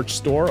on our merch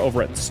store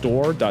over at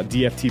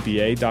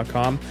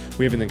store.dftba.com.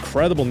 We have an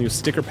incredible new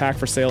sticker pack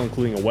for sale,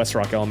 including a West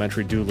Rock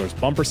Elementary Doodlers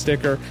bumper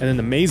sticker and an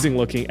amazing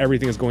looking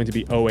Everything is Going to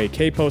Be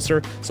OAK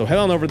poster. So head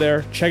on over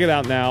there, check it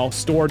out now,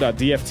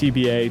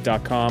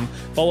 store.dftba.com.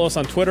 Follow us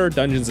on Twitter,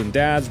 Dungeons and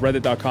Dads,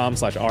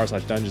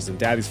 reddit.com/r/Dungeons and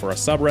Daddies for our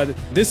subreddit.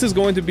 This is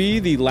going to be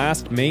the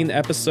last main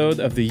episode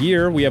of the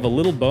year. We have a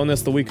little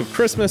bonus the week of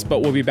Christmas,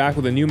 but we'll be back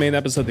with a new main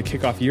episode to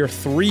kick off year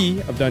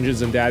 3 of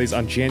Dungeons and Daddies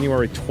on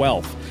January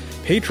 12th.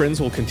 Patrons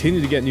will continue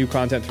to get new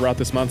content throughout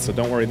this month, so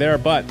don't worry there.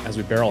 But as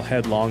we barrel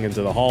headlong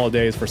into the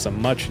holidays for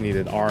some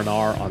much-needed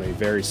R&R on a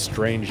very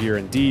strange year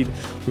indeed,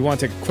 we want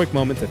to take a quick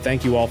moment to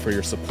thank you all for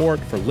your support,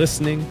 for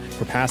listening,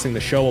 for passing the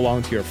show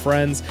along to your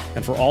friends,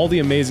 and for all the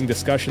amazing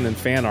discussion and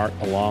fan art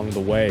along the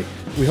way.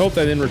 We hope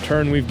that in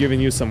return we've given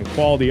you some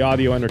quality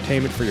audio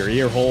entertainment for your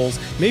ear holes,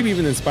 maybe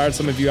even inspired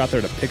some of you out there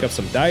to pick up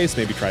some dice,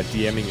 maybe try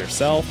DMing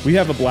yourself. We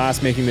have a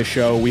blast making this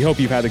show. We hope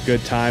you've had a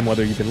good time,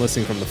 whether you've been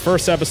listening from the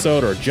first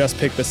episode or just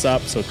picked this up.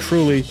 So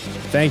truly,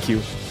 thank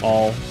you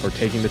all for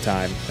taking the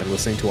time and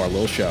listening to our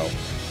little show.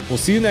 We'll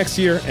see you next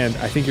year, and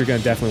I think you're going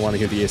to definitely want to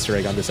hear the Easter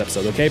egg on this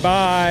episode. Okay,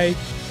 bye!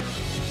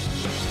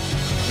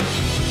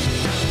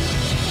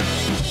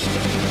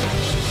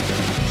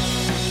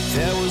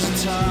 There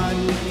was a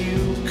time when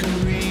you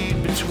could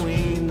read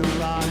between the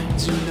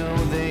lines. You know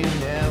they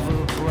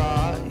never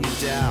brought you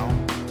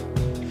down.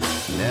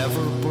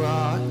 Never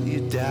brought you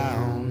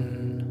down.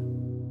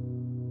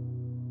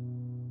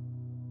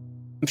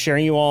 I'm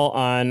sharing you all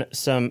on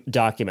some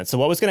documents. So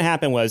what was going to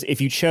happen was if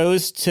you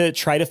chose to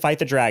try to fight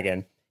the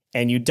dragon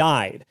and you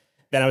died,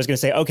 then I was going to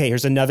say, okay,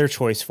 here's another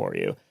choice for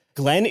you.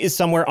 Glenn is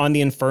somewhere on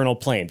the infernal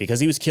plane. Because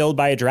he was killed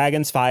by a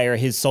dragon's fire,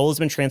 his soul has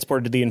been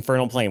transported to the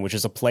infernal plane, which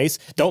is a place,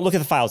 don't look at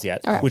the files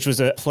yet, right, which was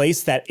a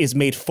place that is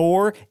made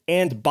for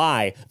and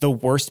by the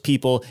worst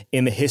people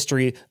in the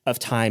history of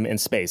time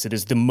and space. It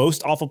is the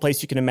most awful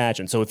place you can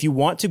imagine. So if you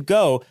want to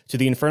go to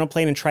the infernal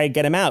plane and try to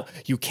get him out,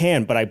 you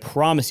can, but I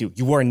promise you,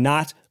 you are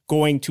not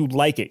going to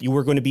like it. You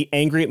are going to be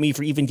angry at me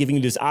for even giving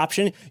you this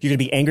option. You're going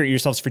to be angry at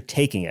yourselves for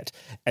taking it.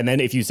 And then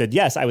if you said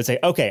yes, I would say,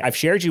 okay, I've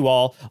shared you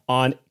all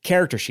on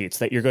character sheets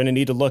that you're going to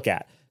need to look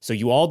at. So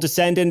you all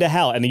descend into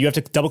hell, and then you have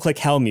to double click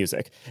hell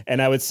music.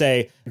 And I would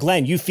say,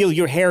 Glenn, you feel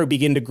your hair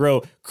begin to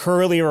grow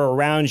curlier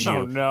around you.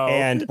 Oh, no.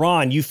 And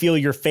Ron, you feel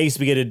your face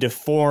begin to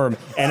deform,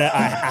 and a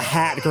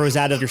hat grows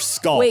out of your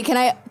skull. Wait, can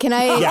I?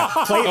 Yeah,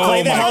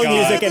 play the hell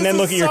music and then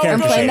look at your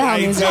character sheet.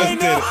 I'm playing the hell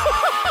music.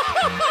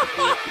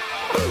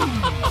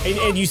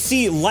 And you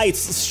see lights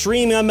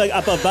streaming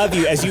up above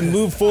you as you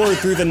move forward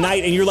through the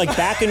night, and you're like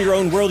back in your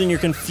own world and you're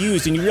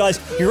confused, and you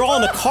realize you're all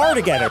in a car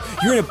together.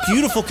 You're in a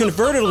beautiful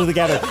convertible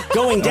together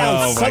going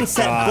down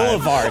Sunset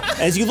Boulevard.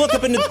 As you look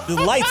up into the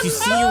lights, you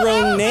see your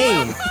own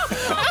name,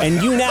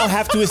 and you now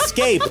have to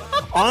escape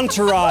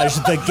Entourage,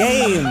 the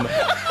game.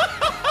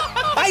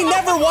 I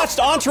never watched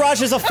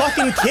Entourage as a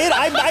fucking kid.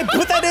 I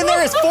put that in there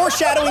as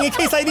foreshadowing in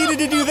case I needed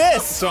to do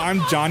this. So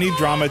I'm Johnny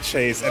Drama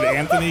Chase, and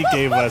Anthony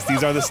gave us,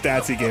 these are the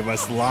stats he gave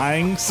us: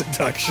 lying,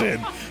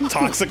 seduction,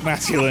 toxic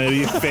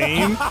masculinity,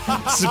 fame,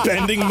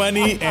 spending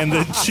money, and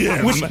the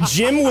gym. Which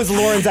gym was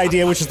Lauren's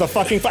idea, which is the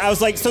fucking, I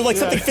was like, so like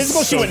something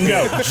physical? She went,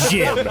 no,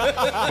 gym.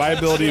 My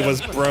ability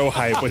was bro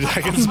hype, which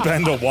I can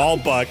spend a wall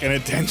buck and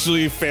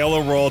intentionally fail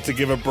a roll to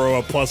give a bro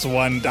a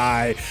 +1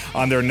 die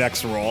on their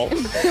next roll.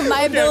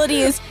 My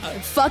ability is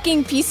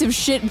fucking piece of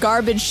shit,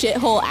 garbage,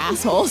 shithole,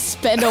 asshole.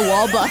 Spend a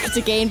wall buck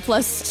to gain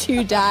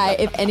 +2 die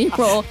if any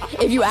roll.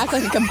 If you act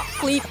like a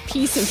complete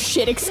piece of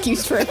shit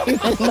excuse for a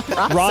human in the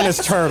process. Ron is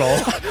turtle.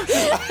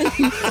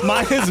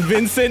 Mine is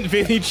Vincent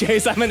Vinny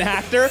Chase. I'm an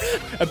actor.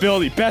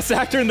 Ability, best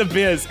actor in the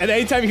biz. And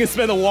anytime you can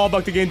spend a wall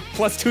buck to gain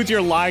 +2 to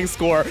your lying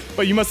score,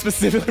 but you must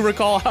specifically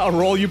recall a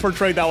role you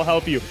portrayed that will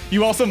help you.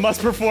 You also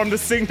must perform the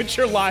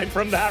signature line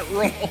from that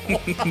role.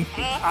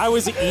 I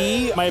was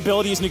E. My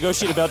ability is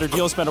negotiate a better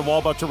deal, spend a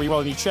wall buck to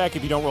reroll any check.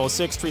 If you don't roll a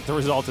 6, treat the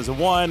result as a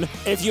 1.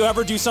 If you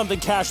ever do something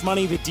cash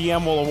money, the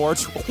DM will award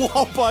you a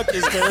wall buck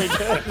is very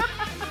good.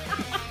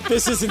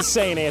 This is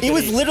insane, Anthony. It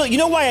was literally, you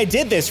know why I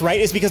did this, right?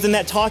 Is because in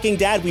that Talking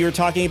Dad, we were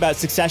talking about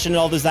Succession and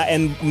all this, that,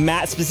 and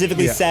Matt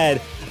specifically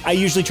said, I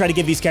usually try to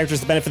give these characters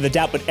the benefit of the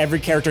doubt, but every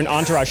character in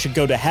Entourage should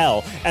go to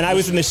hell. And I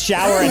was in the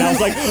shower and I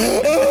was like,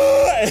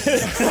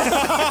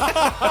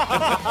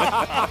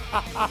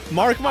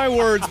 Mark my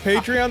words,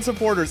 Patreon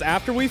supporters,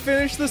 after we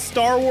finish the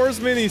Star Wars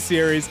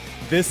miniseries,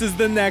 this is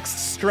the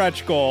next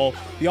stretch goal.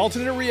 The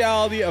alternate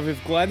reality of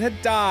if Glenn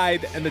had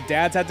died and the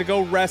dads had to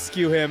go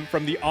rescue him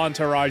from the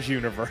Entourage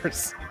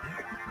universe.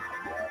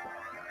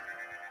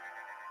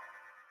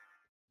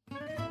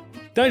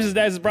 Dungeons &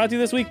 Dads is brought to you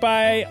this week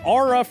by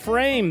Aura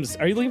Frames.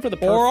 Are you looking for the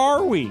Or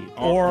are we?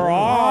 Or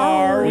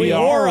are we?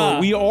 Aura.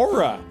 We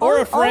aura.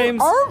 Aura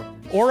Frames.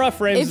 Aura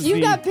frames. If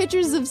you've got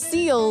pictures of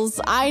seals,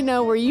 I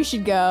know where you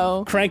should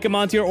go. Crank them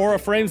onto your Aura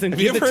frames and Have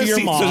you give it ever to your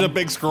seen mom. such a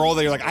big scroll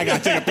that you're like, I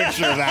gotta take a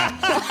picture of that?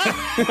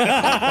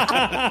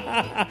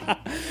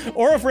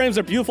 Aura frames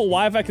are beautiful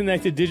Wi-Fi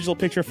connected digital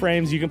picture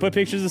frames. You can put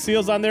pictures of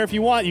seals on there if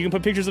you want. You can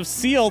put pictures of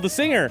Seal, the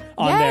singer,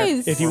 on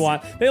there if you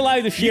want. They allow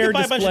you to share, You can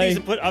buy a bunch of display. these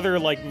and put other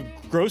like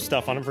gross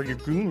stuff on them for your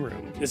goon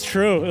room. It's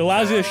true. It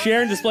allows you to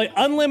share and display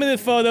unlimited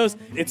photos.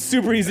 It's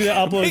super easy to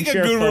upload and Make a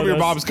share good room photos your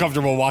mom's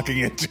comfortable walking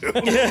into.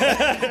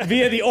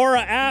 via the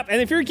Aura app.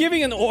 And if you're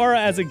giving an Aura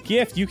as a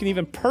gift, you can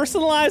even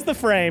personalize the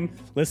frame.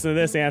 Listen to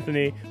this,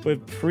 Anthony,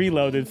 with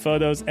preloaded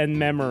photos and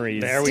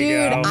memories. There we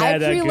Dude, go. I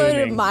Meta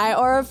preloaded gooning. my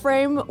Aura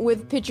frame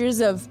with pictures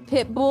of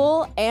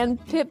Pitbull and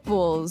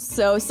Pitbulls.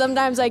 So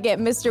sometimes I get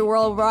Mr.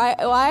 Worldwide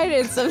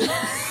and sometimes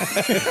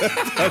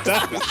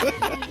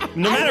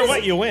No matter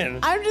what, you win.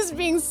 I'm just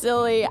being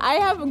silly. I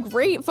have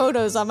great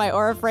photos on my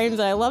Aura frames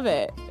and I love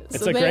it.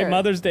 It's So a great there.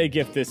 Mother's Day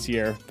gift this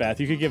year, Beth.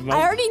 You could give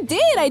I already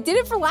did. I did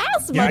it for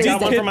last Yeah, I month.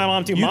 got one for my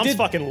mom too. You Moms did-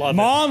 fucking love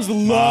Moms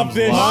love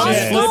this love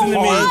shit. it. Listen to me.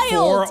 Wild.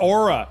 For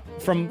Aura.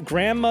 From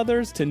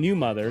grandmothers to new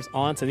mothers,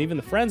 aunts, and even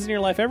the friends in your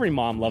life, every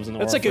mom loves an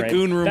Aura That's like a frame.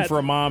 goon room That- for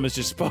a mom is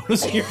just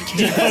photos of your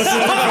kids.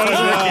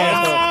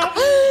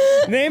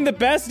 Named the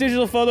best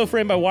digital photo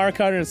frame by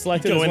Wirecutter and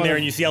selected Go as in one there of-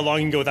 and you see how long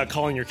you can go without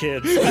calling your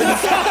kids.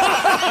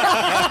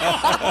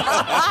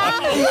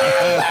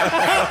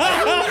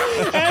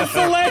 and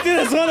selected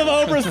as one of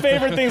Oprah's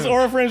favorite things.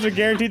 Aura frames are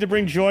guaranteed to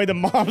bring joy to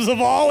moms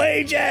of all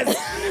ages.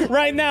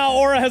 Right now,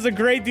 Aura has a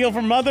great deal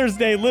for Mother's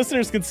Day.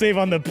 Listeners can save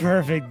on the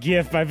perfect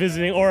gift by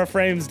visiting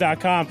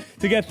auraframes.com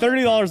to get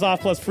 $30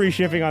 off plus free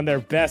shipping on their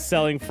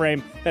best-selling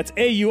frame. That's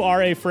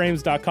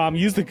AURAFrames.com.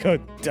 Use the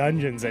code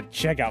DUNGEONS at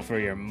checkout for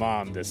your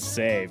mom to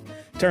save.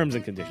 Terms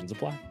and conditions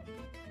apply.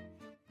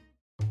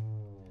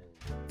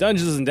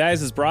 Dungeons and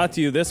Dice is brought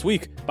to you this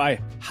week by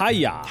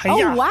Haya.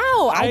 Oh,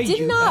 wow. I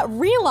did not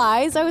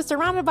realize I was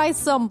surrounded by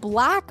some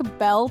black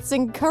belts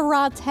in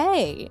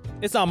karate.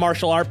 It's not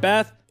martial art,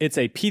 Beth. It's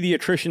a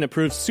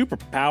pediatrician-approved,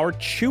 super-powered,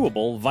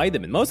 chewable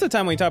vitamin. Most of the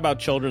time when you talk about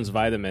children's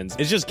vitamins,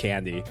 it's just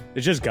candy.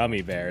 It's just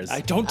gummy bears.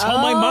 I don't tell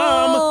my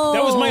mom.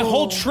 That was my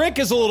whole trick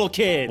as a little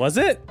kid. Was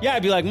it? Yeah,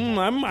 I'd be like,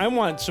 I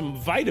want some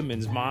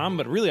vitamins, Mom.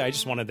 But really, I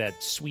just wanted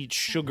that sweet,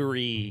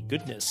 sugary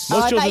goodness.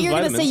 I thought you were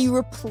going to say you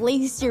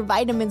replaced your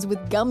vitamins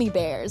with gummy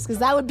bears, because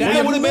that would be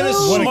That the would have been a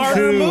move.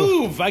 smarter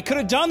move. I could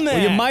have done that.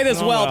 Well, you might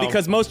as Oh, well,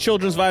 because most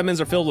children's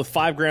vitamins are filled with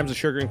 5 grams of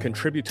sugar and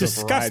contribute to a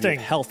variety Disgusting.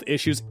 of health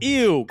issues.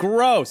 Ew,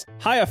 gross.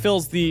 Haya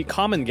fills the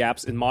common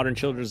gaps in modern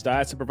children's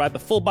diets to provide the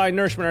full-body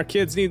nourishment our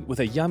kids need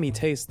with a yummy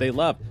taste they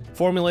love.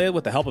 Formulated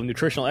with the help of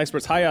nutritional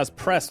experts, Haya is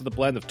pressed with a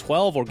blend of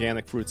 12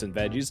 organic fruits and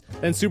veggies,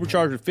 then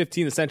supercharged with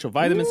 15 essential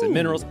vitamins and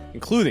minerals,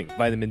 including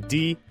vitamin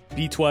D,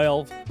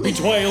 B12.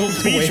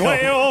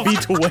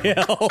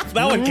 B12.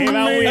 That one came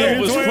out weird.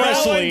 Elvis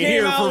Presley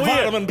here for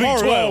vitamin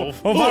B12.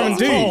 Oh, vitamin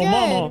D. Oh,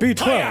 Mama.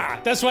 B12. Hiya.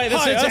 That's why Hiya.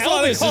 That's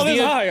why they call this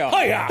Hiya.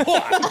 Hiya.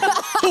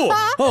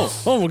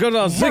 Oh, we got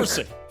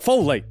Mercy.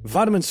 folate,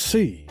 vitamin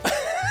C.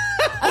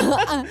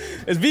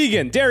 It's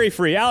vegan,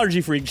 dairy-free,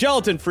 allergy-free,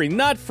 gelatin-free,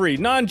 nut-free,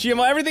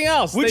 non-GMO, everything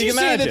else. Would that you can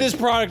say that imagine. this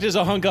product is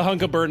a hunk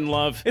of burden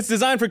love? It's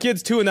designed for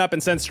kids 2 and up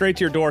and sent straight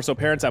to your door, so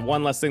parents have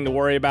one less thing to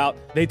worry about.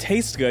 They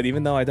taste good,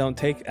 even though I don't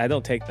take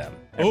them.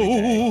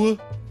 Oh,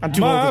 I'm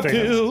too my old to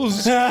take them.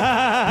 pills,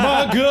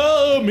 my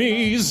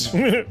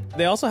gummies.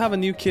 They also have a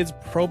new kids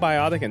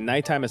probiotic and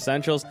nighttime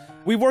essentials.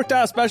 We worked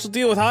out a special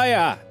deal with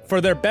Haya. For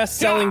their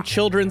best-selling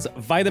children's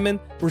vitamin,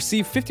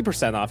 receive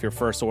 50% off your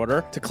first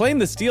order. To claim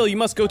this deal, you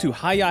must go to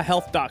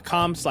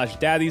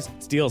hayahealth.com/daddies.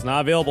 This deal is not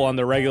available on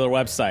their regular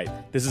website.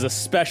 This is a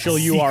special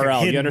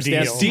URL. You hidden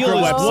understand? deal. Secret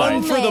Deal is website.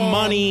 1 for the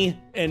money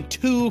and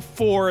 2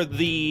 for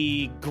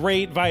the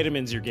great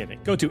vitamins you're getting.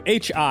 Go to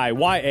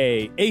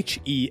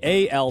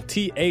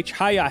HIYAHEALTH,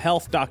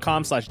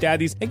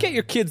 hayahealth.com/daddies, and get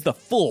your kids the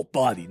full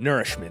body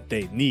nourishment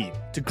they need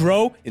to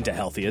grow into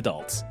healthy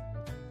adults.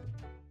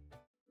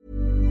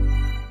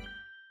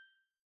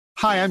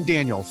 Hi, I'm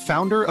Daniel,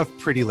 founder of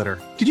Pretty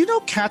Litter. Did you know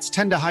cats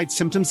tend to hide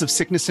symptoms of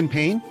sickness and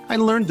pain? I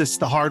learned this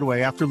the hard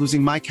way after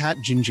losing my cat,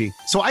 Gingy.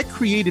 So I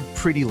created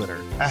Pretty Litter,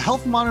 a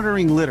health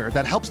monitoring litter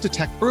that helps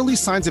detect early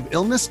signs of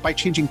illness by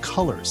changing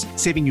colors,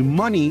 saving you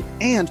money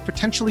and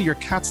potentially your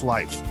cat's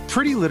life.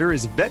 Pretty Litter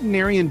is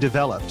veterinarian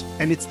developed,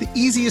 and it's the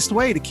easiest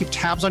way to keep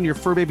tabs on your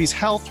fur baby's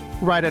health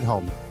right at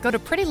home. Go to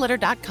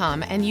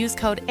prettylitter.com and use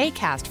code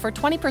ACAST for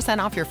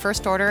 20% off your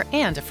first order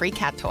and a free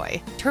cat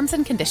toy. Terms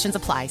and conditions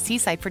apply. See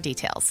site for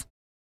details.